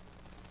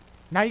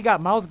 Now you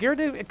got Myles Garrett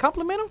to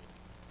compliment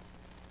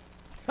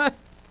him?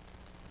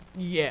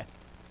 Yeah.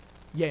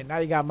 Yeah, now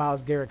you got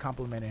Myles Garrett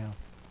complimenting him.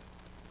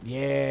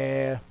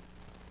 Yeah.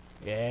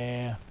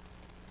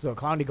 So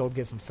Clowney gonna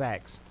get some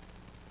sacks.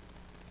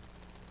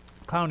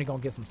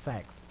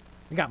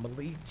 We got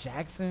Malik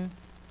Jackson,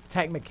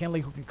 Takk McKinley,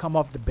 who can come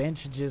off the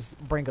bench and just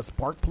bring a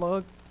spark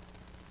plug.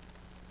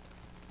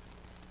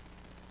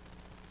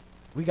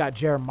 We got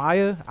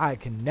Jeremiah. I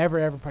can never,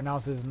 ever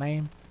pronounce his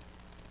name.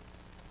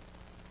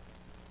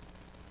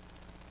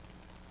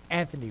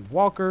 Anthony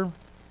Walker.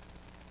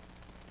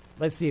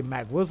 Let's see if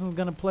Mac Wilson's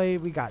going to play.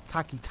 We got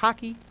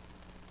Taki.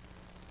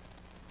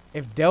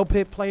 If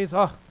Delpit plays,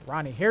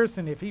 Ronnie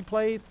Harrison, if he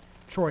plays.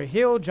 Troy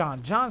Hill,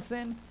 John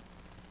Johnson,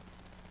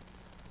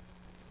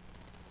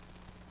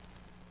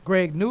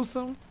 Greg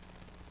Newsome,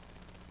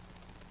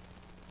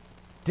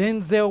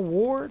 Denzel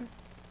Ward.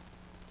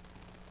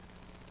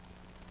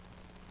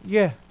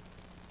 Yeah.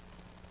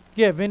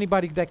 Yeah, if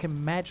anybody that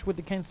can match with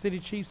the Kansas City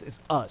Chiefs, it's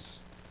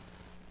us.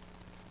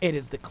 It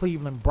is the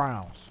Cleveland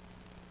Browns.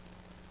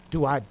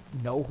 Do I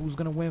know who's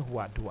going to win?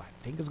 Do I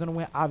think is going to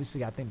win?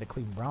 Obviously, I think the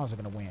Cleveland Browns are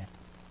going to win.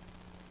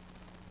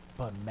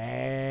 But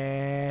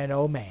man,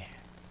 oh man.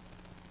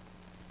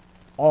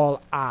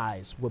 All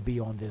eyes will be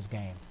on this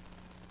game.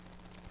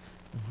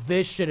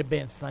 This should have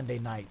been Sunday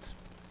night.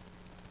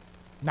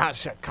 Not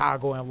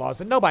Chicago and Los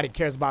Angeles. Nobody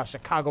cares about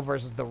Chicago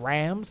versus the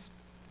Rams.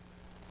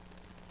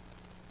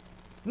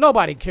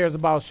 Nobody cares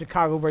about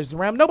Chicago versus the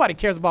Rams. Nobody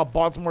cares about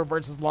Baltimore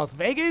versus Las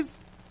Vegas.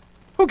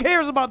 Who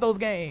cares about those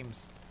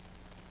games?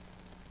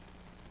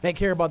 They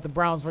care about the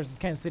Browns versus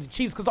Kansas City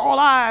Chiefs because all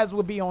eyes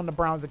will be on the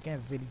Browns and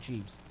Kansas City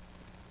Chiefs.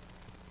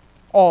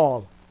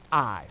 All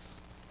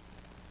eyes.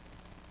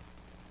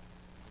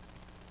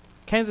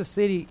 Kansas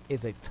City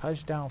is a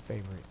touchdown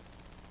favorite.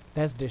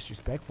 That's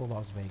disrespectful,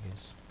 Las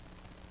Vegas.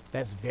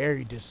 That's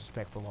very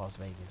disrespectful, Las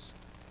Vegas.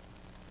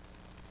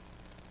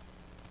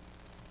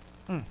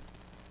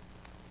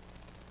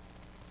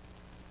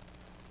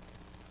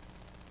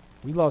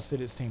 We lost to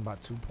this team by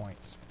 2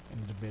 points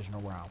in the divisional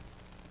round.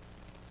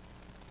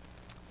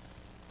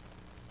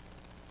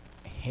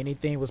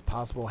 Anything was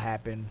possible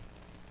happened.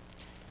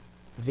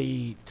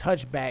 The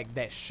touchback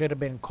that should have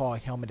been called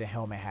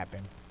helmet-to-helmet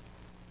happened.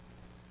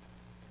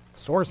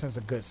 Sorensen's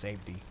a good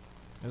safety.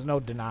 There's no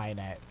denying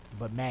that.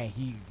 But, man,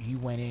 he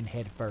went in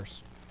head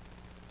first.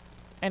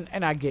 And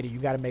I get it. You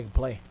got to make a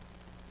play.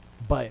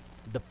 But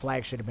the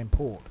flag should have been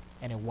pulled,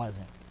 and it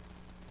wasn't.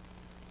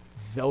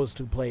 Those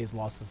two plays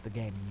lost us the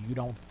game. You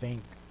don't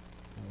think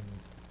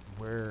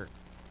we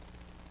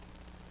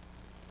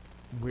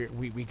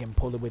can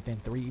pull it within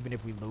 3 even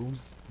if we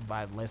lose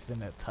by less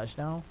than a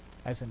touchdown?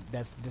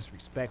 That's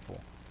disrespectful.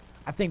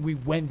 I think we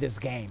win this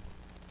game.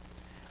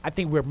 I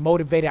think we're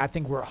motivated. I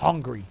think we're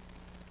hungry.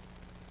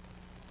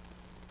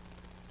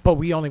 But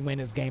we only win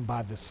this game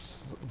by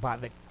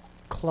the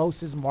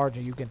closest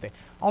margin you can think.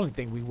 I only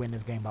think we win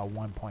this game by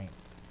 1 point.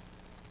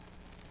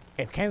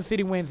 If Kansas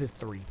City wins, it's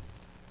 3.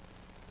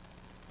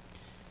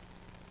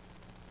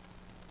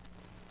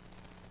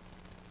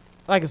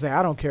 Like I said,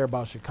 I don't care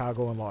about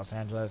Chicago and Los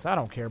Angeles. I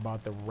don't care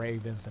about the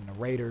Ravens and the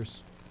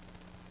Raiders.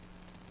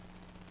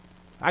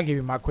 I give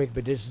you my quick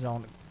predictions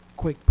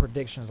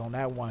on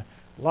that one.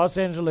 Los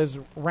Angeles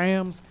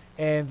Rams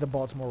and the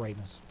Baltimore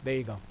Ravens. There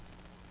you go.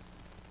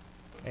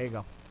 There you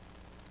go.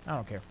 I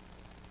don't care.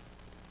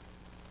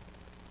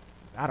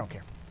 I don't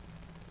care.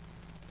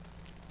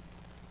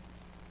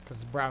 Because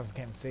the Browns and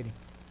Kansas City.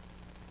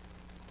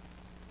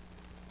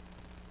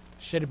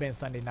 Should have been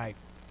Sunday night.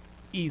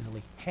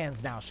 Easily.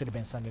 Hands down, should have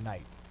been Sunday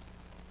night.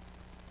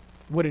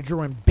 Would have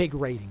drew in big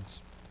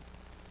ratings.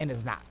 And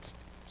it's not.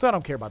 So I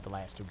don't care about the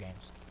last 2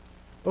 games.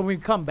 But when we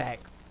come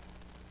back,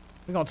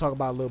 we're going to talk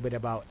about a little bit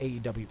about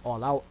AEW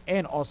All Out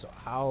and also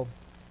how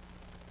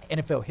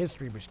NFL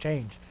history was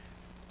changed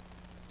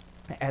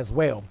as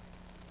well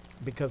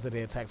because of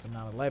the attacks of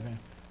 9/11. We're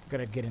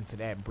going to get into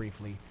that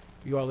briefly.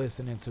 You are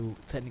listening to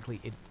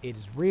Technically It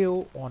Is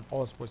Real on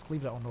All Sports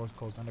Cleveland on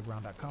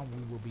NorthCoastUnderground.com.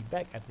 We will be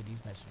back after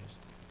these messages.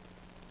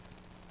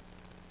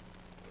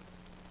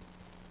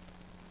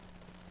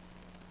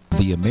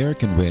 The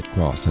American Red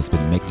Cross has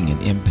been making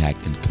an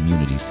impact in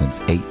communities since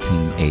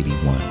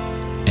 1881.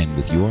 And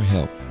with your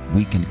help,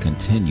 we can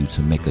continue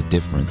to make a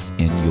difference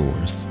in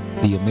yours.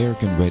 The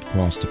American Red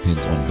Cross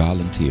depends on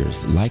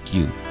volunteers like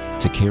you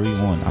to carry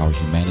on our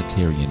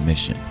humanitarian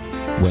mission.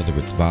 Whether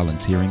it's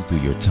volunteering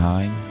through your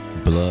time,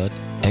 blood,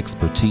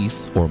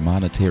 expertise, or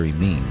monetary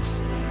means,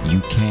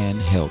 you can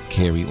help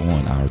carry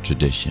on our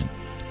tradition.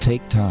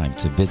 Take time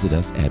to visit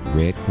us at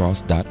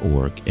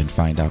redcross.org and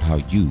find out how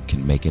you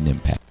can make an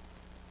impact.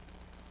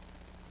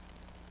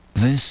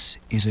 This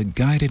is a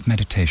guided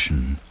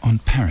meditation on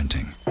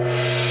parenting.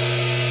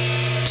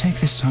 Take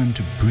this time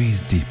to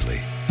breathe deeply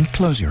and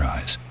close your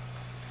eyes.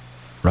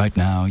 Right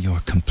now,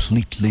 you're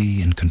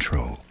completely in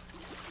control.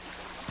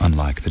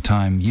 Unlike the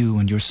time you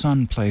and your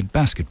son played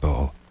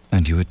basketball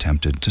and you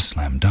attempted to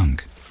slam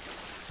dunk,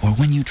 or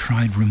when you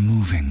tried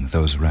removing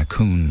those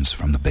raccoons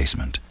from the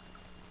basement.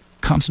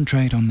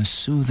 Concentrate on the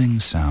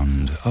soothing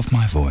sound of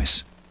my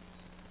voice.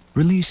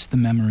 Release the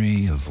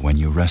memory of when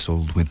you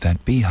wrestled with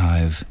that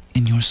beehive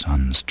in your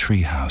son's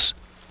treehouse.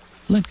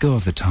 Let go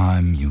of the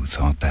time you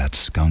thought that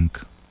skunk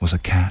was a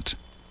cat,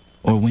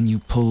 or when you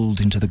pulled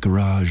into the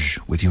garage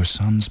with your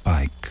son's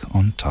bike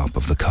on top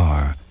of the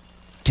car.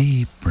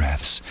 Deep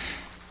breaths.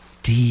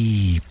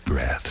 Deep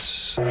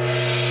breaths.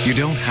 You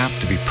don't have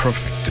to be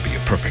perfect to be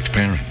a perfect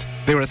parent.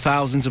 There are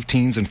thousands of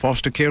teens in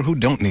foster care who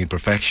don't need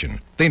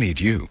perfection. They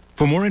need you.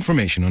 For more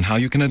information on how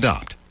you can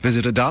adopt,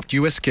 visit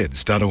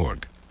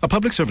adoptuskids.org. A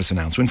public service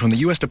announcement from the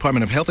U.S.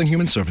 Department of Health and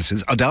Human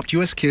Services, Adopt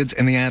U.S. Kids,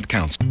 and the Ad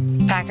Council.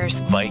 Packers.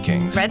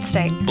 Vikings. Red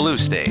State. Blue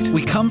State.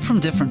 We come from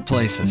different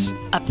places.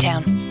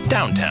 Uptown.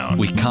 downtown.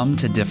 We come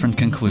to different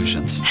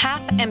conclusions.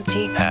 Half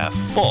empty. Half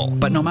full.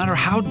 But no matter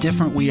how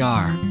different we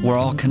are, we're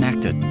all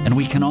connected, and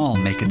we can all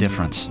make a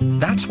difference.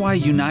 That's why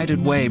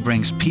United Way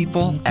brings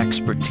people,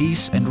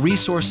 expertise, and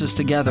resources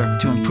together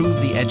to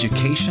improve the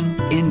education,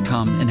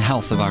 income, and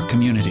health of our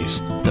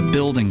communities, the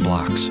building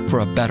blocks for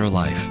a better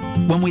life.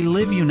 When we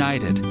live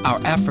united, our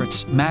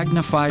efforts,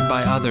 magnified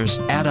by others,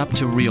 add up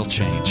to real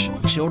change.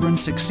 Children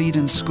succeed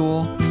in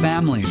school,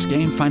 families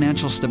gain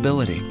financial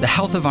stability, the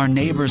health of our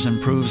neighbors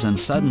improves, and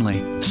suddenly,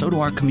 so do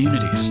our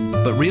communities.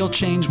 But real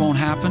change won't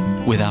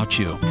happen without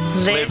you.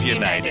 Live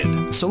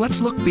united. So let's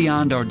look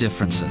beyond our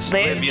differences.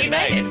 Live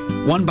united.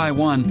 One by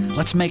one,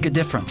 let's make a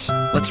difference.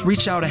 Let's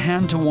reach out a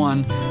hand to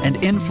one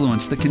and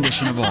influence the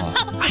condition of all.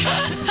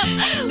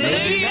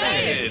 Live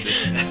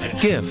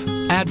united.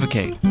 Give,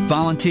 advocate,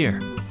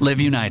 volunteer. Live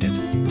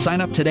United.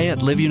 Sign up today at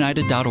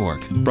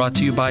liveunited.org. Brought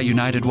to you by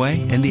United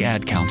Way and the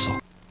Ad Council.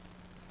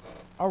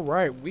 All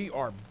right, we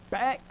are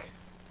back.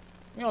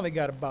 We only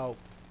got about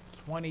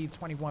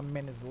 21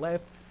 minutes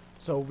left,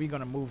 so we're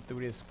going to move through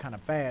this kind of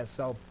fast.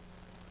 So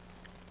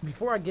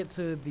before I get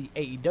to the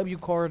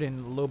AEW card and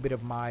a little bit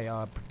of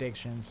my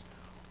predictions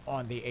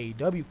on the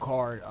AEW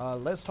card,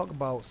 let's talk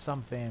about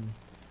something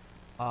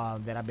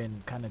that I've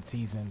been kind of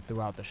teasing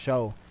throughout the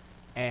show,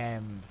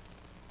 and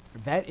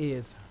that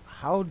is,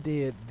 how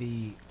did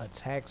the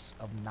attacks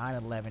of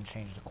 9/11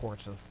 change the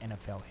course of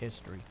NFL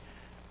history?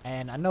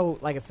 And I know,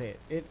 like I said,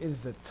 it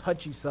is a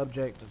touchy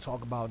subject to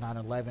talk about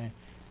 9/11,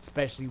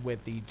 especially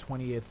with the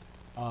 20th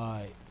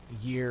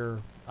year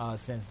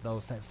since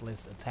those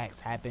senseless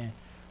attacks happened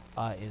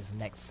is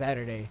next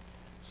Saturday.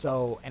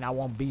 So, and I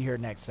won't be here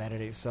next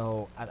Saturday,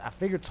 so I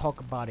figured talk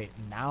about it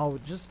now,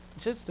 just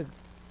to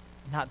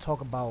not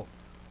talk about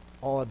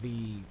all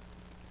the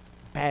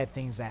bad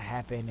things that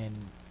happened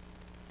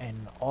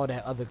and all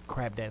that other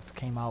crap that's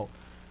came out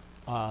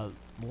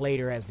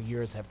later as the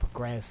years have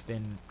progressed,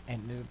 and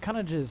kind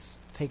of just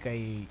take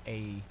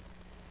a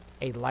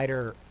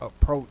lighter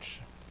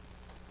approach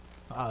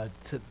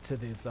to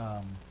this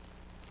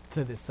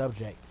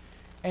subject.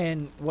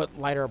 And what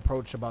lighter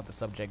approach about the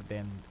subject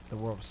than the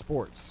world of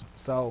sports?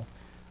 So,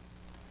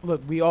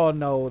 look, we all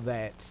know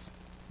that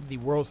the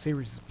World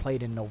Series is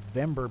played in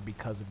November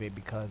because of it,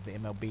 because the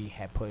MLB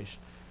had pushed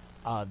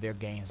their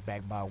games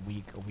back by a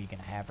week and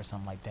a half or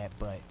something like that.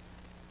 But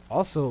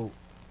also,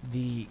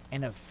 the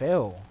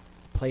NFL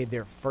played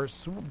their first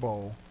Super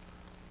Bowl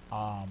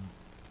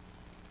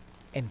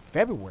in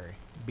February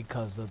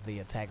because of the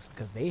attacks,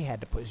 because they had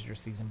to push their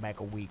season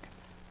back a week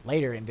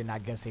later, and then I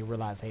guess they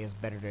realized, hey, it's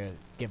better to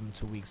give them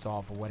 2 weeks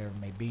off or whatever it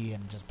may be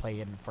and just play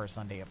it in the first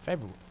Sunday of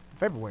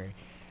February.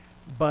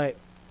 But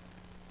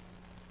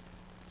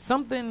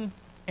something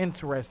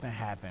interesting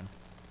happened,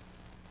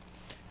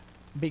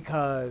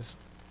 because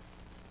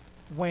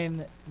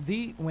when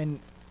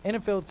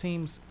NFL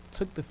teams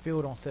took the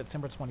field on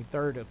September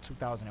 23rd of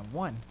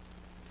 2001,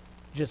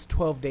 just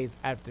 12 days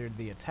after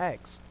the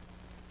attacks,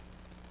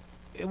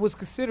 it was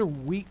considered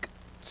week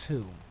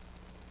 2,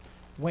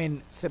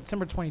 when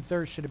September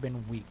 23rd should have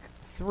been week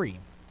 3.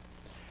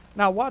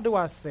 Now, why do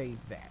I say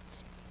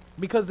that?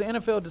 Because the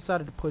NFL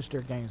decided to push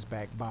their games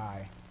back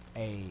by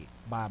a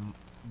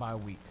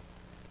week,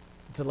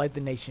 to let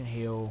the nation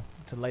heal,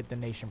 to let the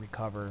nation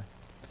recover,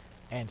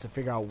 and to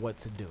figure out what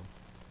to do.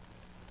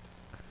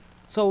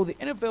 So the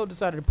NFL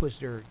decided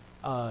to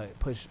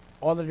push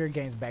all of their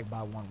games back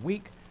by 1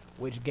 week,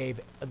 which gave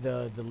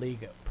the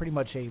league pretty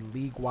much a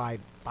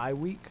league-wide bye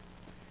week.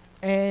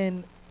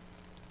 And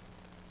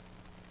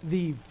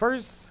the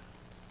first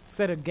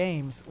set of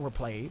games were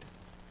played.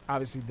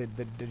 Obviously,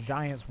 the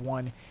Giants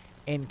won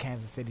in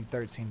Kansas City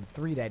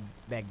 13-3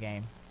 that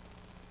game.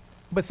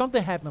 But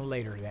something happened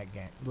later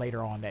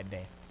on that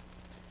day.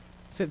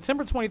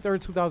 September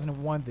 23rd,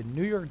 2001, the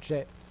New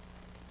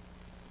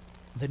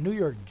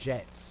York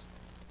Jets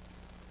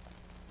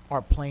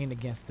are playing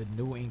against the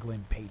New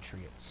England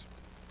Patriots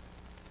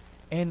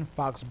in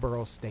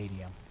Foxborough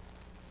Stadium.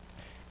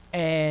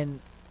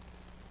 And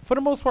for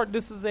the most part,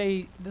 this is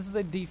a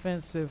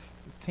defensive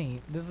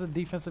team. This is a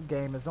defensive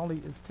game. It's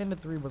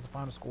 10-3 was the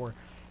final score.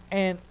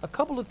 And a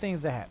couple of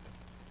things that happened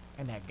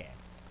in that game.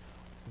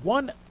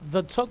 One,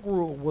 the tuck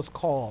rule was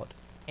called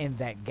in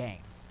that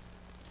game.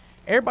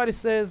 Everybody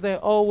says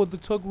that, the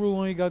tuck rule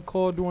only got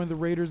called during the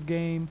Raiders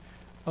game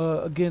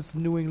against the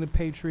New England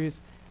Patriots.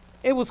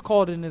 It was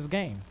called in this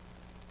game.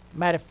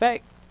 Matter of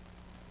fact,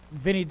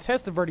 Vinny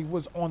Testaverde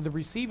was on the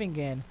receiving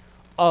end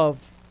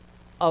of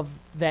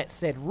that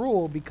said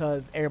rule,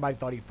 because everybody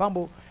thought he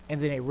fumbled,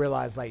 and then they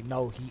realized,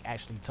 no, he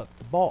actually took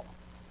the ball.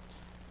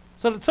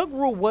 So the tuck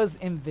rule was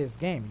in this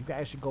game. You can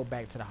actually go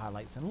back to the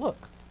highlights and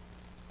look.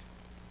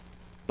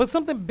 But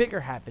something bigger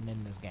happened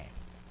in this game.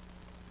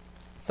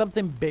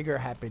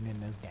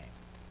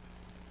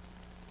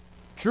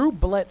 Drew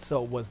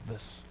Bledsoe was the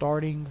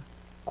starting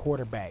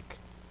quarterback,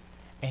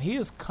 and he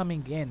is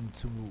coming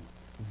into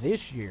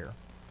this year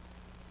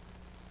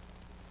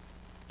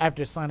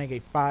after signing a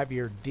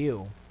 5-year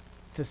deal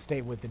to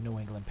stay with the New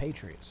England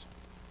Patriots.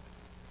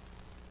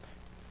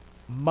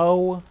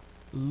 Mo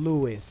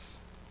Lewis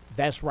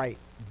That's right.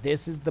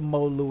 This is the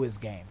Mo Lewis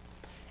game.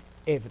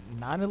 If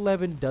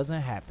 9/11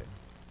 doesn't happen,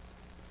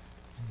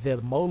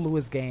 the Mo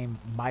Lewis game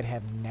might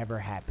have never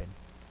happened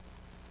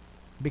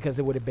because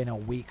it would have been a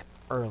week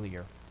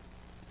earlier.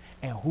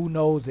 And who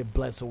knows if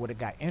Bledsoe would have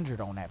got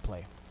injured on that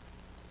play.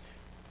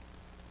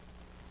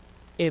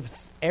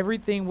 If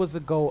everything was to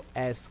go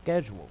as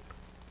scheduled,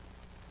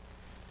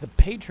 the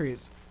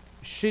Patriots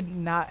should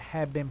not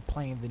have been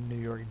playing the New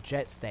York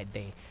Jets that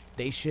day.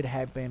 They should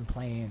have been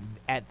playing,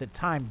 at the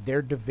time,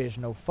 their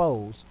divisional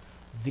foes,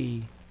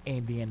 the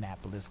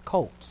Indianapolis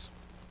Colts.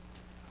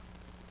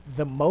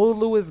 The Mo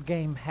Lewis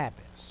game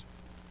happens.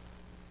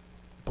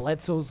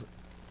 Bledsoe's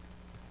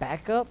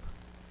backup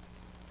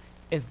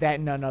is that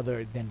none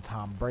other than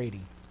Tom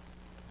Brady.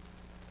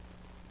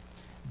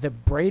 The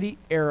Brady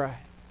era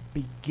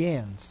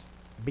begins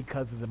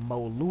because of the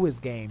Mo Lewis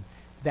game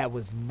that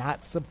was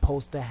not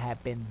supposed to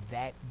happen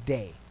that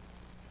day.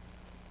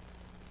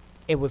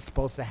 It was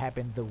supposed to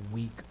happen the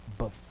week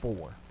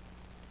before.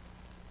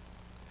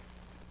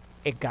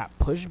 It got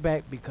pushed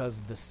back because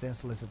of the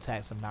senseless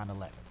attacks of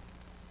 9/11.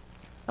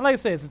 And like I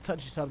said, it's a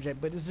touchy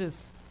subject, but it's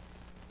just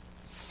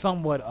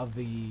somewhat of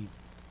the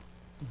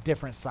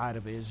different side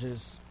of it. It's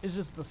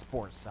just the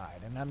sports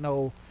side. And I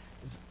know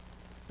it's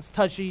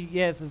touchy.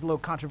 Yes, it's a little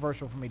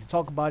controversial for me to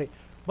talk about it,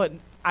 but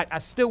I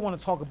still want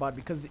to talk about it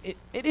because it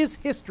is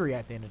history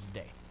at the end of the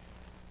day.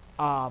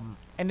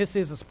 And this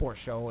is a sports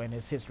show, and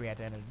it's history at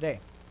the end of the day.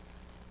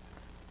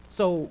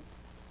 So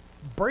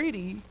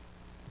Brady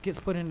gets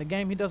put in the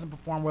game. He doesn't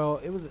perform well.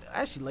 It was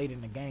actually late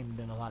in the game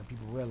than a lot of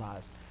people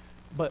realize.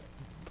 But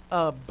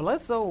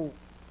Bledsoe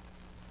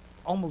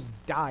almost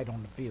died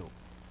on the field.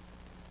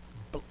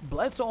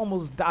 Bledsoe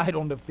almost died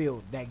on the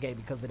field that game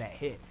because of that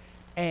hit.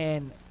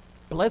 And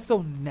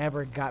Bledsoe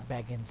never got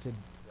back into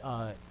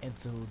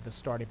the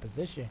starting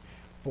position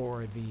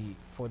for the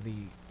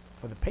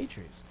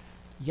Patriots.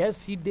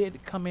 Yes, he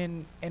did come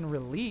in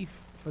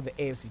relief for the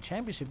AFC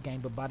Championship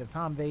game, but by the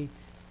time they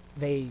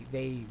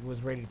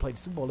was ready to play the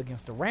Super Bowl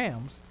against the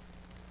Rams,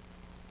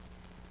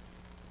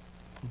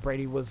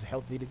 Brady was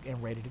healthy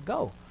and ready to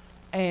go.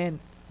 And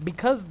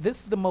because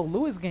this is the Mo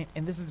Lewis game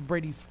and this is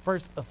Brady's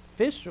first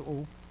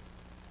official,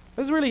 it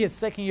was really his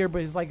second year,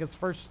 but it's like his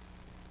first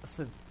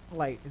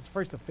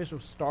official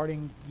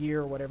starting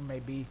year or whatever it may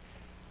be.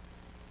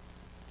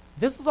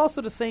 This is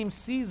also the same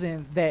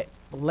season that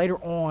later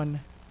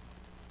on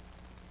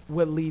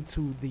would lead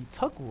to the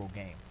Tuck Rule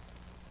game,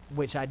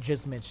 which I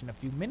just mentioned a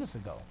few minutes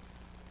ago.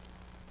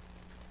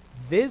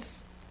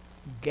 This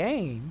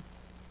game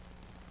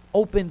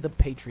opened the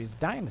Patriots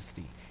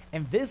dynasty,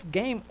 and this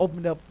game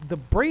opened up the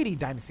Brady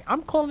dynasty.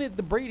 I'm calling it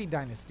the Brady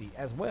dynasty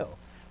as well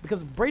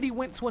because Brady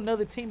went to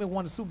another team and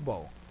won the Super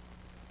Bowl.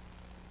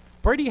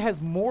 Brady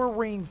has more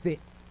rings than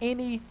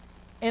any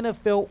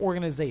NFL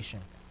organization.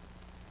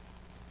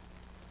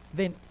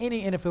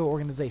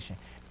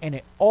 And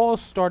it all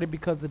started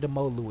because of the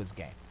Mo Lewis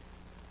game.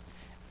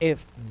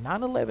 If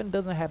 9/11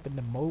 doesn't happen,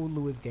 the Mo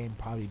Lewis game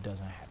probably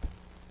doesn't happen.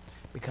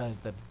 Because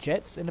the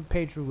Jets and the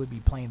Patriots would be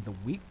playing the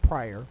week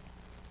prior.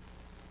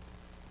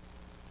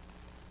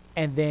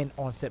 And then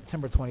on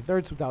September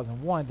 23rd,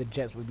 2001, the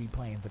Jets would be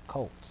playing the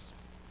Colts.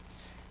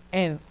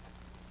 And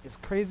it's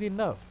crazy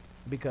enough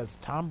because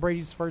Tom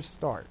Brady's first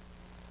start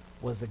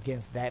was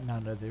against that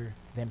none other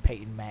than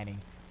Peyton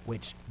Manning,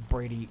 which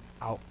Brady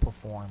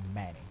outperformed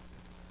Manning.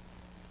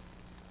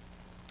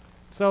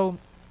 So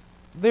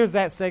there's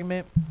that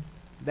segment.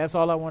 That's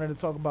all I wanted to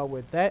talk about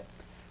with that.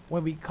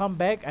 When we come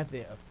back after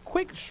a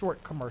quick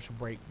short commercial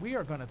break, we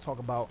are going to talk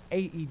about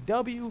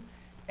AEW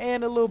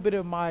and a little bit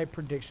of my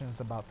predictions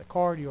about the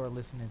card. You are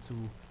listening to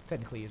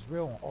Technically It's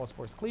Real on All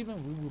Sports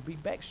Cleveland. We will be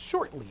back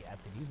shortly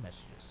after these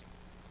messages.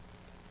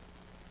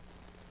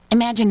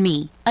 Imagine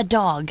me, a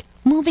dog,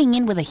 moving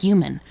in with a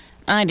human.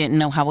 I didn't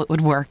know how it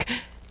would work.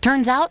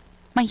 Turns out,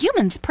 my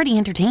human's pretty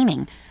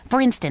entertaining.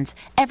 For instance,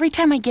 every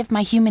time I give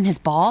my human his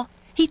ball,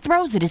 he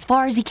throws it as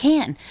far as he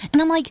can.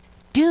 And I'm like,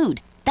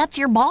 dude, that's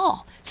your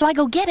ball. So I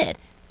go get it.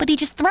 But he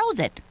just throws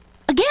it.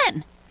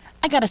 Again.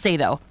 I gotta say,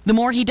 though, the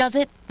more he does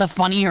it, the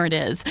funnier it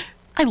is.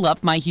 I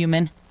love my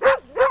human.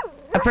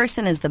 A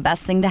person is the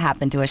best thing to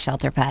happen to a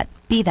shelter pet.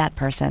 Be that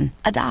person.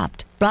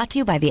 Adopt. Brought to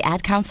you by the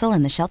Ad Council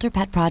and the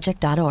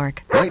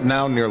ShelterPetProject.org. Right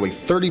now, nearly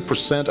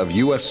 30% of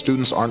U.S.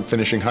 students aren't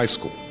finishing high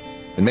school.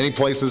 In many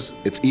places,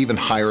 it's even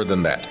higher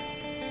than that.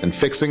 And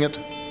fixing it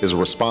is a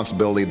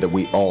responsibility that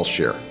we all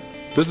share.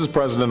 This is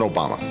President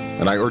Obama,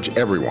 and I urge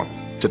everyone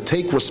to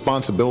take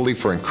responsibility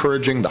for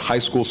encouraging the high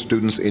school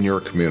students in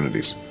your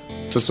communities,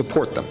 to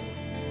support them,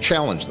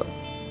 challenge them,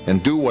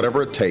 and do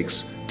whatever it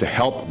takes to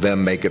help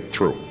them make it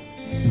through.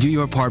 Do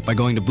your part by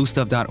going to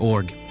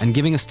boostup.org and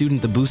giving a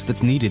student the boost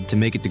that's needed to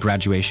make it to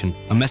graduation.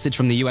 A message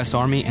from the U.S.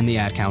 Army and the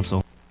Ad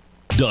Council.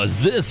 Does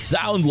this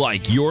sound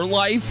like your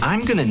life?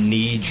 I'm gonna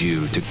need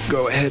you to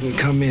go ahead and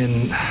come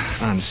in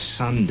on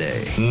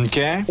Sunday,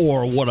 okay?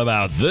 Or what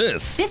about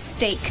this? This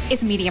steak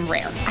is medium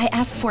rare. I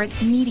asked for it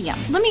medium.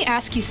 Let me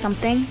ask you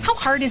something. How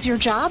hard is your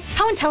job?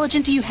 How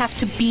intelligent do you have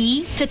to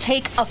be to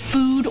take a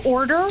food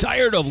order?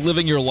 Tired of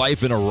living your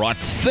life in a rut?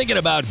 Thinking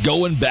about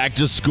going back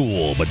to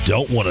school, but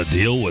don't want to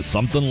deal with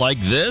something like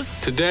this?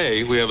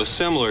 Today, we have a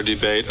similar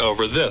debate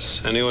over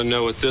this. Anyone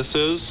know what this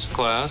is,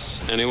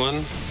 class?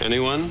 Anyone?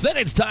 Anyone? Then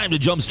it's time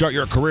to jumpstart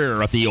your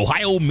career at the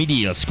Ohio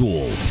Media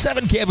School.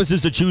 7 campuses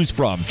to choose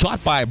from,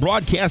 taught by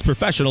broadcast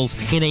professionals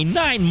in a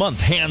 9-month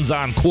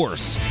hands-on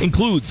course.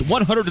 Includes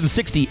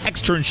 160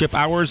 externship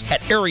hours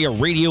at area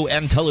radio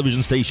and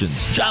television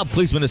stations. Job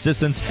placement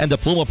assistance and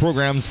diploma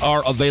programs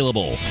are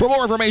available. For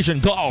more information,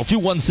 call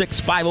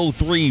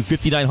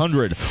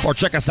 216-503-5900 or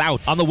check us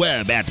out on the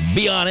web at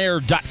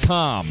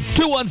beonair.com.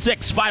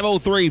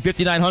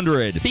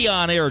 216-503-5900,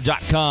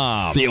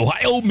 beonair.com. The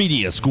Ohio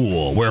Media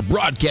School, where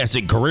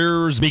broadcasting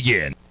careers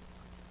begin.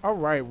 All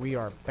right, we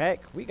are back.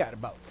 We got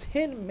about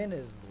 10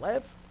 minutes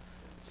left.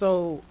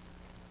 So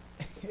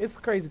it's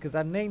crazy because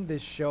I named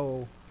this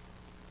show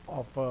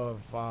off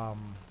of a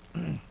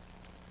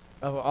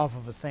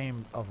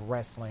saying of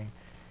wrestling,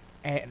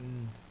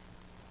 and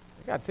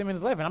we got 10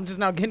 minutes left, and I'm just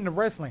now getting to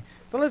wrestling.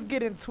 So let's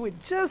get into it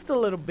just a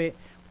little bit.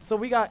 So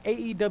we got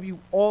AEW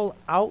All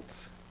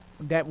Out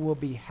that will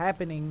be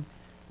happening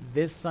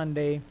this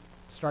Sunday,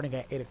 starting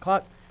at 8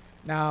 o'clock.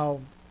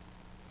 Now,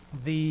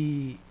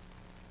 the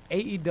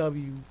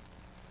AEW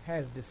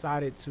has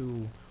decided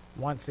to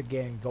once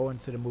again go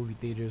into the movie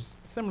theaters,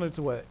 similar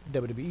to what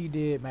WWE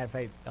did. Matter of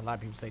fact, a lot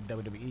of people say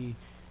WWE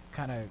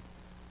kind of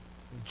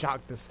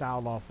jocked the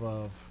style off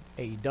of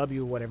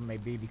AEW, whatever it may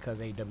be, because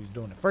AEW is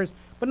doing it first.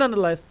 But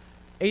nonetheless,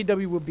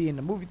 AEW will be in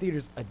the movie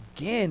theaters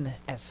again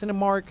at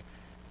Cinemark.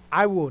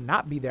 I will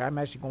not be there. I'm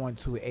actually going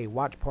to a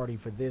watch party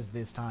for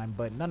this time.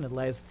 But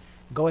nonetheless,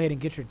 go ahead and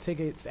get your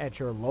tickets at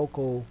your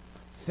local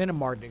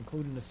Cinemark,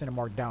 including the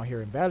Cinemark down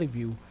here in Valley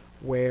View,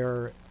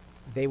 where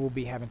they will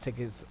be having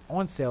tickets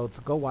on sale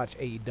to go watch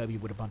AEW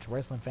with a bunch of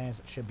wrestling fans.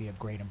 It should be a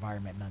great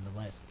environment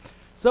nonetheless.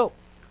 So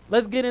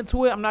let's get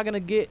into it. I'm not going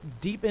to get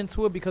deep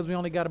into it because we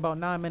only got about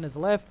 9 minutes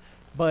left.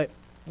 But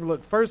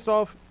look, first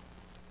off,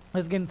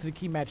 let's get into the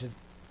key matches.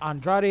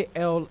 Andrade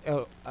El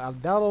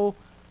Idolo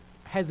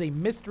has a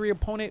mystery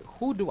opponent.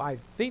 Who do I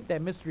think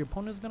that mystery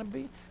opponent is going to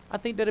be? I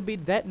think that it'd be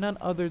none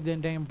other than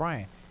Dan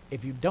Bryan.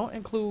 If you don't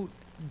include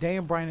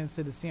Dan Bryan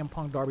into the CM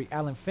Punk Darby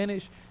Allin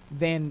finish,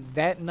 then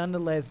that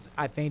nonetheless,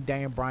 I think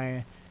Dan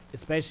Bryan,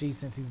 especially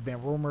since he's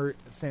been rumored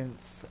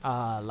since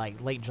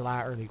like late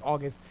July, early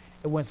August,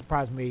 it wouldn't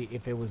surprise me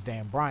if it was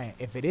Dan Bryan.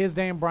 If it is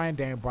Dan Bryan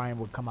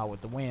would come out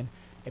with the win.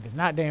 If it's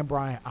not Dan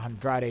Bryan,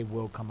 Andrade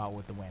will come out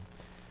with the win.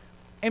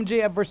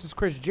 MJF versus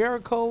Chris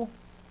Jericho.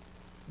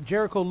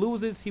 Jericho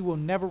loses. He will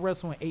never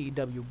wrestle in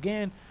AEW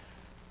again.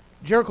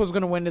 Jericho's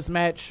going to win this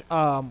match.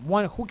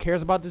 One, who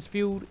cares about this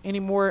feud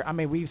anymore? I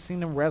mean, we've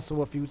seen him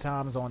wrestle a few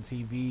times on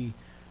TV.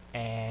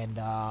 And,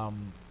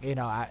 you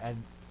know,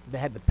 they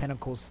had the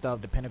Pinnacle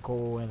stuff, the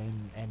Pinnacle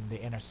and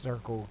the Inner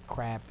Circle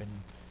crap. And,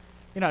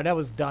 you know, that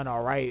was done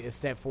all right,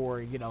 except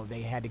for, you know,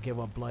 they had to give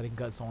up blood and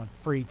guts on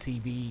free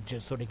TV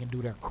just so they can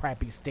do their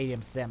crappy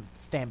stadium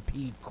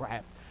stampede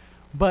crap.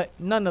 But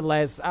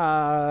nonetheless,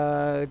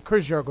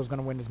 Chris Jericho's going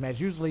to win this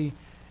match. Usually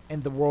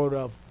in the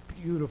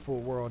beautiful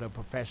world of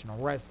professional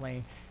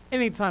wrestling,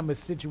 anytime a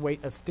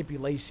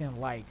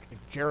stipulation like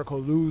Jericho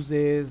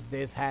loses,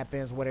 this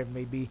happens, whatever it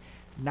may be,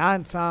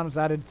 9 times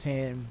out of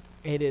 10,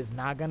 it is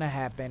not going to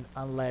happen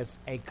unless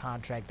a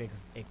contract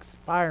is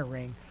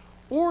expiring,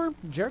 or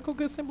Jericho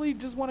could simply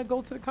just want to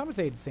go to the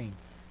commentating scene.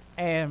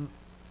 And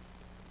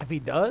if he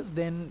does,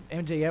 then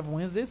MJF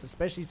wins this,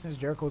 especially since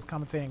Jericho is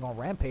commentating on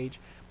Rampage.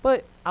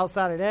 But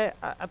outside of that,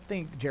 I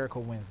think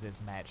Jericho wins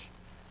this match.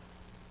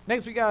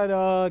 Next, we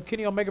got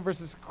Kenny Omega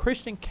versus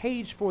Christian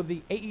Cage for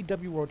the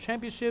AEW World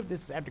Championship.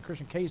 This is after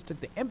Christian Cage took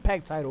the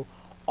Impact title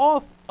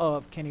off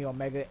of Kenny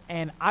Omega,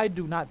 and I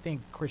do not think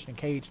Christian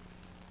Cage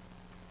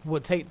will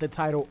take the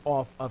title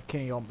off of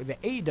Kenny Omega, the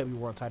AEW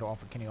World title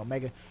off of Kenny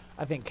Omega.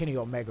 I think Kenny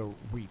Omega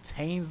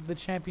retains the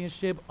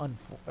championship.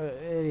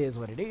 It is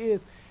what it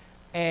is.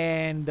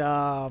 And,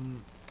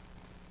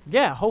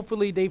 yeah,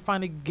 hopefully they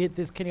finally get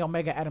this Kenny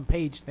Omega Adam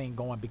Page thing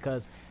going,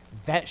 because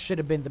that should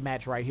have been the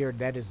match right here.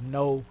 That is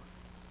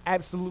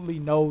absolutely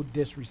no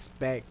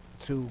disrespect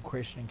to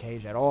Christian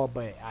Cage at all,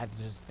 but I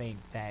just think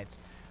that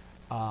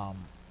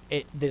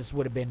this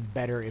would have been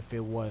better if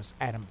it was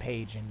Adam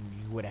Page, and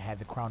you would have had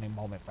the crowning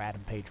moment for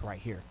Adam Page right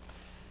here.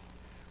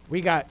 We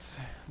got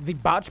the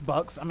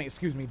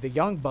the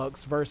Young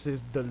Bucks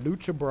versus the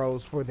Lucha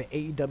Bros for the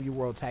AEW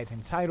World Tag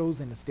Team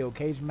titles in the Steel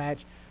Cage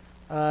match.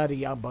 The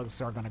Young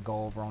Bucks are going to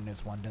go over on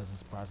this one. Doesn't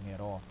surprise me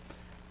at all.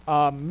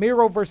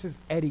 Miro versus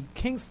Eddie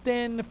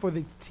Kingston for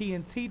the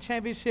TNT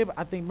Championship.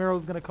 I think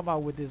Miro's going to come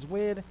out with this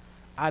win.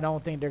 I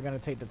don't think they're going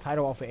to take the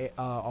title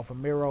off of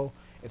Miro,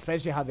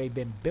 especially how they've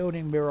been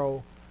building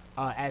Miro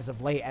as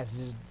of late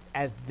as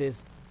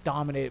this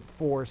dominant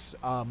force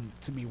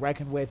to be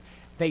reckoned with.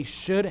 they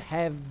should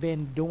have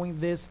been doing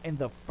this in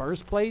the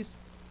first place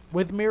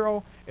with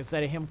Miro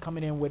instead of him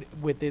coming in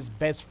with his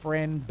best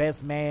friend,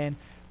 best man,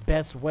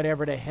 best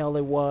whatever the hell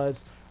it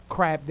was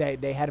crap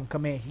that they had him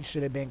come in. He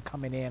should have been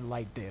coming in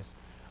like this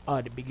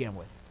to begin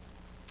with.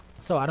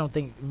 So I don't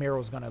think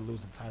Miro's going to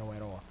lose the title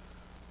at all.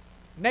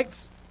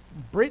 Next,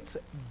 Britt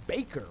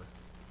Baker.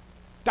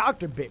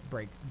 Dr. Britt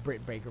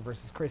Baker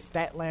versus Chris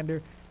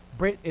Statlander.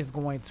 Britt is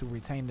going to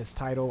retain this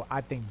title.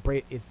 I think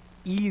Britt is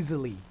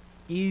easily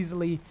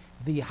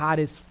the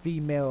hottest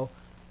female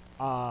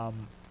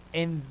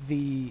in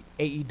the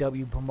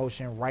AEW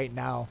promotion right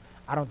now.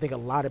 I don't think a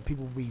lot of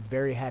people would be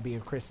very happy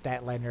if Chris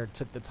Statlander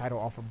took the title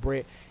off of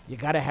Britt. You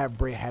got to have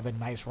Britt have a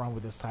nice run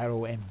with this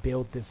title and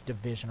build this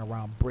division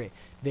around Britt.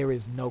 There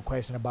is no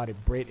question about it.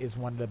 Britt is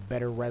one of the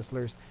better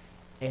wrestlers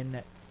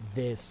in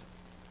this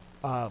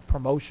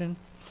promotion.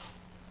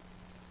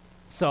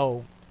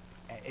 So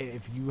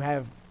if you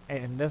have,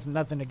 and there's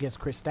nothing against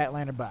Chris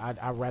Statlander, but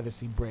I'd rather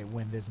see Britt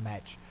win this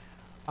match.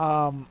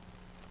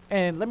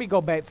 And let me go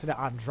back to the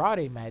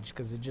Andrade match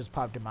because it just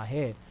popped in my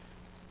head.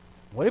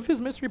 What if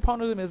his mystery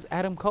opponent is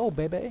Adam Cole,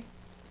 baby?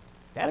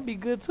 That'd be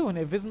good, too. And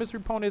if his mystery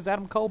opponent is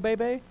Adam Cole,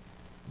 baby,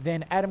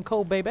 then Adam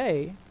Cole,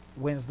 baby,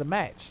 wins the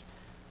match.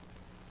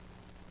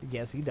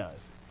 Yes, he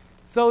does.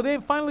 So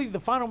then finally, the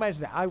final match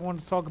that I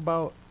want to talk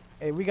about,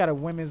 we got a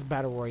women's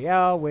battle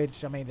royale,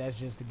 which, I mean, that's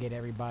just to get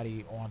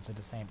everybody onto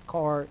the same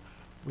card.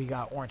 We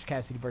got Orange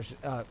Cassidy versus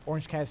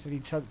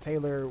Chuck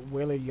Taylor,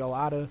 Wheeler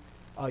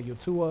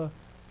Yotua,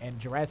 and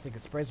Jurassic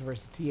Express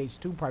versus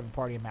TH2, Private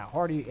Party, and Matt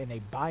Hardy in a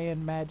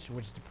buy-in match,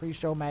 which is the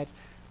pre-show match.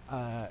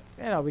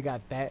 We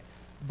got that.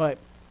 But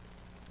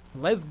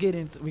let's get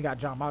into, we got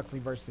Jon Moxley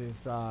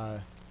versus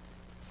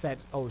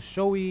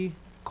Satoshi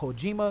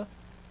Kojima.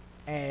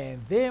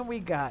 And then we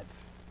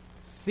got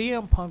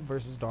CM Punk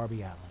versus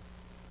Darby Allin.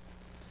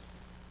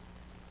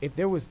 If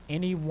there was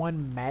any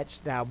one match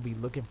that I would be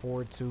looking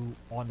forward to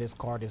on this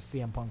card, is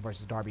CM Punk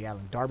versus Darby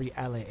Allin. Darby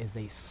Allin is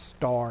a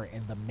star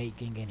in the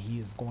making, and he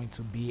is going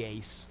to be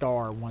a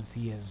star once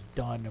he is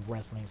done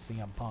wrestling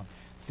CM Punk.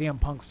 CM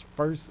Punk's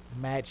first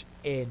match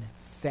in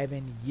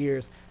 7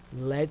 years.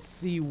 Let's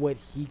see what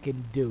he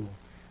can do.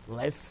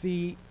 Let's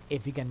see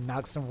if he can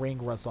knock some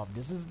ring rust off.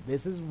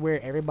 This is where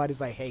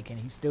everybody's like, hey, can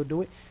he still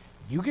do it?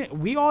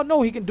 We all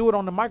know he can do it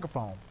on the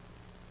microphone.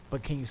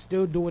 But can you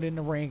still do it in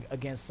the ring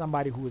against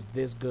somebody who is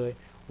this good?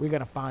 We're going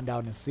to find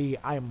out and see.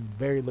 I am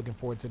very looking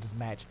forward to this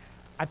match.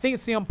 I think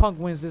CM Punk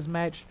wins this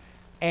match.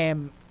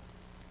 And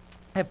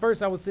at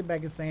first I was sitting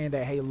back and saying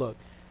that, hey, look,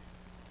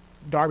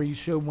 Darby, you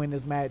should win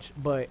this match.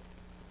 But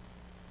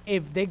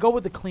if they go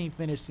with the clean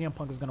finish, CM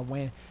Punk is going to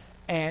win.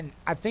 And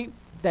I think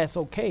that's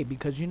okay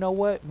because you know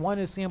what? One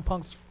is CM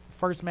Punk's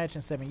first match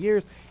in 7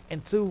 years.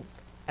 And two,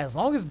 as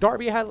long as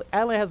Darby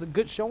Allin has a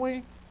good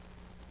showing,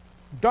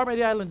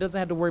 Darby Allin doesn't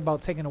have to worry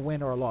about taking a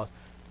win or a loss.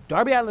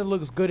 Darby Allin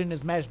looks good in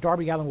this match.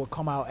 Darby Allin will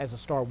come out as a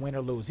star, win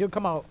or lose. He'll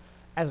come out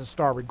as a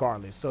star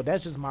regardless. So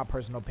that's just my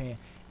personal opinion.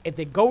 If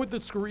they go with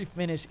the screwy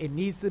finish, it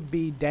needs to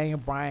be Daniel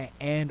Bryan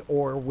and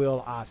or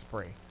Will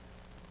Ospreay.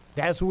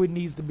 That's who it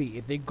needs to be.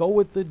 If they go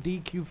with the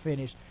DQ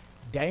finish,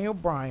 Daniel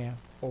Bryan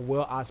or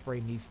Will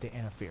Ospreay needs to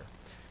interfere.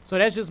 So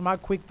that's just my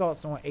quick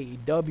thoughts on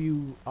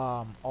AEW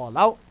All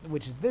Out,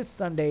 which is this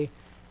Sunday.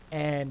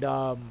 And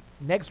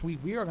next week,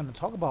 we are going to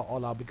talk about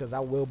All Out because I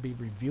will be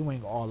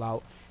reviewing All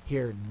Out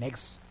here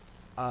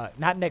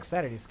not next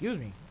Saturday, excuse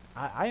me.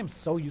 I am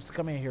so used to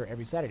coming in here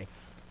every Saturday.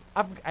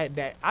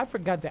 I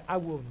forgot that I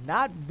will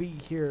not be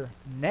here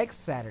next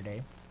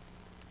Saturday.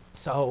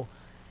 So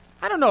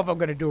I don't know if I'm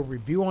going to do a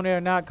review on it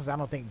or not because I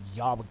don't think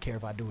y'all would care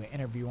if I do an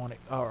interview on it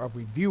or a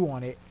review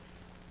on it.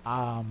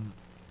 I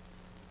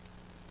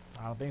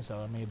don't think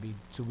so. It may be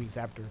 2 weeks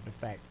after the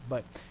fact.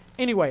 But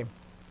anyway,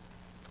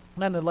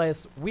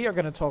 nonetheless, we are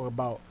going to talk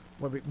about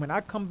when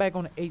I come back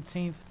on the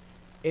 18th,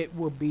 it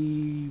will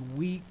be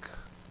week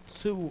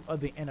 2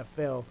 of the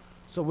NFL.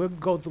 So we'll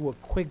go through a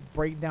quick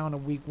breakdown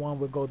of week 1.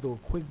 We'll go through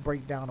a quick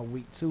breakdown of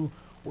week 2.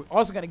 We're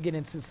also going to get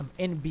into some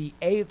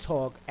NBA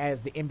talk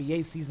as the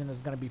NBA season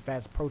is going to be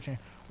fast approaching.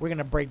 We're going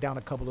to break down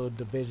a couple of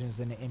divisions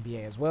in the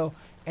NBA as well.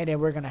 And then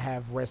we're going to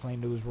have wrestling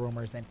news,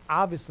 rumors. And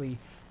obviously,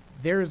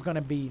 there is going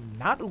to be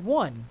not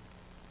one,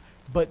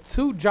 but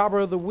 2 Jobber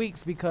of the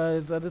Weeks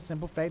because of the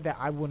simple fact that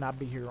I will not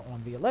be here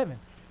on the 11th.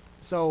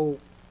 So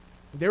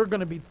there's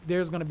going to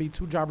be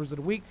 2 Jobbers of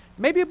the Week.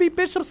 Maybe it'll be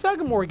Bishop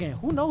Sagamore again.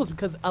 Who knows?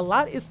 Because a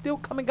lot is still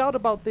coming out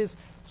about this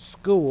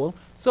school.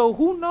 So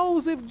who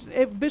knows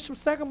if Bishop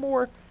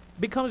Sagamore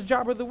becomes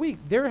Jobber of the Week.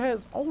 There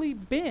has only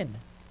been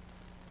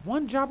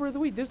 1 Jobber of the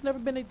Week. There's never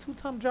been a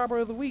 2-time Jobber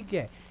of the Week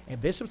yet.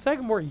 And Bishop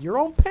Sagamore, you're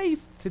on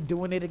pace to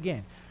doing it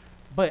again.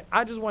 But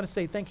I just want to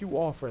say thank you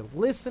all for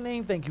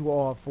listening. Thank you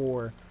all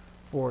for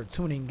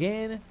tuning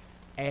in.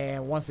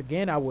 And once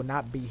again, I will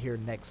not be here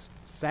next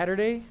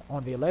Saturday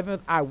on the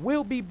 11th. I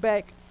will be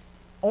back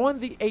on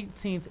the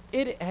 18th.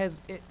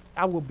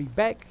 I will be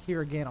back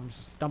here again. I'm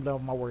just stumbling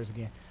over my words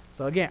again.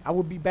 So again, I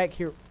will be back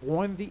here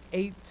on the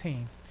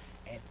 18th.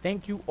 And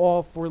thank you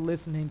all for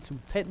listening to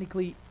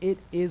Technically It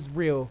Is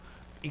Real.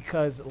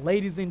 Because,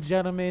 ladies and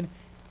gentlemen,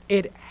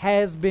 It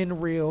has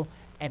been real,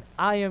 and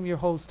I am your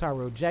host,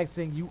 Tyrell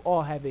Jackson. You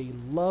all have a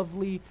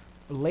lovely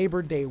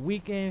Labor Day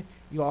weekend.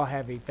 You all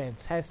have a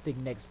fantastic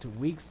next 2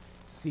 weeks.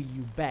 See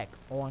you back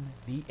on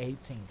the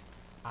 18th.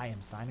 I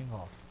am signing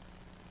off.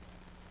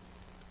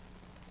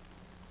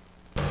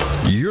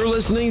 You're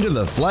listening to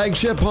the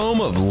flagship home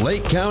of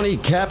Lake County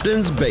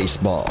Captains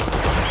Baseball.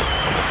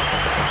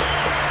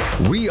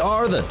 We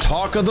are the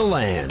talk of the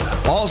land.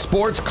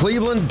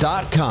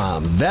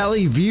 AllSportsCleveland.com,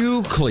 Valley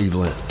View,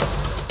 Cleveland.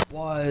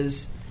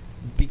 Was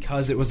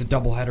because it was a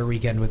doubleheader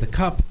weekend with a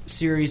Cup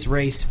Series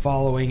race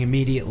following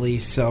immediately,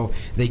 so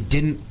they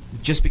didn't,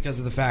 just because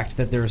of the fact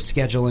that they're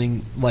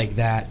scheduling like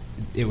that,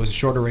 it was a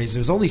shorter race. It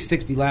was only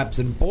 60 laps,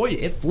 and boy,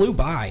 it flew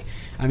by.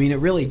 I mean, it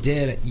really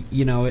did.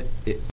 You know, it